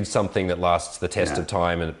I did something that lasts the test of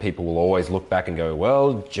time, and people will always look back and go,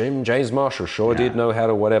 "Well, James Marshall sure did know how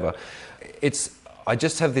to whatever." I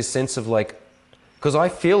just have this sense of because I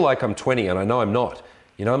feel like I'm 20 and I know I'm not.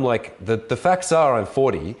 I'm like, the facts are I'm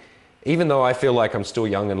 40, even though I feel like I'm still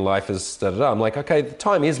young and life is I'm like, okay, the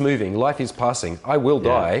time is moving, life is passing, I will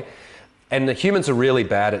die. And the humans are really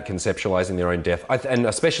bad at conceptualizing their own death, and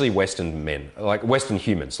especially Western men, like Western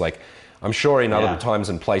humans. Like, I'm sure in other times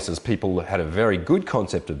and places, people had a very good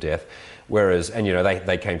concept of death, whereas, and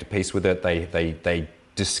they came to peace with it, they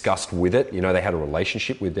discussed with it, they had a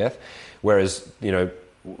relationship with death, whereas,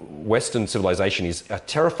 Western civilization is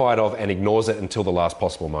terrified of and ignores it until the last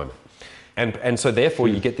possible moment. And so therefore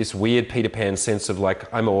you get this weird Peter Pan sense of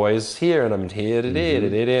I'm always here and I'm here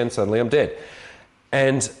and suddenly I'm dead.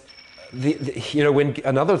 And when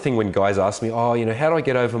another thing when guys ask me, how do I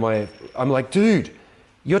get over I'm like, dude,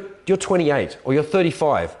 you're 28 or you're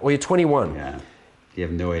 35 or you're 21. Yeah, you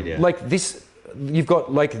have no idea. You've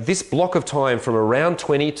got this block of time from around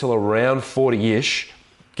 20 till around 40-ish,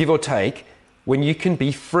 give or take, when you can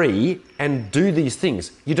be free and do these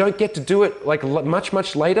things. You don't get to do it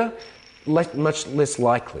much later, much less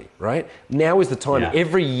likely, right? Now is the time. Yeah.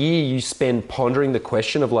 Every year you spend pondering the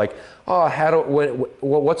question of what's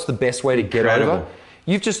the best way to get over?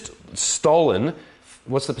 You've just stolen.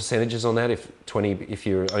 What's the percentages on that? If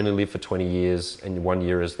you only live for 20 years and 1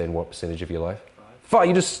 year is then what percentage of your life? 5.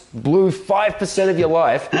 You just blew 5% of your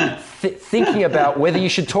life thinking about whether you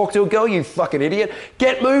should talk to a girl, you fucking idiot.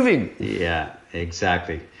 Get moving. Yeah,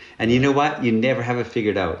 exactly. And you know what? You never have it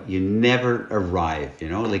figured out. You never arrive,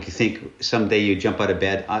 you think someday you jump out of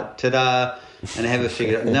bed, ta-da, and have it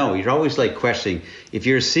figured out. No, you're always questioning. If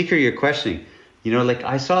you're a seeker, you're questioning.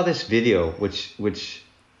 I saw this video which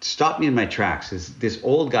stopped me in my tracks. This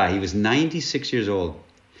old guy, he was 96 years old.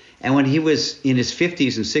 And when he was in his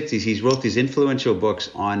 50s and 60s, he wrote these influential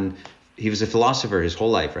books on, he was a philosopher his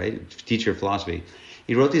whole life, right? Teacher of philosophy.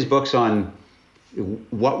 He wrote these books on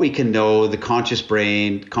what we can know, the conscious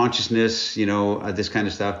brain, consciousness, this kind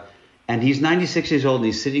of stuff. And he's 96 years old and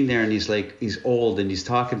he's sitting there and he's old and he's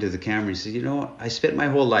talking to the camera. He says, I spent my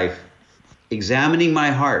whole life examining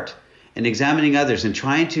my heart and examining others and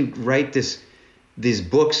trying to write these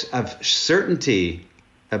books of certainty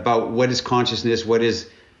about what is consciousness, what is...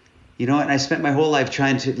 and I spent my whole life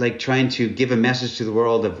trying to give a message to the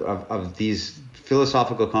world of these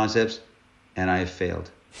philosophical concepts, and I failed.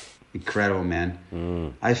 Incredible, man.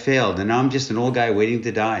 I failed, and now I'm just an old guy waiting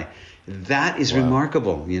to die. That is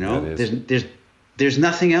remarkable, There's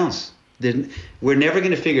nothing else. We're never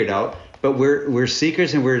going to figure it out, but we're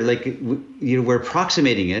seekers, and we're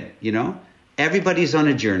approximating it. Everybody's on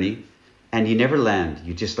a journey. And you never land.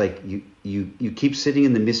 You just you keep sitting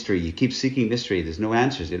in the mystery. You keep seeking mystery. There's no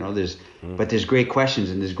answers, but there's great questions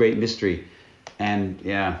and there's great mystery. And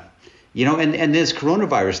and this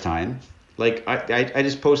coronavirus time, I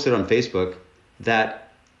just posted on Facebook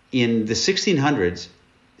that in the 1600s,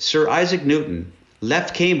 Sir Isaac Newton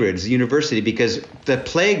left Cambridge University because the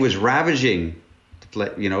plague was ravaging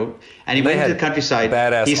and he went to the countryside.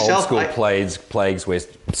 Badass old school plagues where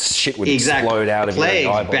shit would explode out of your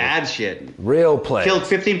eyeball. Bad shit. Real plague. Killed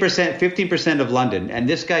 15% of London. And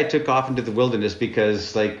this guy took off into the wilderness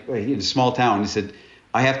because, in a small town, he said,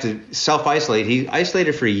 I have to self-isolate. He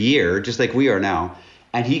isolated for a year, just like we are now.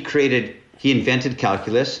 And he invented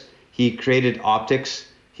calculus. He created optics.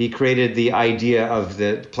 He created the idea of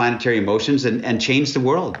the planetary motions and changed the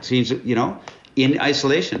world. In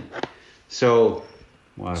isolation. So...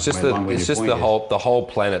 Wow, it's just the whole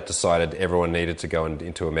planet decided everyone needed to go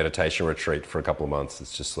into a meditation retreat for a couple of months.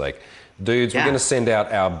 It's just dudes, we're going to send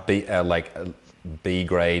out our B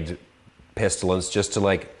grade pestilence just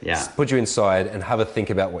to put you inside and have a think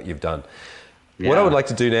about what you've done. Yeah. What I would like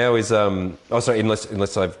to do now is,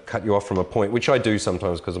 unless I've cut you off from a point, which I do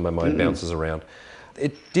sometimes because my mind bounces around.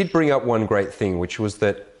 It did bring up one great thing, which was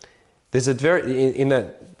that There's a in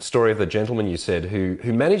that story of the gentleman you said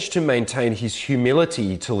who managed to maintain his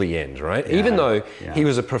humility till the end, right? Yeah, Even though yeah. he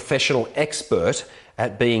was a professional expert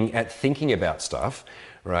at thinking about stuff,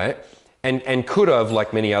 right? And could have,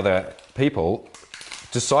 like many other people,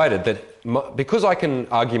 decided that because I can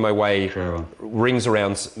argue my way rings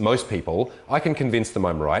around most people, I can convince them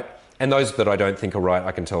I'm right. And those that I don't think are right,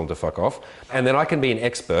 I can tell them to fuck off. And then I can be an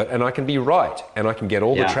expert and I can be right. And I can get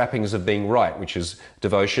all the trappings of being right, which is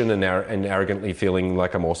devotion and arrogantly feeling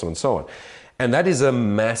like I'm awesome and so on. And that is a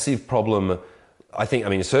massive problem, I think,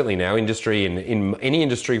 certainly in our industry and in any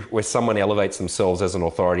industry where someone elevates themselves as an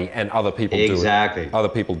authority and other people do it. Other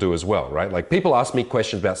people do as well, right? Like people ask me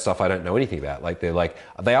questions about stuff I don't know anything about. Like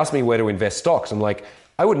they ask me where to invest stocks. I'm like,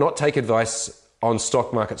 I would not take advice on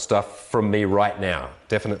stock market stuff from me right now.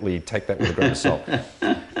 Definitely take that with a grain of salt.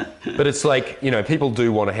 But it's like, people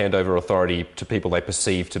do want to hand over authority to people they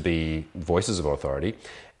perceive to be voices of authority,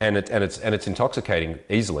 and it's intoxicating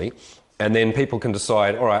easily. And then people can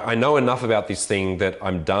decide, all right, I know enough about this thing that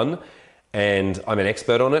I'm done, and I'm an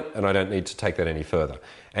expert on it, and I don't need to take that any further.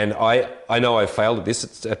 And I know I've failed at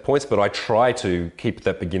this at points, but I try to keep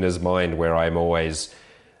that beginner's mind where I'm always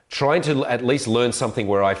trying to at least learn something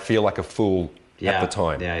where I feel like a fool at the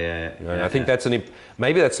time. I think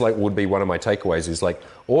maybe that's would be one of my takeaways is like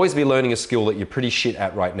always be learning a skill that you're pretty shit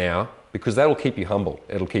at right now, because that'll keep you humble.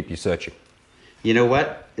 It'll keep you searching. You know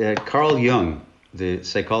what? Carl Jung, the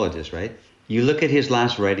psychologist, right? You look at his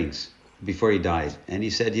last writings before he died, and he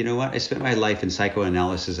said, you know what? I spent my life in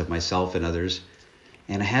psychoanalysis of myself and others,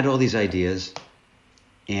 and I had all these ideas,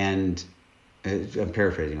 and I'm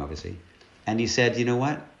paraphrasing, obviously. And he said, you know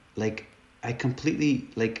what? I completely,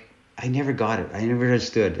 I never got it. I never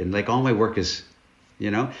understood. And all my work is,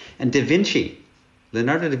 and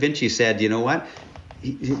Leonardo da Vinci said, you know what?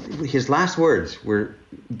 His last words were,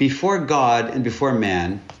 before God and before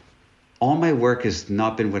man, all my work has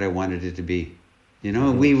not been what I wanted it to be.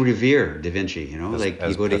 And we revere Da Vinci, you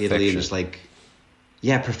go to Italy and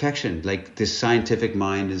it's perfection. This scientific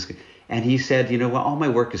mind is, and he said, you know what? All my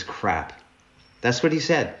work is crap. That's what he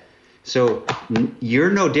said. So you're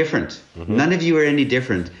no different. Mm-hmm. None of you are any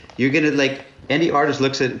different. You're gonna any artist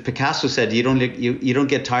looks at Picasso said you don't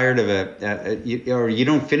get tired of or you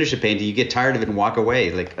don't finish a painting, you get tired of it and walk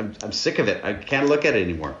away. I'm sick of it. I can't look at it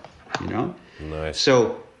anymore. Nice.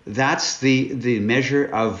 So that's the measure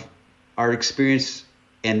of our experience,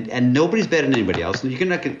 and nobody's better than anybody else. You're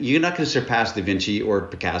not going to surpass Da Vinci or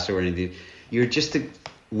Picasso or anything.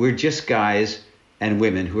 We're just guys and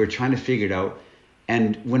women who are trying to figure it out.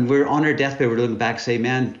 And when we're on our deathbed, we're looking back, say,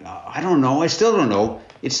 man, I don't know. I still don't know.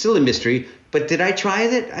 It's still a mystery. But did I try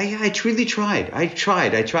it? I truly tried. I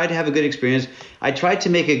tried to have a good experience. I tried to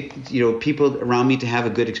make people around me to have a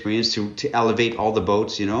good experience, to elevate all the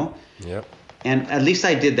boats, Yep. And at least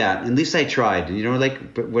I did that. At least I tried.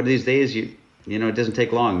 But one of these days, it doesn't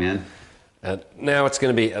take long, man. And now it's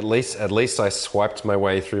going to be at least I swiped my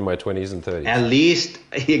way through my 20s and 30s. At least,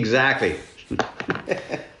 exactly.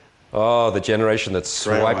 Oh, the generation that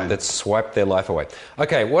swiped their life away.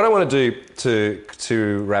 Okay, what I want to do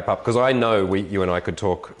to wrap up, because I know you and I could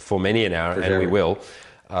talk for many an hour, and we will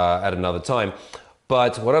at another time.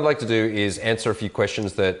 But what I'd like to do is answer a few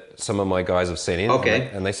questions that some of my guys have sent in. Okay.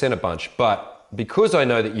 And they sent a bunch. But because I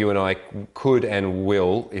know that you and I could and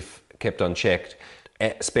will, if kept unchecked,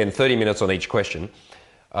 spend 30 minutes on each question,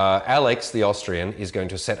 Alex, the Austrian, is going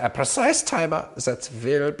to set a precise timer that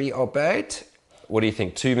will be obeyed. What do you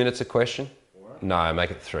think? 2 minutes a question? No,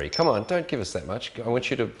 make it 3. Come on, don't give us that much. I want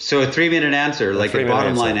you to... So a 3-minute answer, a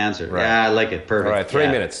bottom line answer. Right. Yeah, I like it. Perfect. All right, 3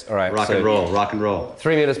 minutes. All right. Rock and roll.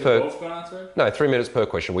 3 minutes per... Both going to answer it? No, 3 minutes per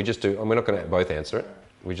question. We just do... We're not going to both answer it.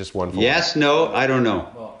 We just one for yes, no, I don't know.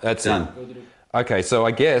 Well, that's done. Okay, so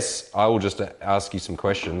I guess I will just ask you some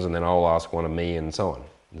questions and then I'll ask one of me and so on.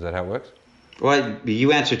 Is that how it works? Well,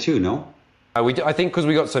 you answer too, no? I think because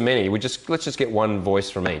we got so many, let's just get one voice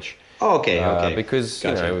from each. Oh, okay. Because,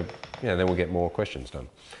 gotcha. then we'll get more questions done.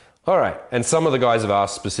 All right. And some of the guys have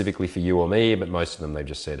asked specifically for you or me, but most of them they've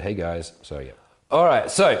just said, hey guys. So, yeah. All right.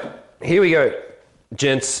 So, here we go.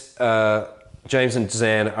 Gents, James and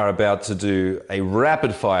Zan are about to do a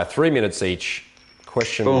rapid fire, 3 minutes each,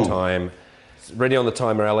 question time. Ready on the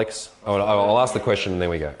timer, Alex? I'll ask the question and then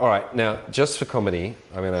we go. All right. Now, just for comedy,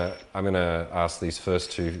 I'm gonna ask these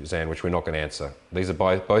first two, Zan, which we're not going to answer. These are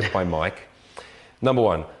both by Mike. Number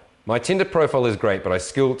 1. My Tinder profile is great, but I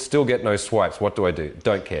still get no swipes. What do I do?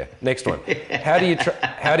 Don't care. Next one. How do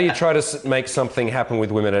you try to make something happen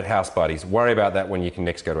with women at house parties? Worry about that when you can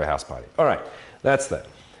next go to a house party. All right, that's that.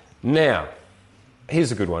 Now,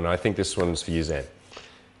 here's a good one. I think this one's for you, Zan.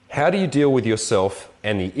 How do you deal with yourself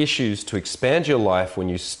and the issues to expand your life when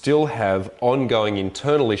you still have ongoing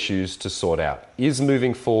internal issues to sort out? Is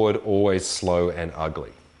moving forward always slow and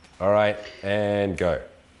ugly? All right, and go.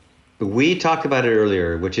 We talked about it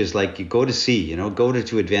earlier, which is like you go to sea, go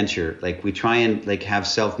to adventure. Like we try and like have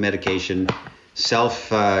self-medication,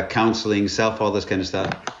 self-counseling, all this kind of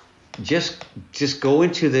stuff. Just go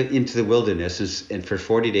into the wilderness and for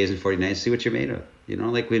 40 days and 40 nights, see what you're made of.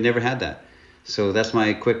 Like we've never had that. So that's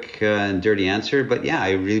my quick and dirty answer. But yeah,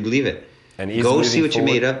 I really believe it. And go see what you're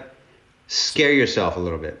made of. Scare yourself a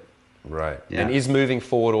little bit. Right. Yeah. And is moving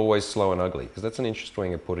forward always slow and ugly? Because that's an interesting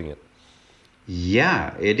way of putting it.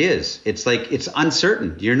 Yeah, it is. It's like it's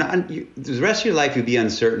uncertain. The rest of your life you'll be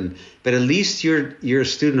uncertain, but at least you're a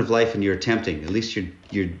student of life and you're attempting. At least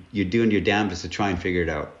you're doing your damnedest to try and figure it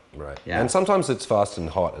out. Right. Yeah. And sometimes it's fast and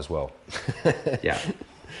hot as well. Yeah.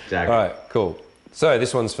 Exactly. All right. Cool. So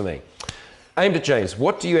this one's for me. Aimed at James.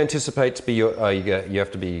 What do you anticipate to be your? You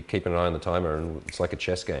have to be keeping an eye on the timer, and it's like a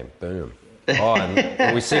chess game. Boom. Oh,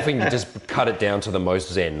 and we see if we can just cut it down to the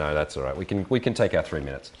most zen. No, that's all right. We can take our 3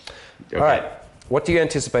 minutes. Okay. All right. What do you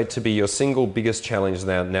anticipate to be your single biggest challenge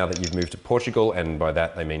now that you've moved to Portugal, and by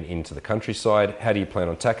that they mean into the countryside? How do you plan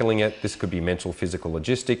on tackling it? This could be mental, physical,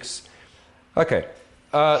 logistics. Okay.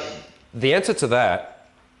 The answer to that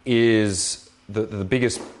is the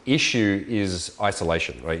biggest issue is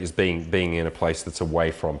isolation, right? Is being in a place that's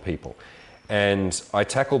away from people. And I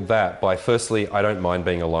tackled that by, firstly, I don't mind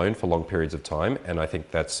being alone for long periods of time. And I think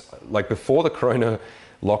that's, like before the Corona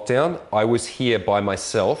lockdown, I was here by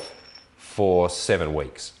myself for 7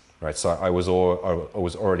 weeks, right? So I was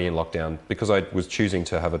already in lockdown because I was choosing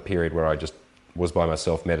to have a period where I just was by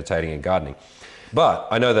myself meditating and gardening. But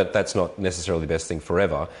I know that that's not necessarily the best thing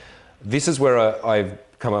forever. This is where I've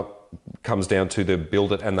comes down to the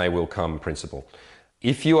build it and they will come principle.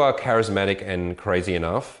 If you are charismatic and crazy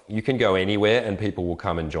enough, you can go anywhere and people will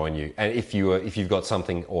come and join you. And if you've got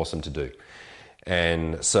something awesome to do.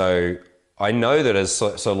 And so I know that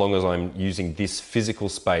so long as I'm using this physical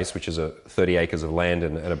space, which is 30 acres of land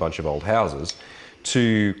and a bunch of old houses,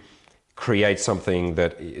 to create something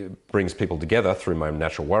that brings people together through my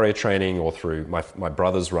natural warrior training or through my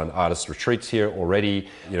brothers run artist retreats here already,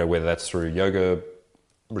 whether that's through yoga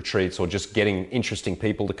retreats or just getting interesting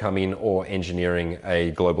people to come in or engineering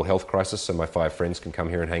a global health crisis so my 5 friends can come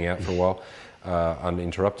here and hang out for a while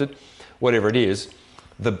uninterrupted. Whatever it is,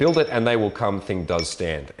 the build it and they will come thing does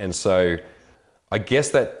stand. And so I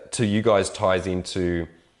guess that to you guys ties into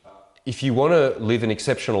if you want to live an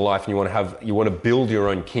exceptional life and you want to build your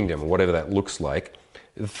own kingdom, whatever that looks like,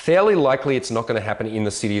 fairly likely it's not going to happen in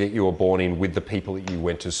the city that you were born in with the people that you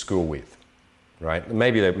went to school with. Right?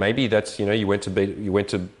 Maybe that's, you went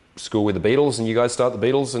to school with the Beatles and you guys start the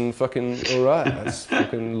Beatles and fucking, all right, that's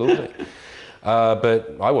fucking lovely.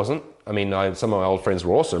 But I wasn't. I mean, some of my old friends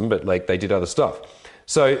were awesome, but like they did other stuff.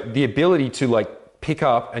 So the ability to like pick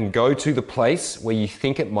up and go to the place where you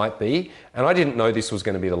think it might be, and I didn't know this was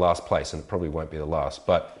going to be the last place, and it probably won't be the last,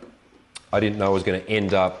 but I didn't know I was going to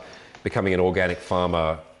end up becoming an organic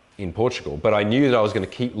farmer in Portugal. But I knew that I was going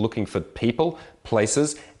to keep looking for people,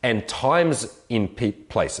 places, and times in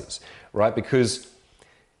places, right? Because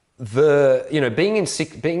being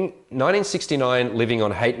 1969, living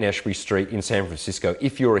on Haight-Ashbury Street in San Francisco,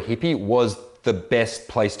 if you're a hippie, was the best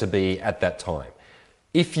place to be at that time.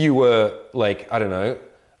 If you were like, I don't know,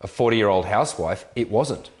 a 40-year-old housewife, it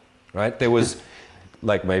wasn't, right? There was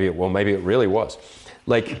like maybe it really was.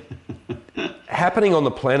 Like happening on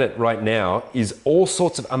the planet right now is all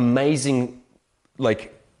sorts of amazing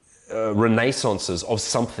like renaissances of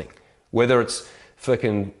something, whether it's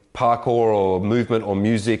fucking parkour or movement or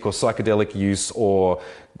music or psychedelic use or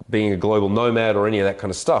being a global nomad or any of that kind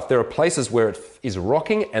of stuff. There are places where it is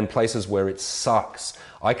rocking and places where it sucks.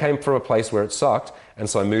 I came from a place where it sucked, and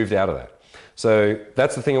so I moved out of that. So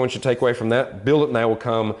that's the thing I want you to take away from that. Build it and they will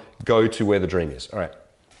come. Go to where the dream is. All right.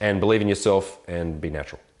 And believe in yourself and be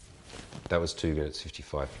natural. That was 2 minutes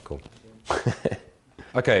 55. Cool.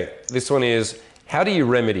 Okay, this one is, how do you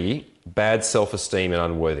remedy bad self-esteem and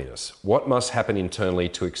unworthiness? What must happen internally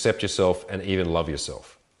to accept yourself and even love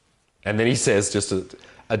yourself? And then he says just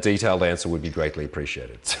a detailed answer would be greatly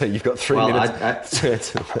appreciated. So you've got 3 minutes to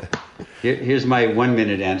answer that. Here's my 1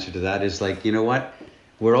 minute answer to that is like, you know what?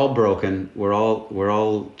 We're all broken. We're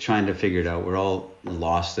all trying to figure it out. We're all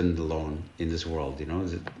lost and alone in this world,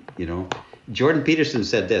 Jordan Peterson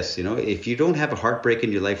said this, if you don't have a heartbreak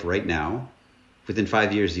in your life right now, within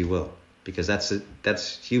 5 years you will, because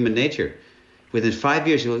that's human nature. Within 5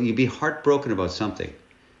 years you'll be heartbroken about something,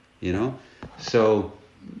 So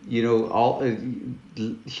all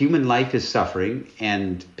human life is suffering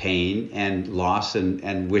and pain and loss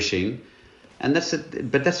and wishing, and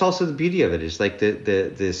but that's also the beauty of it. It's like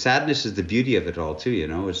the sadness is the beauty of it all too.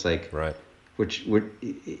 It's like Right.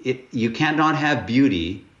 You cannot have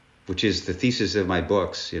beauty, which is the thesis of my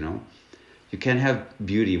books. You can't have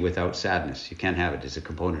beauty without sadness. You can't have it. It's a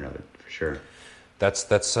component of it for sure.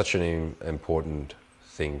 That's such an important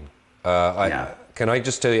thing. Yeah. Can I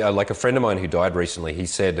just tell you, like a friend of mine who died recently, he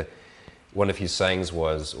said, one of his sayings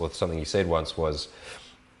was, or something he said once was,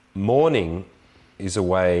 mourning is a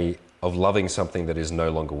way of loving something that is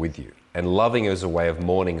no longer with you. And loving is a way of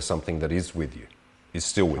mourning something that is with you, is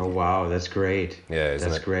still with Oh, you. wow. That's great. Yeah,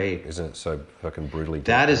 That's great. Isn't it so fucking brutally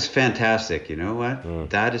That deep? is fantastic. You know what?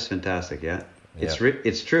 That is fantastic. Yeah. Yeah.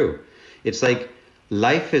 It's true. It's like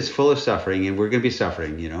life is full of suffering and we're going to be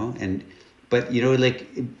suffering,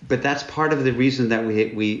 but that's part of the reason that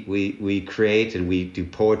we create and we do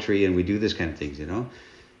poetry and we do this kind of things,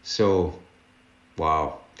 So,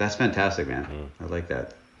 wow, that's fantastic, man. I like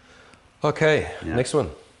that. Okay, Yeah. next one.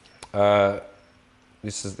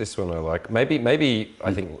 This one I like. Maybe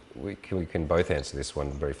I think we can both answer this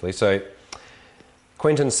one briefly. So,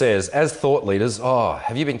 Quentin says, as thought leaders,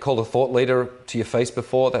 have you been called a thought leader to your face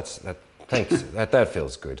before? Thanks. that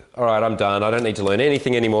feels good. All right, I'm done. I don't need to learn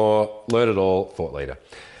anything anymore. Learn it all, thought leader.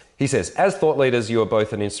 He says, as thought leaders, you are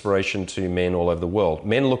both an inspiration to men all over the world.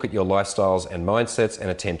 Men look at your lifestyles and mindsets and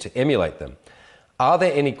attempt to emulate them. Are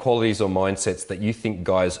there any qualities or mindsets that you think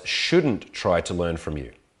guys shouldn't try to learn from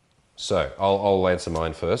you? So I'll answer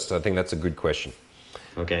mine first. I think that's a good question.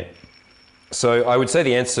 Okay. So I would say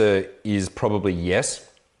the answer is probably yes,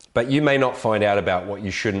 but you may not find out about what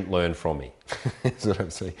you shouldn't learn from me. That's what I'm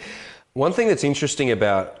saying. One thing that's interesting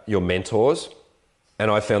about your mentors,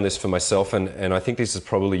 and I found this for myself, and I think this is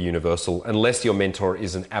probably universal, unless your mentor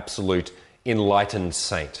is an absolute enlightened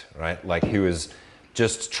saint, right? Like who has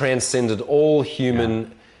just transcended all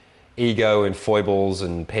human ego and foibles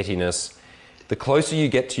and pettiness. The closer you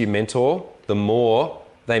get to your mentor, the more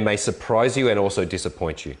they may surprise you and also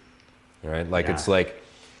disappoint you. Right? Like it's like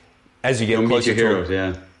as you get You'll closer meet your to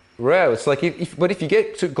heroes, Right. It's like if you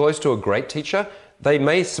get too close to a great teacher, they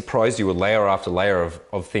may surprise you with layer after layer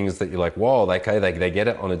of things that you're like, whoa, they get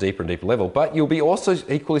it on a deeper and deeper level. But you'll be also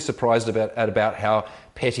equally surprised about how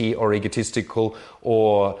petty or egotistical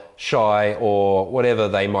or shy or whatever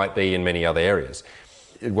they might be in many other areas.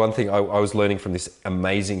 One thing I was learning from this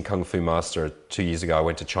amazing Kung Fu master 2 years ago, I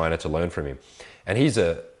went to China to learn from him. And he's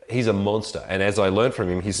a monster. And as I learned from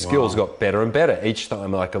him, his skills got better and better. Each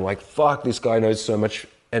time I'm like, fuck, this guy knows so much.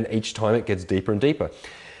 And each time it gets deeper and deeper.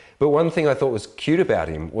 But one thing I thought was cute about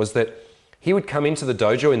him was that he would come into the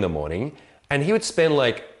dojo in the morning and he would spend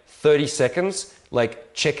like 30 seconds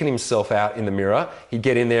like checking himself out in the mirror. He'd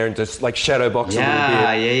get in there and just like shadow box a little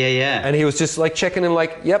bit. Yeah. And he was just like checking in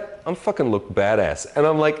like, yep, I'm fucking look badass. And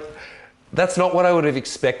I'm like, that's not what I would have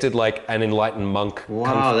expected like an enlightened monk,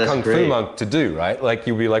 kung fu monk to do, right? Like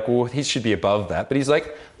you'd be like, well, he should be above that. But he's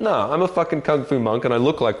like, no, I'm a fucking kung fu monk and I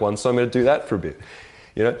look like one, so I'm going to do that for a bit,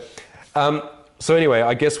 So anyway,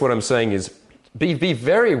 I guess what I'm saying is be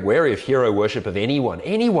very wary of hero worship of anyone,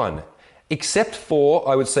 except for,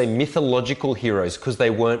 I would say, mythological heroes, because they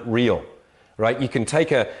weren't real, right? You can take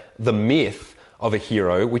the myth of a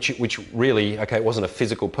hero, which really, it wasn't a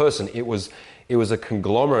physical person, it was a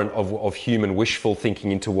conglomerate of human wishful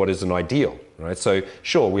thinking into what is an ideal, right? So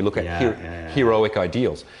sure, we look at heroic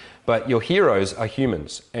ideals. But your heroes are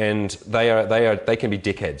humans, and they can be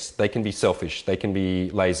dickheads, they can be selfish, they can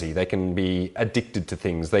be lazy, they can be addicted to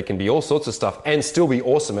things, they can be all sorts of stuff, and still be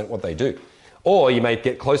awesome at what they do. Or you may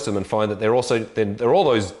get close to them and find that they're all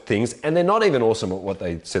those things, and they're not even awesome at what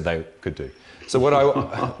they said they could do. So what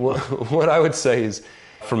I would say is,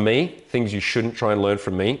 from me, things you shouldn't try and learn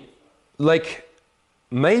from me, like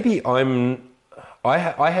maybe I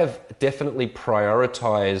have definitely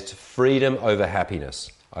prioritized freedom over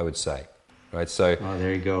happiness, I would say, right? So,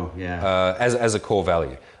 there you go. Yeah. As a core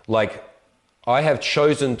value, like I have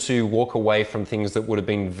chosen to walk away from things that would have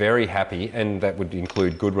been very happy, and that would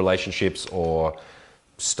include good relationships or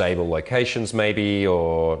stable locations, maybe,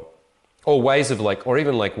 or ways of would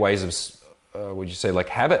you say like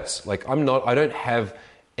habits? Like I don't have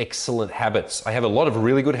excellent habits. I have a lot of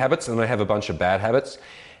really good habits, and I have a bunch of bad habits,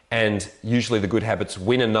 and usually the good habits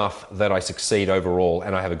win enough that I succeed overall,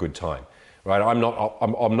 and I have a good time. Right, I'm not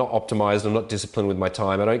optimized. I'm not disciplined with my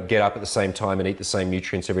time. I don't get up at the same time and eat the same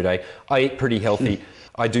nutrients every day. I eat pretty healthy.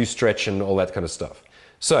 I do stretch and all that kind of stuff.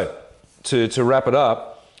 So, to wrap it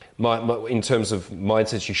up, in terms of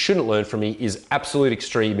mindsets you shouldn't learn from me is absolute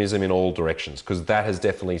extremism in all directions, because that has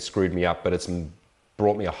definitely screwed me up. But it's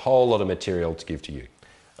brought me a whole lot of material to give to you.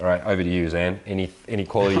 All right, over to you, Zan. Any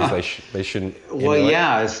qualities they shouldn't? Well, emulate?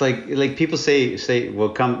 yeah, it's like people say will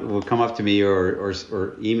come up to me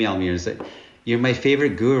or email me and say, "You're my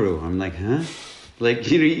favorite guru." I'm like, huh? Like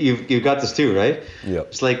you've got this too, right? Yeah.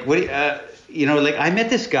 It's like what like I met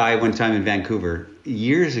this guy one time in Vancouver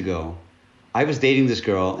years ago. I was dating this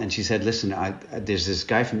girl, and she said, "Listen, there's this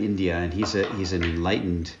guy from India, and he's an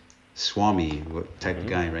enlightened Swami type of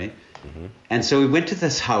guy, right?" Mm-hmm. And so we went to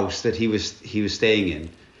this house that he was staying in,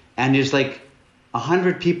 and there's like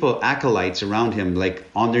 100 people, acolytes around him, like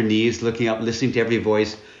on their knees, looking up, listening to every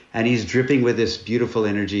voice, and he's dripping with this beautiful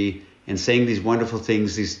energy and saying these wonderful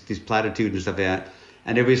things, these platitudes and stuff like that.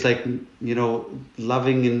 And everybody's like,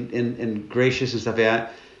 loving and gracious and stuff like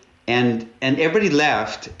that. And everybody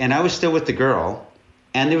left, and I was still with the girl,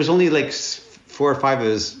 and there was only like 4 or 5 of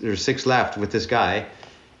us or 6 left with this guy.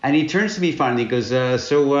 And he turns to me finally. He goes,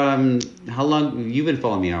 "So how long have you been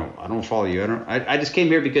following me?" I don't follow you. I just came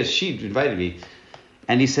here because she invited me.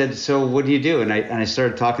 And he said, "So what do you do?" And I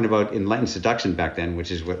started talking about enlightened seduction back then, which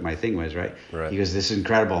is what my thing was, right? Right. He goes, "This is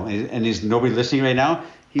incredible." And there's nobody listening right now.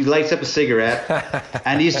 He lights up a cigarette,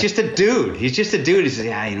 and he's just a dude. He says,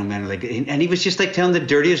 "Yeah, man, like," and he was just like telling the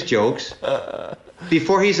dirtiest jokes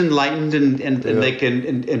before he's enlightened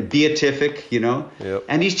and beatific, Yep.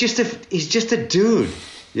 And he's just a dude,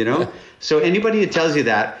 So anybody who tells you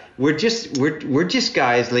that, we're just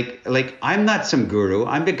guys. Like I'm not some guru.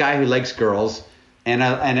 I'm the guy who likes girls, and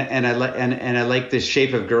I like the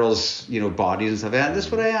shape of girls, bodies and stuff. And that's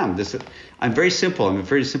what I am. I'm very simple. I'm a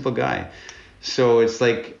very simple guy. So it's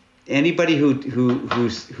like anybody who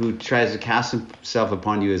tries to cast himself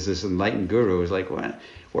upon you as this enlightened guru is like, well,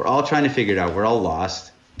 we're all trying to figure it out. We're all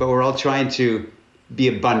lost, but we're all trying to be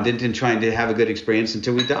abundant and trying to have a good experience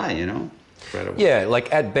until we die. Incredible. Yeah,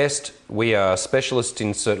 like at best, we are specialists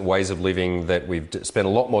in certain ways of living that we've spent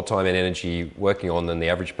a lot more time and energy working on than the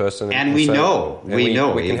average person. And we know. We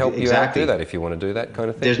can help you out do that if you want to do that kind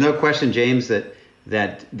of thing. There's no question, James, that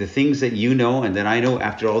the things that you know and that I know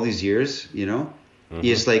after all these years,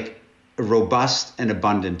 is like robust and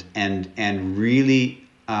abundant and really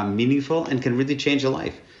meaningful and can really change a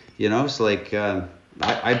life. It's like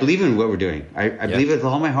I believe in what we're doing. I believe it with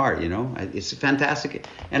all my heart. It's fantastic,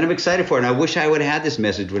 and I'm excited for it. And I wish I would have had this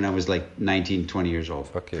message when I was like 19, 20 years old.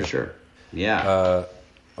 Fuck yeah. For sure. Yeah.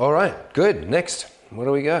 All right, good. Next, what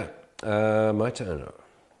do we got? My turn.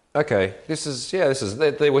 Okay, this is.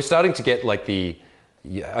 We're starting to get like the.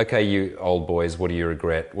 Yeah, okay, you old boys, what do you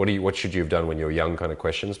regret? What should you have done when you were young kind of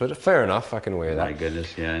questions? But fair enough, I can wear that. My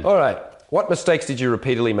goodness, yeah. All right. What mistakes did you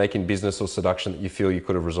repeatedly make in business or seduction that you feel you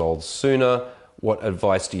could have resolved sooner? What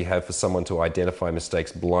advice do you have for someone to identify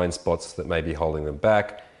mistakes, blind spots that may be holding them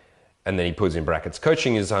back? And then he puts in brackets,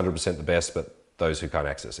 coaching is 100% the best, but those who can't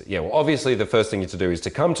access it. Yeah, well, obviously the first thing you to do is to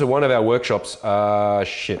come to one of our workshops.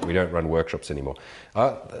 We don't run workshops anymore.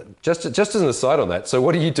 Just as an aside on that, so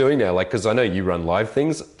what are you doing now? Like, because I know you run live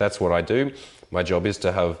things. That's what I do. My job is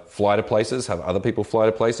to fly to places, have other people fly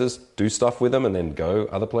to places, do stuff with them, and then go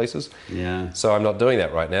other places. Yeah. So I'm not doing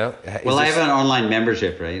that right now. I have an online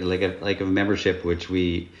membership, right? Like a membership which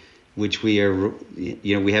we are,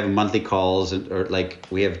 we have monthly calls or like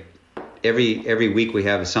we have. Every week we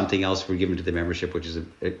have something else we're giving to the membership, which is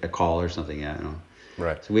a call or something. Yeah,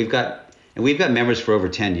 Right. So we've got members for over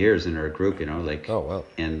 10 years in our group. Oh wow.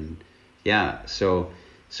 And yeah, so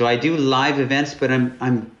I do live events, but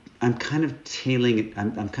I'm kind of tailing.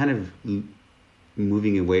 I'm kind of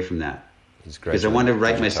moving away from that because I want to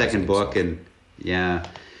write my second book and yeah.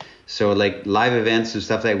 So like live events and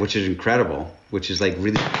stuff like which is incredible, which is like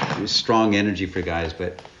really strong energy for guys,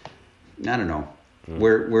 but I don't know.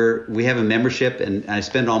 We have a membership and I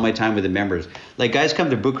spend all my time with the members. Like guys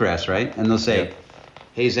come to Bucharest, right? And they'll say,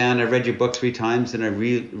 "Hey Zan, I read your book 3 times and I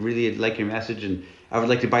really like your message and I would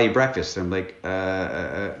like to buy you breakfast." And I'm like,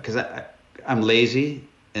 because I'm lazy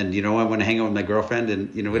and I want to hang out with my girlfriend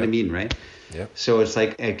and you know what I mean, right? Yeah. So it's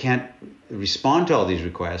like I can't respond to all these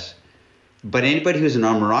requests. But anybody who's an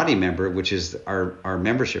Ammirati member, which is our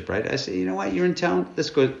membership, right? I say, you know what, you're in town,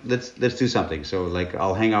 let's go, let's do something. So like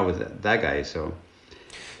I'll hang out with that guy. So.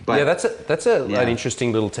 But, yeah, that's an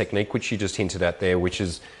interesting little technique which you just hinted at there, which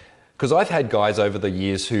is because I've had guys over the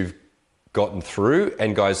years who've gotten through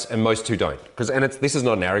and most who don't. This is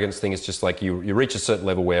not an arrogance thing. It's just like you reach a certain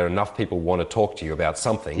level where enough people want to talk to you about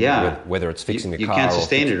something, whether it's fixing the car. You can't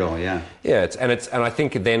sustain it all, yeah. Yeah, and I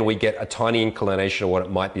think then we get a tiny inclination of what it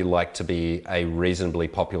might be like to be a reasonably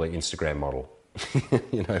popular Instagram model.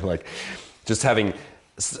 Like just having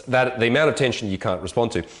that the amount of tension you can't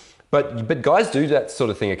respond to. But guys do that sort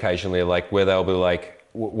of thing occasionally, like where they'll be like,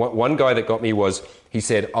 one guy that got me was, he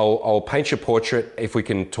said, I'll paint your portrait if we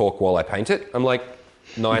can talk while I paint it. I'm like,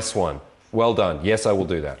 Nice one. Well done. Yes, I will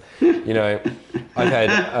do that. You know,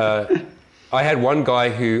 I had one guy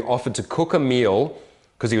who offered to cook a meal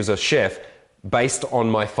because he was a chef based on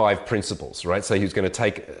my 5 principles, right? So he was going to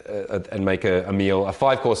take and make a meal, a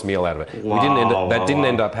 5-course meal out of it. Wow, That didn't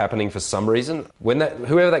end up happening for some reason.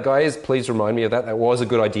 Whoever that guy is, please remind me of that. That was a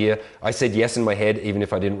good idea. I said yes in my head, even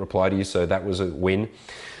if I didn't reply to you, so that was a win.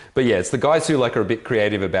 But yeah, it's the guys who like are a bit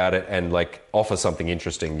creative about it and like offer something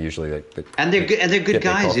interesting usually. And they're good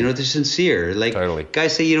guys, you know, they're sincere. Like totally.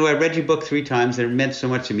 Guys say, you know, I read your book 3 times and it meant so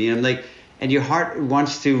much to me. And I'm like, and your heart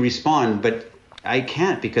wants to respond, but I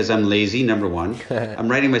can't because I'm lazy, number 1. I'm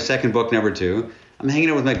writing my 2nd book, number 2. I'm hanging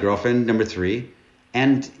out with my girlfriend, number 3.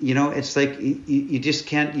 And, you know, it's like you just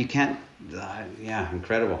can't, yeah,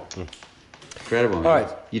 incredible. Incredible, man. All right.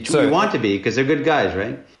 You want to be because they're good guys,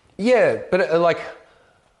 right? Yeah, but like,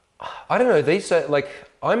 I don't know, these are like,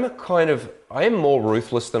 I am more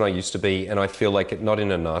ruthless than I used to be, and I feel like it, not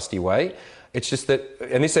in a nasty way. It's just that,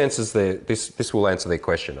 and this answers this will answer their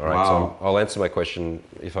question, all right? Wow. So I'll answer my question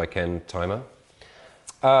if I can, timer.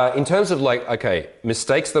 In terms of like, okay,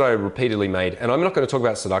 mistakes that I repeatedly made, and I'm not going to talk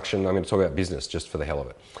about seduction, I'm going to talk about business just for the hell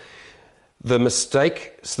of it. The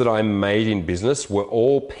mistakes that I made in business were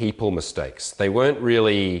all people mistakes. They weren't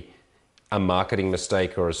really a marketing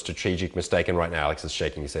mistake or a strategic mistake. And right now, Alex is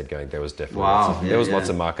shaking his head going, there was definitely lots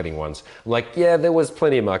of marketing ones. Like, yeah, there was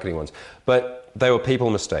plenty of marketing ones, but they were people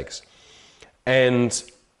mistakes. And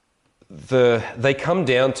they come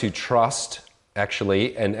down to trust,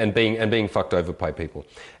 actually, and being fucked over by people.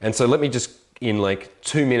 And so let me just, in like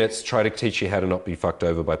 2 minutes, try to teach you how to not be fucked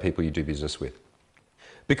over by people you do business with.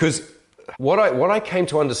 Because what I came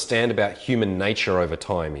to understand about human nature over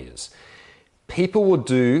time is people will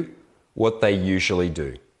do what they usually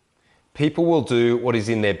do. People will do what is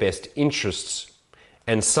in their best interests,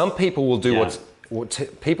 and some people will do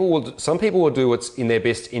some people will do what's in their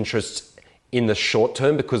best interests in the short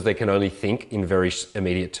term because they can only think in very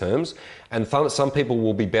immediate terms, and some people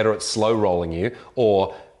will be better at slow rolling you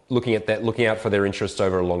or looking out for their interests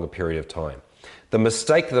over a longer period of time. The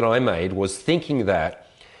mistake that I made was thinking that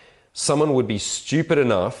someone would be stupid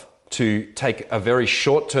enough to take a very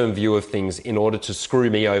short-term view of things in order to screw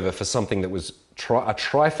me over for something that was a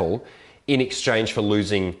trifle in exchange for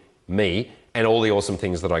losing me and all the awesome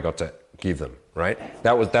things that I got to give them, right?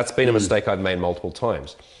 That's been a mistake I've made multiple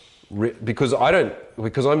times. Because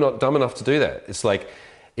I'm not dumb enough to do that. It's like,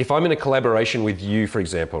 if I'm in a collaboration with you, for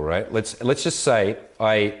example, right? Let's just say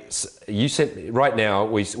we sent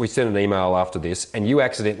an email after this, and you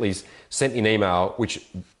accidentally sent an email which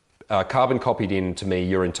carbon copied into me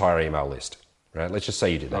your entire email list, right? Let's just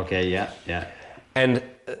say you did that. Okay, yeah. And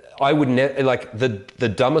I would like the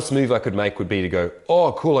dumbest move I could make would be to go,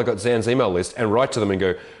 oh, cool, I got Zan's email list, and write to them and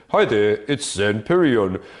go, hi there, it's Zan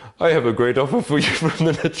Perion. I have a great offer for you from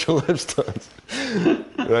the Natural Lifestyles.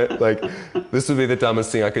 Right? Like, this would be the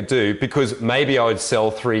dumbest thing I could do, because maybe I would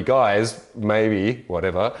sell 3 guys, maybe,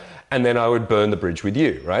 whatever, and then I would burn the bridge with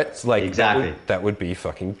you, right? It's like, exactly. That would be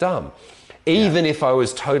fucking dumb. Even if I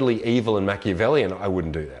was totally evil and Machiavellian, I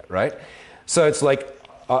wouldn't do that, right? So it's like,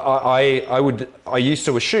 I used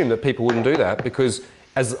to assume that people wouldn't do that, because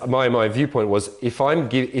as my viewpoint was,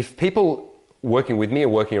 if people working with me or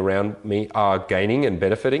working around me are gaining and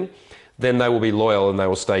benefiting, then they will be loyal and they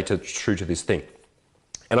will stay true to this thing.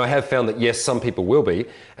 And I have found that, yes, some people will be,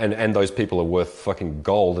 and those people are worth fucking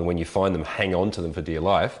gold, and when you find them, hang on to them for dear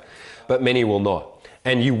life, but many will not.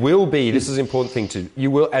 And you will be, this is an important thing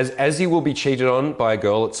as you will be cheated on by a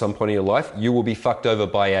girl at some point in your life, you will be fucked over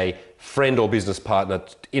by a friend or business partner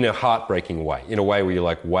in a heartbreaking way, in a way where you're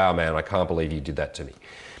like, wow, man, I can't believe you did that to me.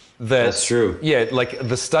 That's true. Yeah, like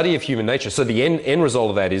the study of human nature. So the end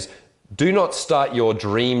result of that is, do not start your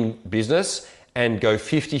dream business and go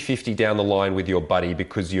 50-50 down the line with your buddy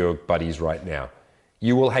because you're buddies right now.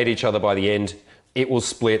 You will hate each other by the end. It will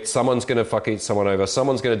split. Someone's going to fuck someone over.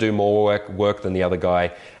 Someone's going to do more work than the other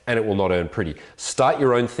guy, and it will not earn pretty. Start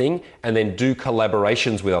your own thing and then do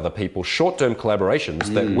collaborations with other people, short-term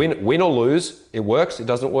collaborations that win or lose. It works. It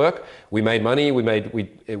doesn't work. We made money.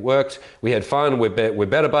 It worked. We had fun. We're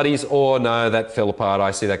better buddies. Or no, that fell apart.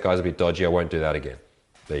 I see that guy's a bit dodgy. I won't do that again.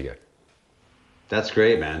 There you go. That's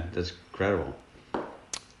great, man. That's incredible.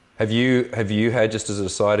 Have you had, just as an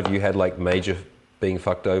aside, have you had like major being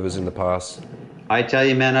fucked overs in the past? I tell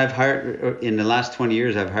you, man, I've hired, in the last 20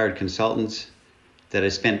 years, I've hired consultants that I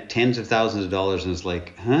spent tens of thousands of dollars, and it's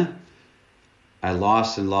like, huh? I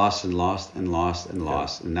lost and lost and lost and lost and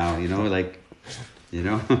lost. And now,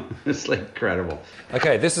 it's like incredible.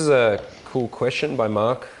 Okay, this is a cool question by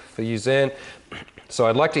Mark for you, Zan. So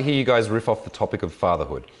I'd like to hear you guys riff off the topic of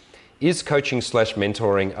fatherhood. Is coaching slash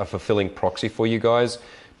mentoring a fulfilling proxy for you guys?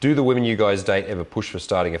 Do the women you guys date ever push for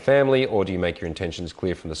starting a family, or do you make your intentions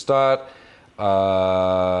clear from the start?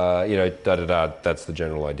 That's the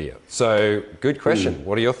general idea. So, good question.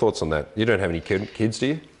 What are your thoughts on that? You don't have any kids, do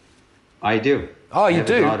you? I do. Oh, you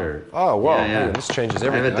do? I have a daughter. Oh, wow. Yeah. This changes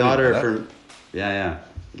everything. I have a daughter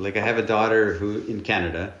Like, I have a daughter who in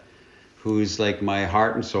Canada, who's like my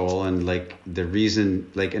heart and soul, and like the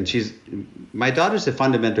reason, like, and my daughter's a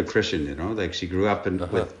fundamental Christian, you know, like she grew up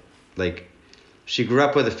she grew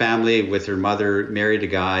up with a family with her mother, married a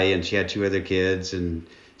guy, and she had 2 other kids, and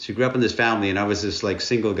she grew up in this family, and I was this like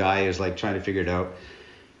single guy who was like trying to figure it out.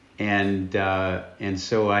 And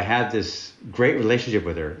so I had this great relationship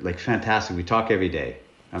with her, like fantastic. We talk every day.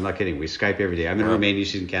 I'm not kidding. We Skype every day. I'm in Romania,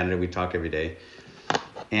 she's in Canada. We talk every day.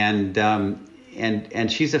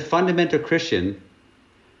 And she's a fundamental Christian,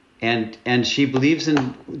 and she believes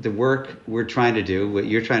in the work we're trying to do, what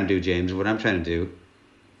you're trying to do, James, what I'm trying to do,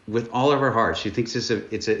 with all of her heart. She thinks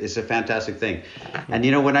it's a fantastic thing. And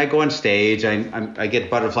you know, when I go on stage, I get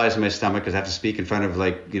butterflies in my stomach because I have to speak in front of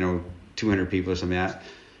 200 people or something like that.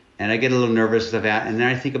 And I get a little nervous stuff that, and then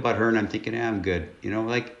I think about her, and I'm thinking, I'm good. You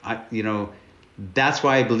know, that's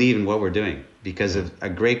why I believe in what we're doing, because of a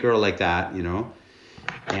great girl like that, you know.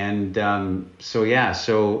 And so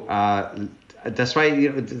that's why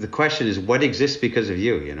the question is, what exists because of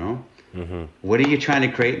you, you know? Mm-hmm. What are you trying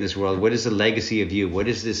to create in this world? What is the legacy of you? What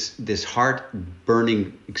is this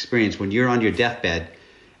heart-burning experience when you're on your deathbed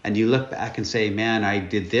and you look back and say, man, I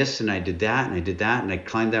did this and I did that and I did that and I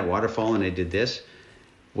climbed that waterfall and I did this.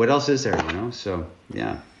 What else is there, you know? So,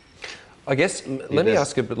 yeah. I guess, let me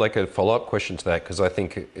ask a bit like a follow-up question to that, because I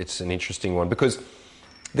think it's an interesting one, because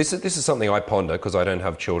this is something I ponder because I don't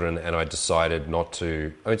have children, and I decided not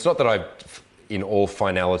to. I mean, it's not that I've, in all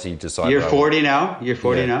finality, decided. You're 40 now? You're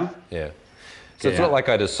 40 now? Yeah. So it's not like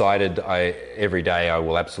I decided every day I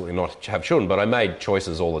will absolutely not have children, but I made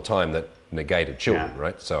choices all the time that negated children,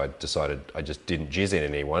 right? So I decided I just didn't jizz in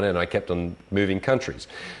anyone, and I kept on moving countries.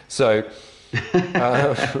 So,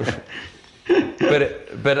 but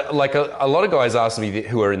like a lot of guys ask me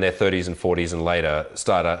who are in their 30s and 40s and later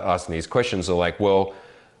start asking these questions. Are like, well,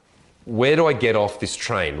 where do I get off this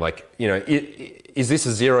train? Like, you know, is this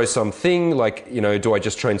a zero-sum thing? Like, you know, do I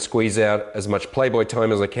just try and squeeze out as much Playboy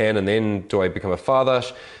time as I can, and then do I become a father?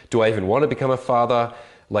 Do I even want to become a father?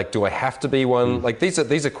 Like, do I have to be one? Like, these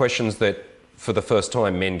are questions that, for the first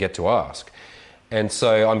time, men get to ask. And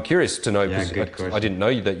so I'm curious to know, because I didn't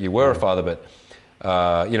know that you were a father, but,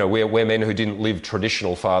 you know, we're men who didn't live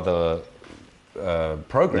traditional father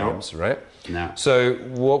programs, right? No. So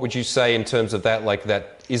what would you say in terms of that? Like,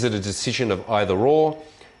 that, is it a decision of either or?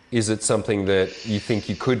 Is it something that you think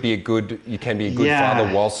you can be a good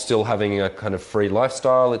father while still having a kind of free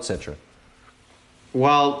lifestyle, etc.?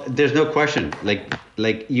 Well, there's no question. Like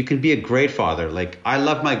you can be a great father. Like, I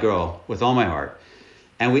love my girl with all my heart.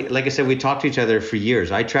 And we, like I said, we talked to each other for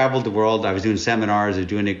years. I traveled the world. I was doing seminars, I was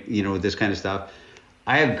doing, you know, this kind of stuff.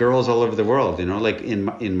 I have girls all over the world, you know, like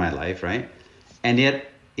in my life, right? And yet,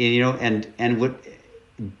 you know,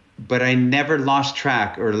 but I never lost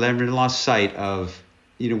track or never lost sight of,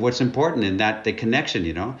 you know, what's important in that, the connection,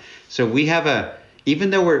 you know. So we have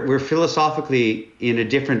even though we're philosophically in a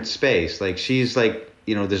different space, like she's like,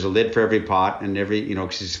 you know, there's a lid for every pot, and every, you know,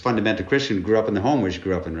 she's a fundamental Christian, grew up in the home where she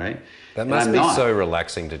grew up in, right? That must be so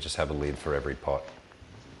relaxing to just have a lid for every pot.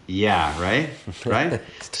 Yeah, right? Right?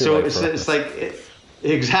 it's like,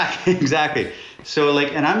 exactly. So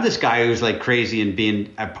like, and I'm this guy who's like crazy and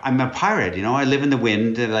I'm a pirate, you know, I live in the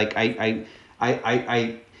wind. Like if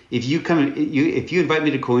you invite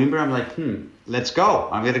me to Coimbra, I'm like, let's go.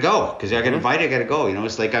 I'm going to go because I got invited. I got to go. You know,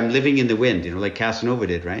 it's like I'm living in the wind, you know, like Casanova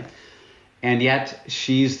did. Right. And yet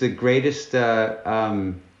she's the greatest,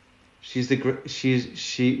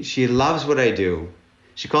 she loves what I do.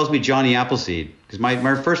 She calls me Johnny Appleseed because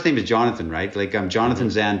my first name is Jonathan, right? Like I'm Jonathan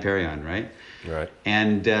Zan Perrion, right? Right.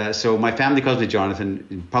 And so my family calls me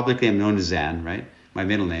Jonathan. Publicly, I'm known as Zan, right? My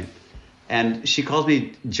middle name. And she calls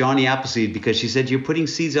me Johnny Appleseed because she said, you're putting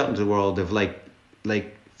seeds out into the world of like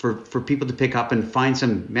for people to pick up and find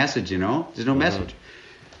some message, you know? There's no message.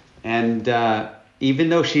 And even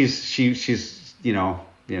though she's you know,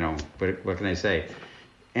 what can I say?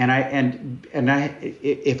 And I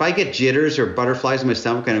if I get jitters or butterflies in my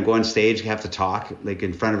stomach and I go on stage, I have to talk like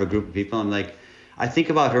in front of a group of people, I'm like, I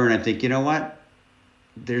think about her and I think, you know what?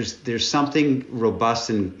 There's something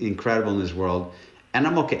robust and incredible in this world, and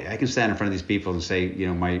I'm okay. I can stand in front of these people and say, you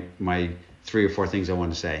know, my 3 or 4 things I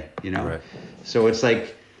want to say, you know. Right. So it's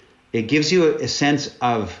like it gives you a sense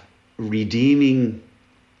of redemption.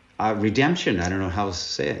 I don't know how to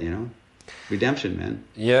say it, you know. redemption, man.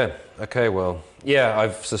 Yeah. Okay. Well, yeah,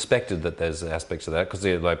 I've suspected that there's aspects of that because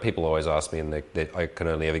like people always ask me, and I can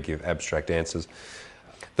only ever give abstract answers.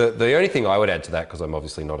 The only thing I would add to that, because I'm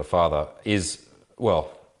obviously not a father, is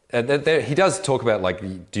he does talk about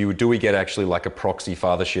like do we get actually like a proxy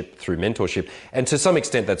fathership through mentorship, and to some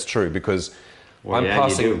extent that's true because.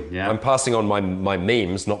 I'm passing on my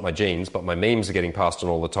memes, not my genes, but my memes are getting passed on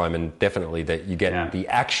all the time, and definitely that you get the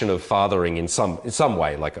action of fathering in some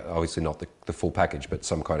way, like obviously not the full package, but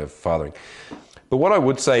some kind of fathering. But what I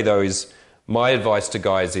would say though is my advice to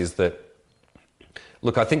guys is that,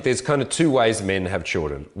 look, I think there's kind of two ways men have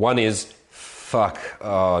children. One is,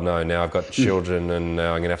 oh no, now I've got children and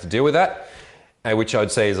now I'm going to have to deal with that. Which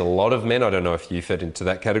I'd say is a lot of men. I don't know if you fit into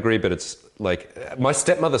that category, but it's like, my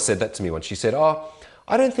stepmother said that to me once. She said,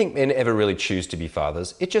 I don't think men ever really choose to be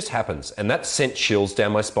fathers. It just happens. And that sent chills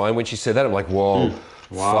down my spine when she said that. I'm like, whoa,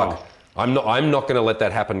 fuck. I'm not going to let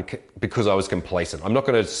that happen because I was complacent. I'm not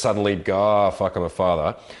going to suddenly go, fuck, I'm a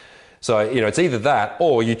father. So, it's either that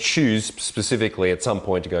or you choose specifically at some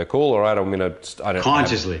point to go, cool, all right, I'm going to...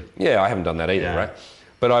 Consciously. I haven't done that either, right?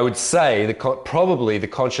 But I would say probably the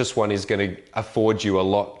conscious one is going to afford you a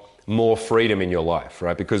lot more freedom in your life,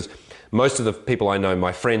 right? Because most of the people I know,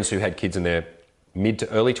 my friends who had kids in their mid to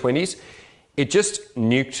early 20s, it just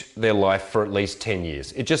nuked their life for at least 10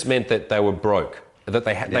 years. It just meant that they were broke, that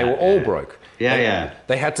they were all broke.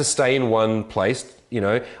 They had to stay in one place,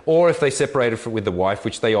 or if they separated with the wife,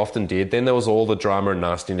 which they often did, then there was all the drama and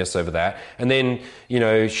nastiness over that. And then,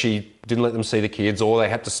 she didn't let them see the kids, or they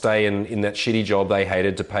had to stay in that shitty job they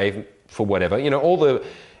hated to pay for whatever.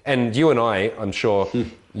 And you and I'm sure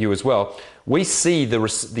you as well, we see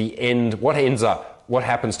the end, what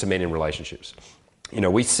happens to men in relationships.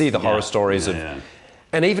 We see the horror stories of,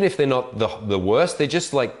 and even if they're not the worst, they're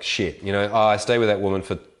just like shit. I stayed with that woman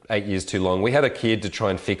for 8 years too long. We had a kid to try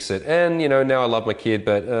and fix it. And, now I love my kid,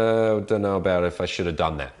 but don't know about if I should have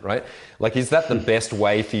done that, right? Like, is that the best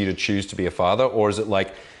way for you to choose to be a father? Or is it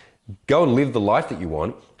like, go and live the life that you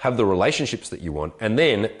want, have the relationships that you want, and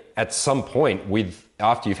then at some point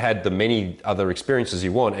after you've had the many other experiences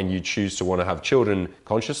you want and you choose to want to have children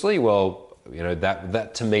consciously, well,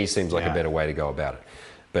 that to me seems like a better way to go about it.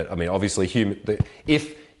 But I mean, obviously,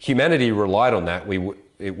 if humanity relied on that,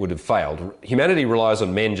 it would have failed. Humanity relies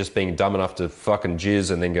on men just being dumb enough to fucking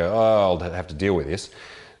jizz and then go, I'll have to deal with this.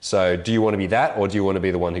 So do you want to be that, or do you want to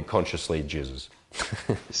be the one who consciously jizzes?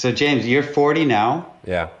 So James, you're 40 now?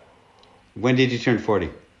 Yeah. When did you turn 40?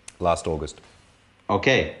 Last August.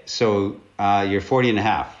 Okay, so you're 40 and a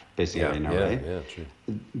half, basically, now, right? Yeah, true.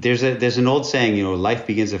 There's an old saying, life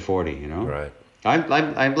begins at 40, Right.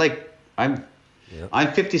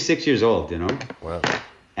 I'm 56 years old, Wow.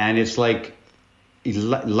 And it's like,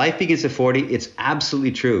 life begins at 40. It's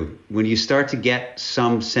absolutely true. When you start to get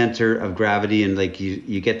some center of gravity and like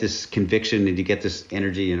you get this conviction and you get this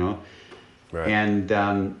energy, Right.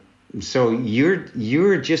 And so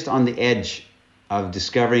you're just on the edge of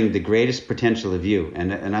discovering the greatest potential of you.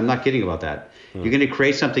 And I'm not kidding about that. You're going to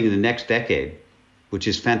create something in the next decade, which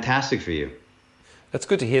is fantastic for you. That's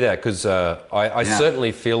good to hear that, because I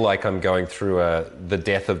certainly feel like I'm going through the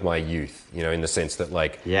death of my youth, in the sense that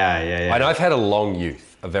like... Yeah. And I've had a long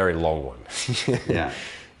youth, a very long one. Yeah.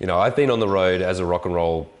 I've been on the road as a rock and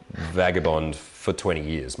roll vagabond for 20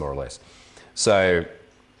 years, more or less. So,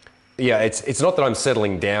 yeah, it's not that I'm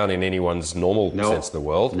settling down in anyone's normal sense of the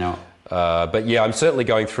world. No. But yeah, I'm certainly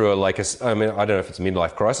going through I don't know if it's a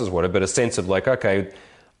midlife crisis or whatever, but a sense of like, okay,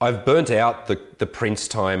 I've burnt out the Prince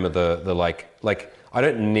time of the like I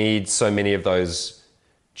don't need so many of those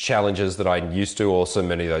challenges that I used to, or so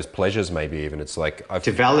many of those pleasures maybe even. It's like...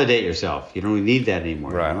 to validate yourself. You don't need that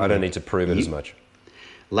anymore. Right, I don't need to prove it as much.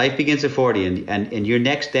 Life begins at 40, and your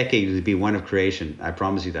next decade will be one of creation. I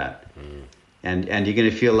promise you that. And you're going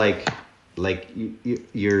to feel like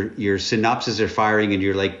your synapses are firing, and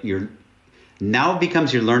you're now it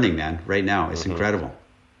becomes your learning, man. Right now, it's incredible.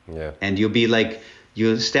 Yeah. And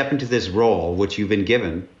you'll step into this role which you've been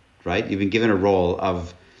given, right? You've been given a role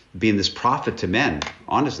of being this prophet to men,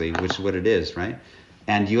 honestly, which is what it is, right?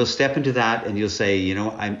 And you'll step into that, and you'll say,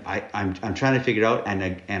 I'm trying to figure it out, and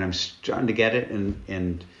I'm starting to get it,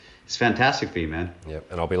 and it's fantastic for you, man. Yeah,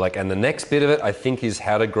 and I'll be like, and the next bit of it, I think, is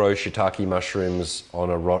how to grow shiitake mushrooms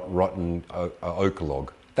on a rotten oak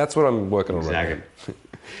log. That's what I'm working on right now.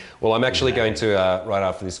 Well, I'm actually going to, right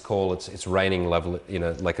after this call, it's raining,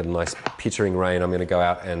 like a nice pittering rain. I'm going to go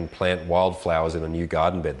out and plant wildflowers in a new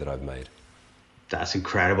garden bed that I've made. That's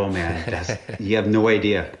incredible, man. You have no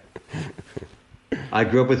idea. I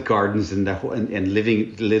grew up with gardens and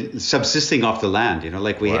living, subsisting off the land.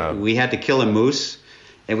 We had to kill a moose,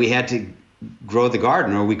 and we had to grow the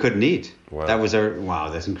garden or we couldn't eat. Wow.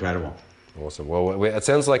 That's incredible. Awesome. Well, it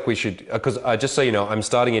sounds like we should, because just so you know, I'm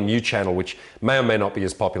starting a new channel which may or may not be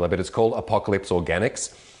as popular, but it's called Apocalypse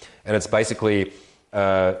Organics. And it's basically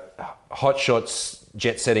hotshot's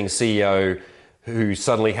jet-setting CEO who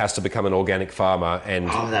suddenly has to become an organic farmer, and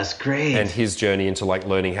that's great. And his journey into like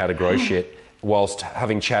learning how to grow shit whilst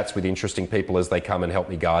having chats with interesting people as they come and help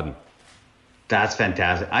me garden. That's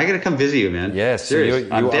fantastic. I gotta come visit you, man. Yes, serious.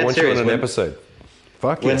 I want you on an episode.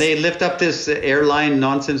 Fuck when yes. they lift up this airline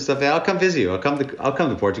nonsense stuff, I'll come visit you. I'll come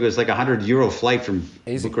to Portugal. It's like €100 flight from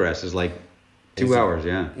Bucharest. It's like 2 hours.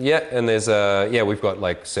 Yeah. Yeah, and there's we've got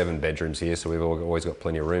like 7 bedrooms here, so we've always got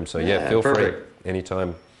plenty of room. So feel free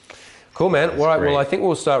anytime. Cool, man. All right. Great. Well, I think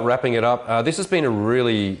we'll start wrapping it up. This has been a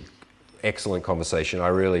really excellent conversation. I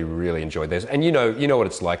really, really enjoyed this. And you know what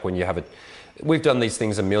it's like when you have it. We've done these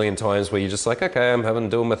things a million times where you're just like, okay, I'm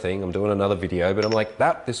doing my thing. I'm doing another video, but I'm like,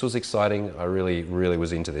 this was exciting. I really, really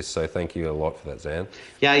was into this. So thank you a lot for that, Zan.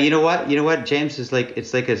 Yeah. You know what, James, is like,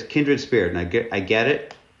 it's like a kindred spirit, and I get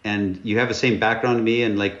it. And you have the same background to me,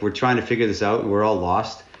 and like, we're trying to figure this out, and we're all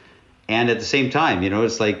lost. And at the same time,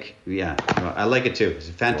 it's like, I like it too. It's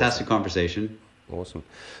a fantastic conversation. Awesome.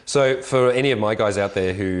 So for any of my guys out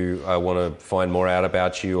there who want to find more out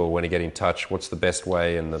about you or want to get in touch, what's the best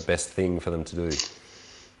way and the best thing for them to do?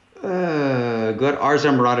 Go to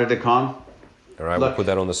arsamrada.com. All right, we'll put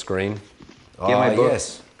that on the screen. Get my book.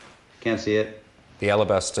 Yes. Can't see it. The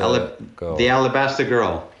Alabaster Girl. The Alabaster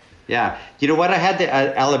Girl. Yeah. You know what? I had the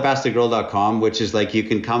alabastergirl.com, which is like you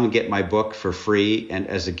can come and get my book for free and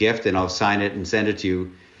as a gift, and I'll sign it and send it to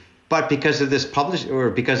you. But because of this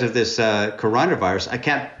coronavirus,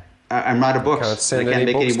 I'm not a book. Can't send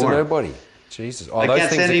any books to nobody. Jesus. Those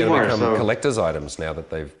things are going to become collector's items now that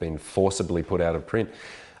they've been forcibly put out of print.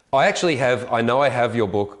 I have your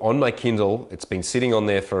book on my Kindle. It's been sitting on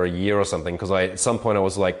there for a year or something, because at some point I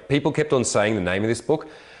was like, people kept on saying the name of this book.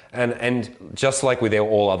 And just like with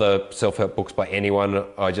all other self-help books by anyone,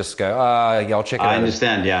 I just go, I'll check it out. I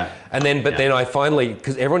understand, yeah. And then, then I finally,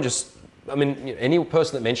 because everyone any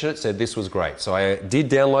person that mentioned it said this was great. So I did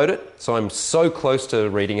download it. So I'm so close to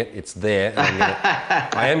reading it. It's there.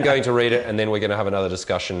 I am going to read it, and then we're going to have another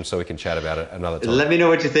discussion so we can chat about it another time. Let me know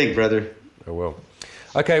what you think, brother. I will.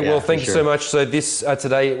 Okay, well, thank you so much. So this,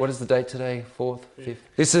 today, what is the date today? 4th? 5th?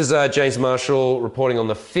 This is James Marshall reporting on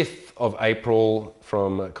the 5th of April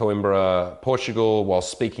from Coimbra, Portugal, while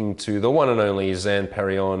speaking to the one and only Zan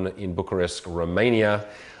Parion in Bucharest, Romania.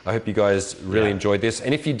 I hope you guys really enjoyed this.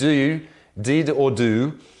 And if you do,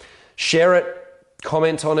 share it,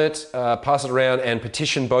 comment on it, pass it around, and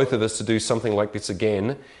petition both of us to do something like this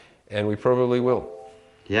again. And we probably will.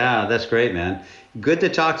 Yeah, that's great, man. Good to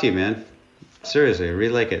talk to you, man. Seriously, I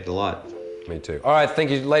really like it a lot. Me too. All right, thank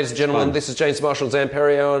you, ladies and gentlemen. This is James Marshall, Zan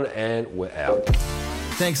Parion, and we're out.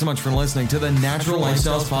 Thanks so much for listening to the Natural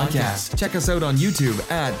Lifestyles Podcast. Check us out on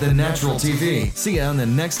YouTube at The Natural TV. See you on the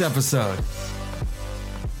next episode.